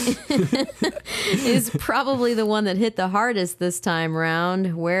is probably the one that hit the hardest this time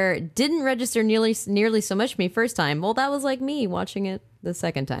round, where it didn't register nearly so much for me first time. Well, that was like me watching it the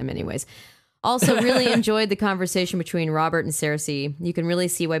second time anyways. Also really enjoyed the conversation between Robert and Cersei. You can really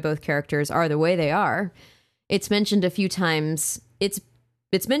see why both characters are the way they are. It's mentioned a few times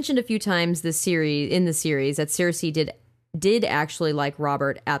this series that Cersei did actually like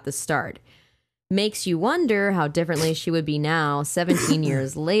Robert at the start. Makes you wonder how differently she would be now, 17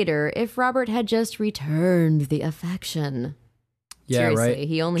 years later, if Robert had just returned the affection. Yeah, Seriously, right.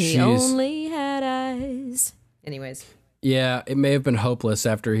 He only had eyes. Anyways. Yeah, it may have been hopeless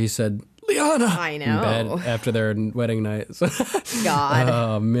after he said, Lyanna! I know. In bed after their wedding night. God.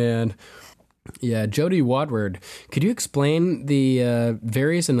 Oh, man. Yeah, Jody Wadward, could you explain the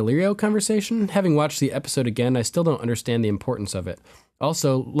Varys and Illyrio conversation? Having watched the episode again, I still don't understand the importance of it.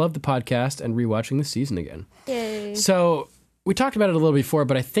 Also, love the podcast and rewatching the season again. Yay. So, we talked about it a little before,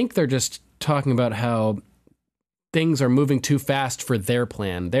 but I think they're just talking about how things are moving too fast for their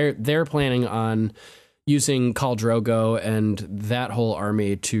plan. They're planning on using Khal Drogo and that whole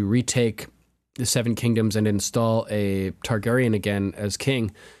army to retake the Seven Kingdoms and install a Targaryen again as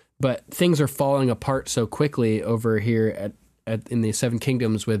king. But things are falling apart so quickly over here in the Seven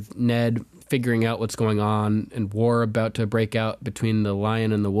Kingdoms, with Ned figuring out what's going on and war about to break out between the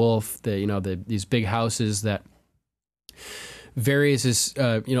Lion and the Wolf. These big houses that Varys is,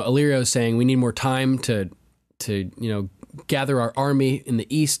 Illyrio is saying we need more time to gather our army in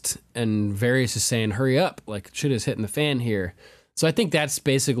the east, and Varys is saying, hurry up, like shit is hitting the fan here. So I think that's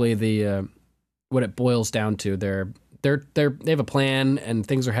basically the what it boils down to. They have a plan, and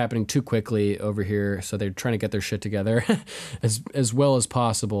things are happening too quickly over here, so they're trying to get their shit together as well as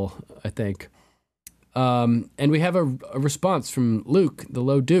possible, I think. And we have a response from Luke, the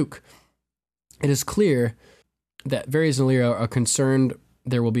Low Duke. It is clear that Varys and Illyrio are concerned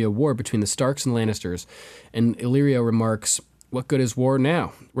there will be a war between the Starks and Lannisters, and Illyrio remarks, what good is war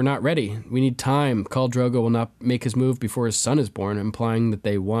now? We're not ready. We need time. Khal Drogo will not make his move before his son is born, implying that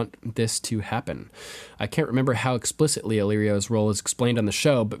they want this to happen. I can't remember how explicitly Illyrio's role is explained on the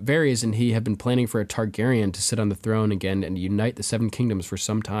show, but Varys and he have been planning for a Targaryen to sit on the throne again and unite the Seven Kingdoms for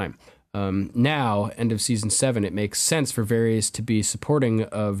some time. Now, end of season 7, it makes sense for Varys to be supporting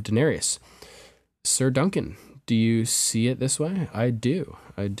of Daenerys. Sir Duncan, do you see it this way? I do.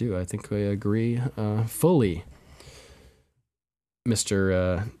 I think I agree fully.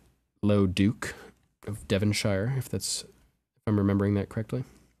 Mr. Low Duke of Devonshire, if I'm remembering that correctly.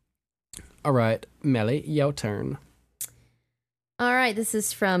 All right, Melly, your turn. All right, this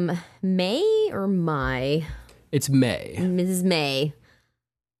is from May or Mai? It's May. Mrs. May.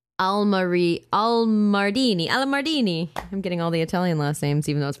 Almardini. I'm getting all the Italian last names,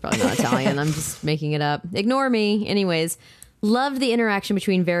 even though it's probably not Italian. I'm just making it up. Ignore me. Anyways, loved the interaction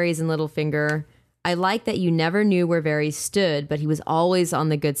between Varys and Littlefinger. I like that you never knew where Varys stood, but he was always on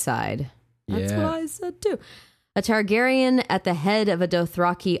the good side. That's what I said too. A Targaryen at the head of a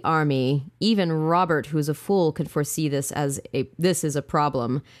Dothraki army. Even Robert, who's a fool, could foresee this is a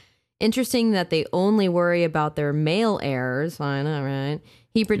problem. Interesting that they only worry about their male heirs. I know, right?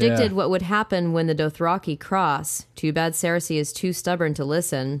 He predicted what would happen when the Dothraki cross. Too bad Cersei is too stubborn to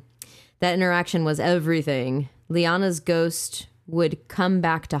listen. That interaction was everything. Lyanna's ghost would come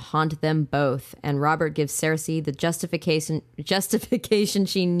back to haunt them both, and Robert gives Cersei the justification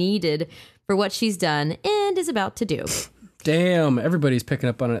she needed for what she's done and is about to do. Damn, everybody's picking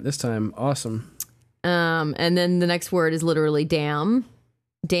up on it this time. Awesome. And then the next word is literally damn.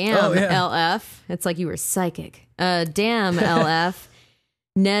 Damn, LF. It's like you were psychic. Damn, LF.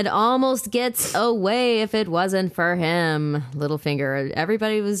 Ned almost gets away if it wasn't for him. Littlefinger.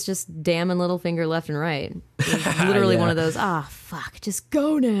 Everybody was just damning Littlefinger left and right. It was literally one of those, fuck, just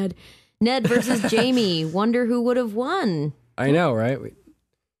go, Ned. Ned versus Jaime. Wonder who would have won. I know, right? We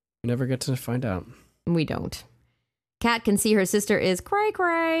never get to find out. We don't. Kat can see her sister is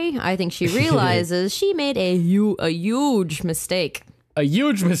cray-cray. I think she realizes she made a huge mistake. A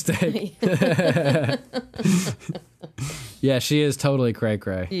huge mistake. Yeah, she is totally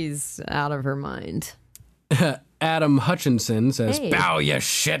cray-cray. She's out of her mind. Adam Hutchinson says, bow ya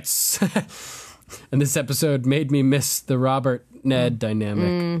shits. And this episode made me miss the Robert-Ned dynamic.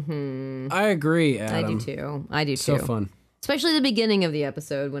 Mm-hmm. I agree, Adam. I do too. So fun. Especially the beginning of the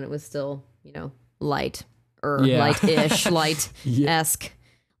episode when it was still, light. Light-ish, light-esque.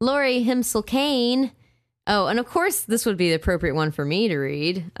 Laurie Himsel-Kane. Oh, and of course, this would be the appropriate one for me to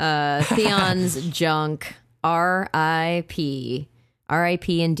read. Theon's junk. R.I.P.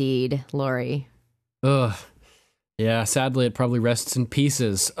 R.I.P. indeed, Laurie. Ugh. Yeah, sadly, it probably rests in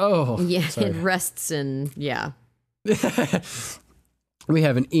pieces. Oh. Yeah, sorry. It rests in, yeah. We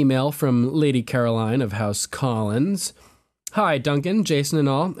have an email from Lady Caroline of House Collins. Hi, Duncan, Jason, and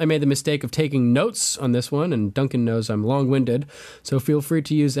all. I made the mistake of taking notes on this one, and Duncan knows I'm long-winded, so feel free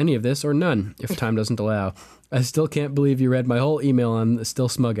to use any of this or none, if time doesn't allow. I still can't believe you read my whole email on the Still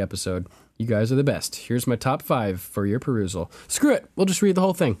Smug episode. You guys are the best. Here's my top 5 for your perusal. Screw it. We'll just read the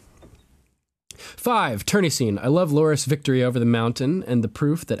whole thing. 5. Tourney scene. I love Loras' victory over the mountain and the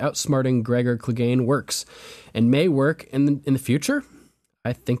proof that outsmarting Gregor Clegane works and may work in the future.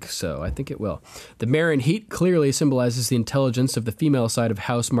 I think so. I think it will. The Mare and Heat clearly symbolizes the intelligence of the female side of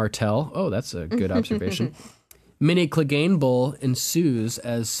House Martell. Oh, that's a good observation. Mini Clegane Bull ensues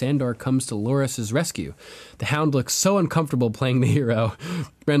as Sandor comes to Loras' rescue. The Hound looks so uncomfortable playing the hero.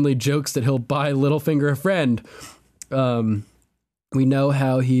 Renly jokes that he'll buy Littlefinger a friend. We know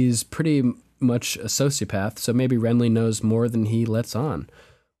how he's pretty much a sociopath, so maybe Renly knows more than he lets on.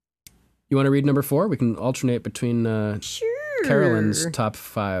 You want to read number 4? We can alternate between Carolyn's top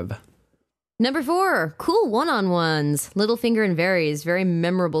 5. Number 4, cool one-on-ones. Littlefinger and Varys, very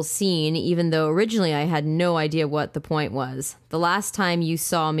memorable scene, even though originally I had no idea what the point was. The last time you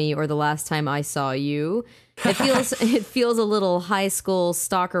saw me or the last time I saw you. It feels a little high school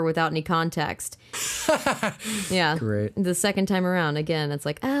stalker without any context. Yeah. Great. The second time around, again, it's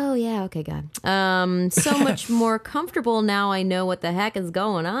like, oh yeah, okay, God. So much more comfortable now I know what the heck is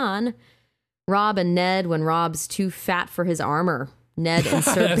going on. Robb and Ned when Robb's too fat for his armor. Ned and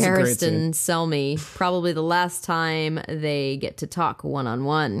Sir That's a great Barristan Selmy, probably the last time they get to talk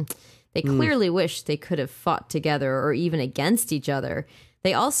one-on-one. They clearly wish they could have fought together or even against each other.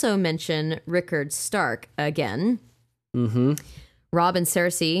 They also mention Rickard Stark again. Mm-hmm. Robb and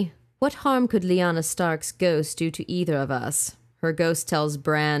Cersei, what harm could Lyanna Stark's ghost do to either of us? Her ghost tells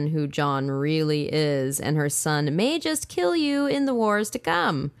Bran who Jon really is, and her son may just kill you in the wars to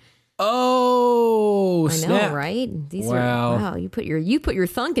come. Oh, I snap. know, right? These Wow. are wow. You put your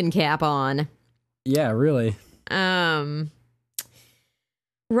Thunken cap on. Yeah, really. Robb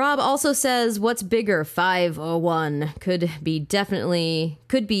also says, "What's bigger, 5 or 1?" Could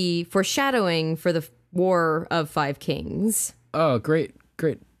be foreshadowing for the War of Five Kings. Oh, great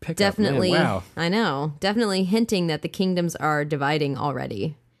pickup. Definitely. Man, wow. I know. Definitely hinting that the kingdoms are dividing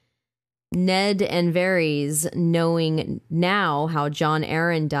already. Ned and Varys knowing now how Jon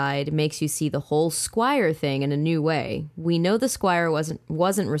Arryn died makes you see the whole Squire thing in a new way. We know the Squire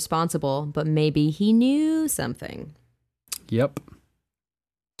wasn't responsible, but maybe he knew something. Yep.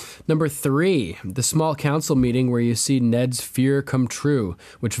 Number 3, the small council meeting where you see Ned's fear come true,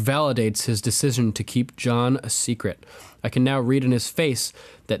 which validates his decision to keep Jon a secret. I can now read in his face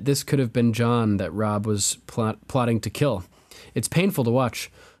that this could have been Jon that Robb was plotting to kill. It's painful to watch.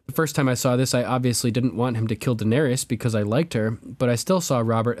 The first time I saw this, I obviously didn't want him to kill Daenerys because I liked her, but I still saw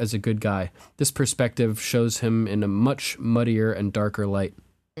Robert as a good guy. This perspective shows him in a much muddier and darker light.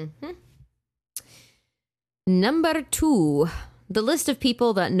 Mm-hmm. Number 2, the list of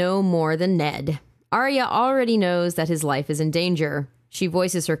people that know more than Ned. Arya already knows that his life is in danger. She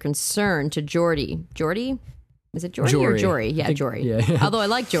voices her concern to Geordie. Geordie? Is it Geordie or Jory? Yeah, Jory. Yeah. Although I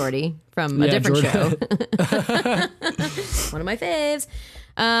like Geordie from a different show. One of my faves.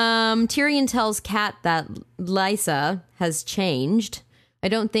 Tyrion tells Kat that Lysa has changed. I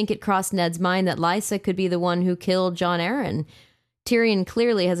don't think it crossed Ned's mind that Lysa could be the one who killed Jon Arryn. Tyrion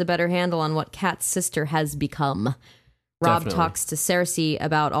clearly has a better handle on what Kat's sister has become. Robb talks to Cersei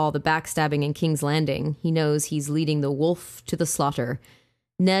about all the backstabbing in King's Landing. He knows he's leading the wolf to the slaughter.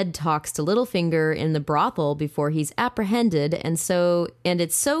 Ned talks to Littlefinger in the brothel before he's apprehended, and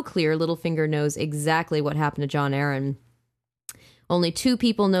it's so clear Littlefinger knows exactly what happened to Jon Arryn. Only 2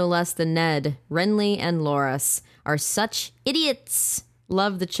 people know less than Ned, Renly and Loras, are such idiots.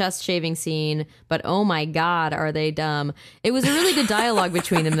 Love the chest shaving scene, but oh my god, are they dumb. It was a really good dialogue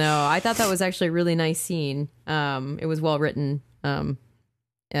between them, though. I thought that was actually a really nice scene. It was well written. And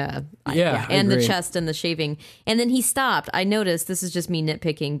the chest and the shaving. And then he stopped. I noticed, this is just me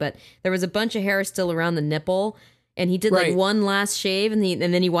nitpicking, but there was a bunch of hair still around the nipple, and he did like one last shave, and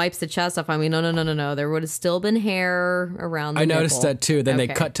then he wipes the chest off. I mean, no. There would have still been hair around the nipple. I noticed that too. Then they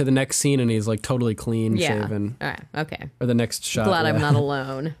cut to the next scene, and he's like totally clean shaven. All right, okay. Or the next shot. Glad I'm not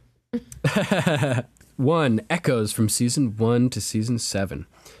alone. 1, echoes from season 1 to season 7.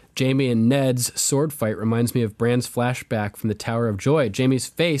 Jaime and Ned's sword fight reminds me of Bran's flashback from the Tower of Joy. Jaime's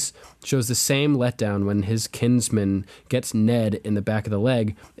face shows the same letdown when his kinsman gets Ned in the back of the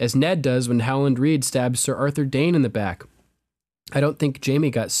leg, as Ned does when Howland Reed stabs Sir Arthur Dayne in the back. I don't think Jaime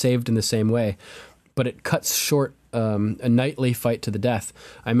got saved in the same way, but it cuts short a knightly fight to the death.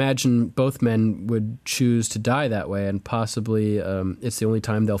 I imagine both men would choose to die that way, and possibly it's the only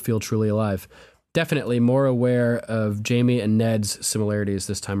time they'll feel truly alive. Definitely more aware of Jaime and Ned's similarities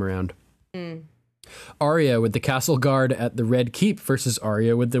this time around. Arya with the castle guard at the Red Keep versus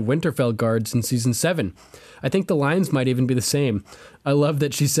Arya with the Winterfell guards in season 7. I think the lines might even be the same. I love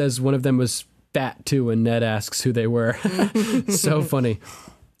that she says one of them was fat too when Ned asks who they were. So funny.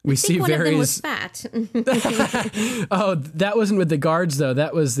 We see one Varys. Of them was fat. Oh, that wasn't with the guards though.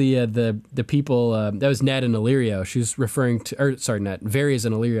 That was the people. That was Ned and Illyrio. She's referring to, Ned, Varys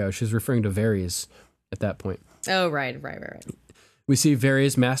and Illyrio. She's referring to Varys at that point. Oh, right. We see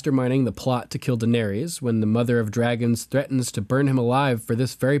Varys masterminding the plot to kill Daenerys when the Mother of Dragons threatens to burn him alive for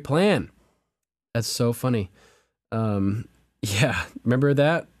this very plan. That's so funny. Yeah, remember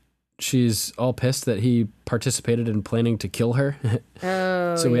that? She's all pissed that he participated in planning to kill her.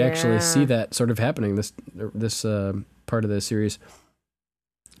 Oh, so we actually see that sort of happening this part of the series.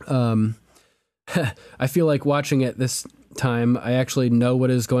 I feel like watching it this time, I actually know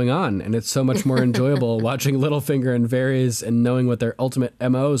what is going on, and it's so much more enjoyable watching Littlefinger and Varys and knowing what their ultimate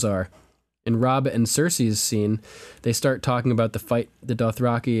MOs are. In Robb and Cersei's scene, they start talking about the fight, the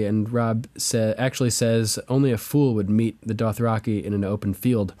Dothraki, and Robb actually says only a fool would meet the Dothraki in an open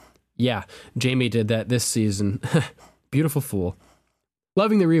field. Yeah, Jaime did that this season. Beautiful fool.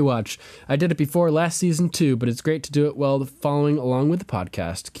 Loving the rewatch. I did it before last season too, but it's great to do it while following along with the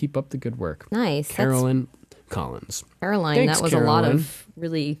podcast. Keep up the good work. Nice. Caroline Collins. Caroline, Thanks, that was Caroline. a lot of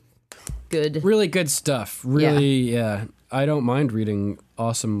really good stuff. Really, yeah. I don't mind reading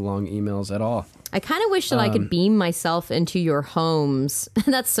awesome long emails at all. I kind of wish that I could beam myself into your homes.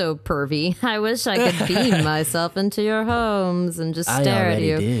 That's so pervy. I wish I could beam myself into your homes and just stare at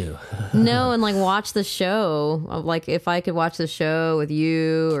you. do. No, and like watch the show. Like if I could watch the show with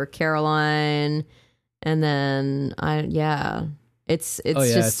you or Caroline, and then it's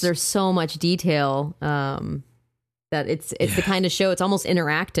there's so much detail that it's the kind of show. It's almost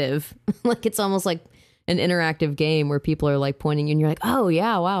interactive. Like it's almost like an interactive game where people are like pointing you and you're like, oh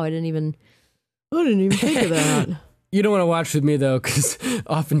yeah, wow, I didn't even think of that. You don't want to watch with me though, because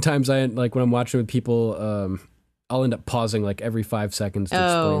oftentimes when I'm watching with people, I'll end up pausing like every 5 seconds to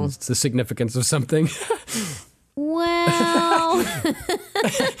explain the significance of something. Well,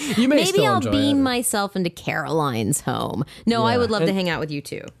 you may maybe still I'll enjoy beam it. myself into Caroline's home. No, I would love to hang out with you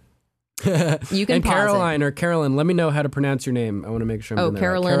too. You can and pause Caroline or Carolyn, let me know how to pronounce your name. I want to make sure I'm doing that right.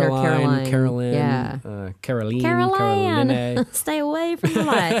 Carolyn or Caroline. Carolyn, Yeah. Caroline. Caroline. Stay away from the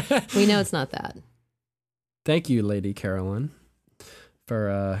light. We know it's not that. Thank you, Lady Carolyn,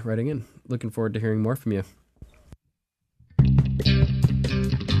 for writing in. Looking forward to hearing more from you.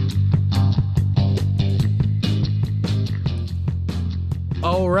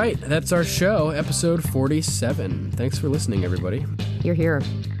 All right, that's our show, episode 47. Thanks for listening, everybody. You're here.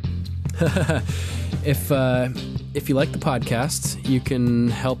 If you like the podcast, you can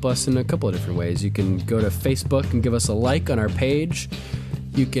help us in a couple of different ways. You can go to Facebook and give us a like on our page.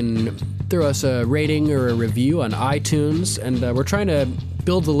 You can throw us a rating or a review on iTunes. And we're trying to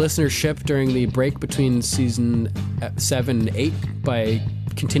build the listenership during the break between season 7 and 8 by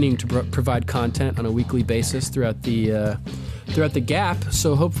continuing to provide content on a weekly basis throughout the gap.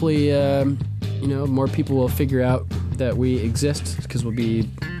 So hopefully, more people will figure out that we exist because we'll be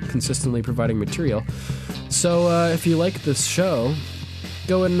consistently providing material. So if you like this show,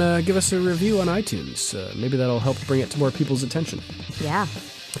 go and give us a review on iTunes. Maybe that'll help bring it to more people's attention. Yeah.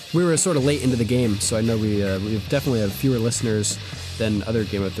 We were sort of late into the game, so I know we definitely have fewer listeners than other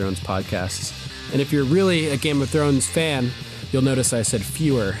Game of Thrones podcasts. And if you're really a Game of Thrones fan, you'll notice I said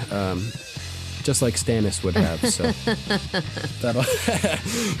fewer, just like Stannis would have. So that'll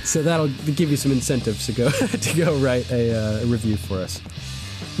give you some incentives to go write a review for us.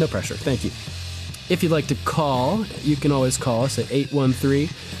 No pressure. Thank you. If you'd like to call, you can always call us at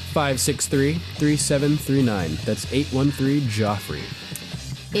 813-563-3739. That's 813-JOFFREY.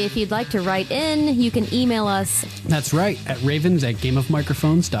 If you'd like to write in, you can email us. That's right, at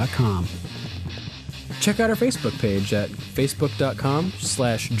ravens@gameofmicrophones.com. Check out our Facebook page at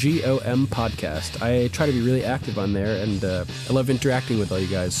facebook.com/GOM podcast. I try to be really active on there, and I love interacting with all you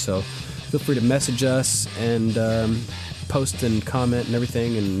guys, so feel free to message us and post and comment and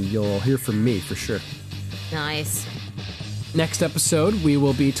everything, and you'll hear from me for sure. Nice. Next episode, we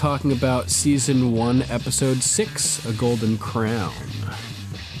will be talking about Season 1, Episode 6, A Golden Crown,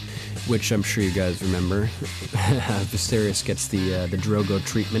 which I'm sure you guys remember. Viserys gets the Drogo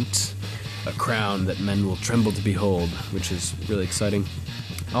treatment, a crown that men will tremble to behold, which is really exciting.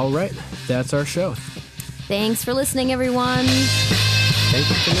 All right, that's our show. Thanks for listening, everyone. Thank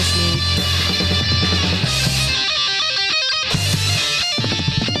you for listening.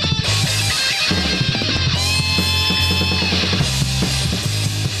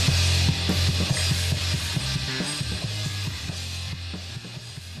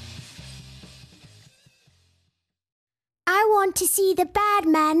 I want to see the bad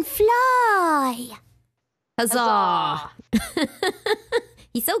man fly. Huzzah!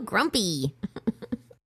 He's so grumpy.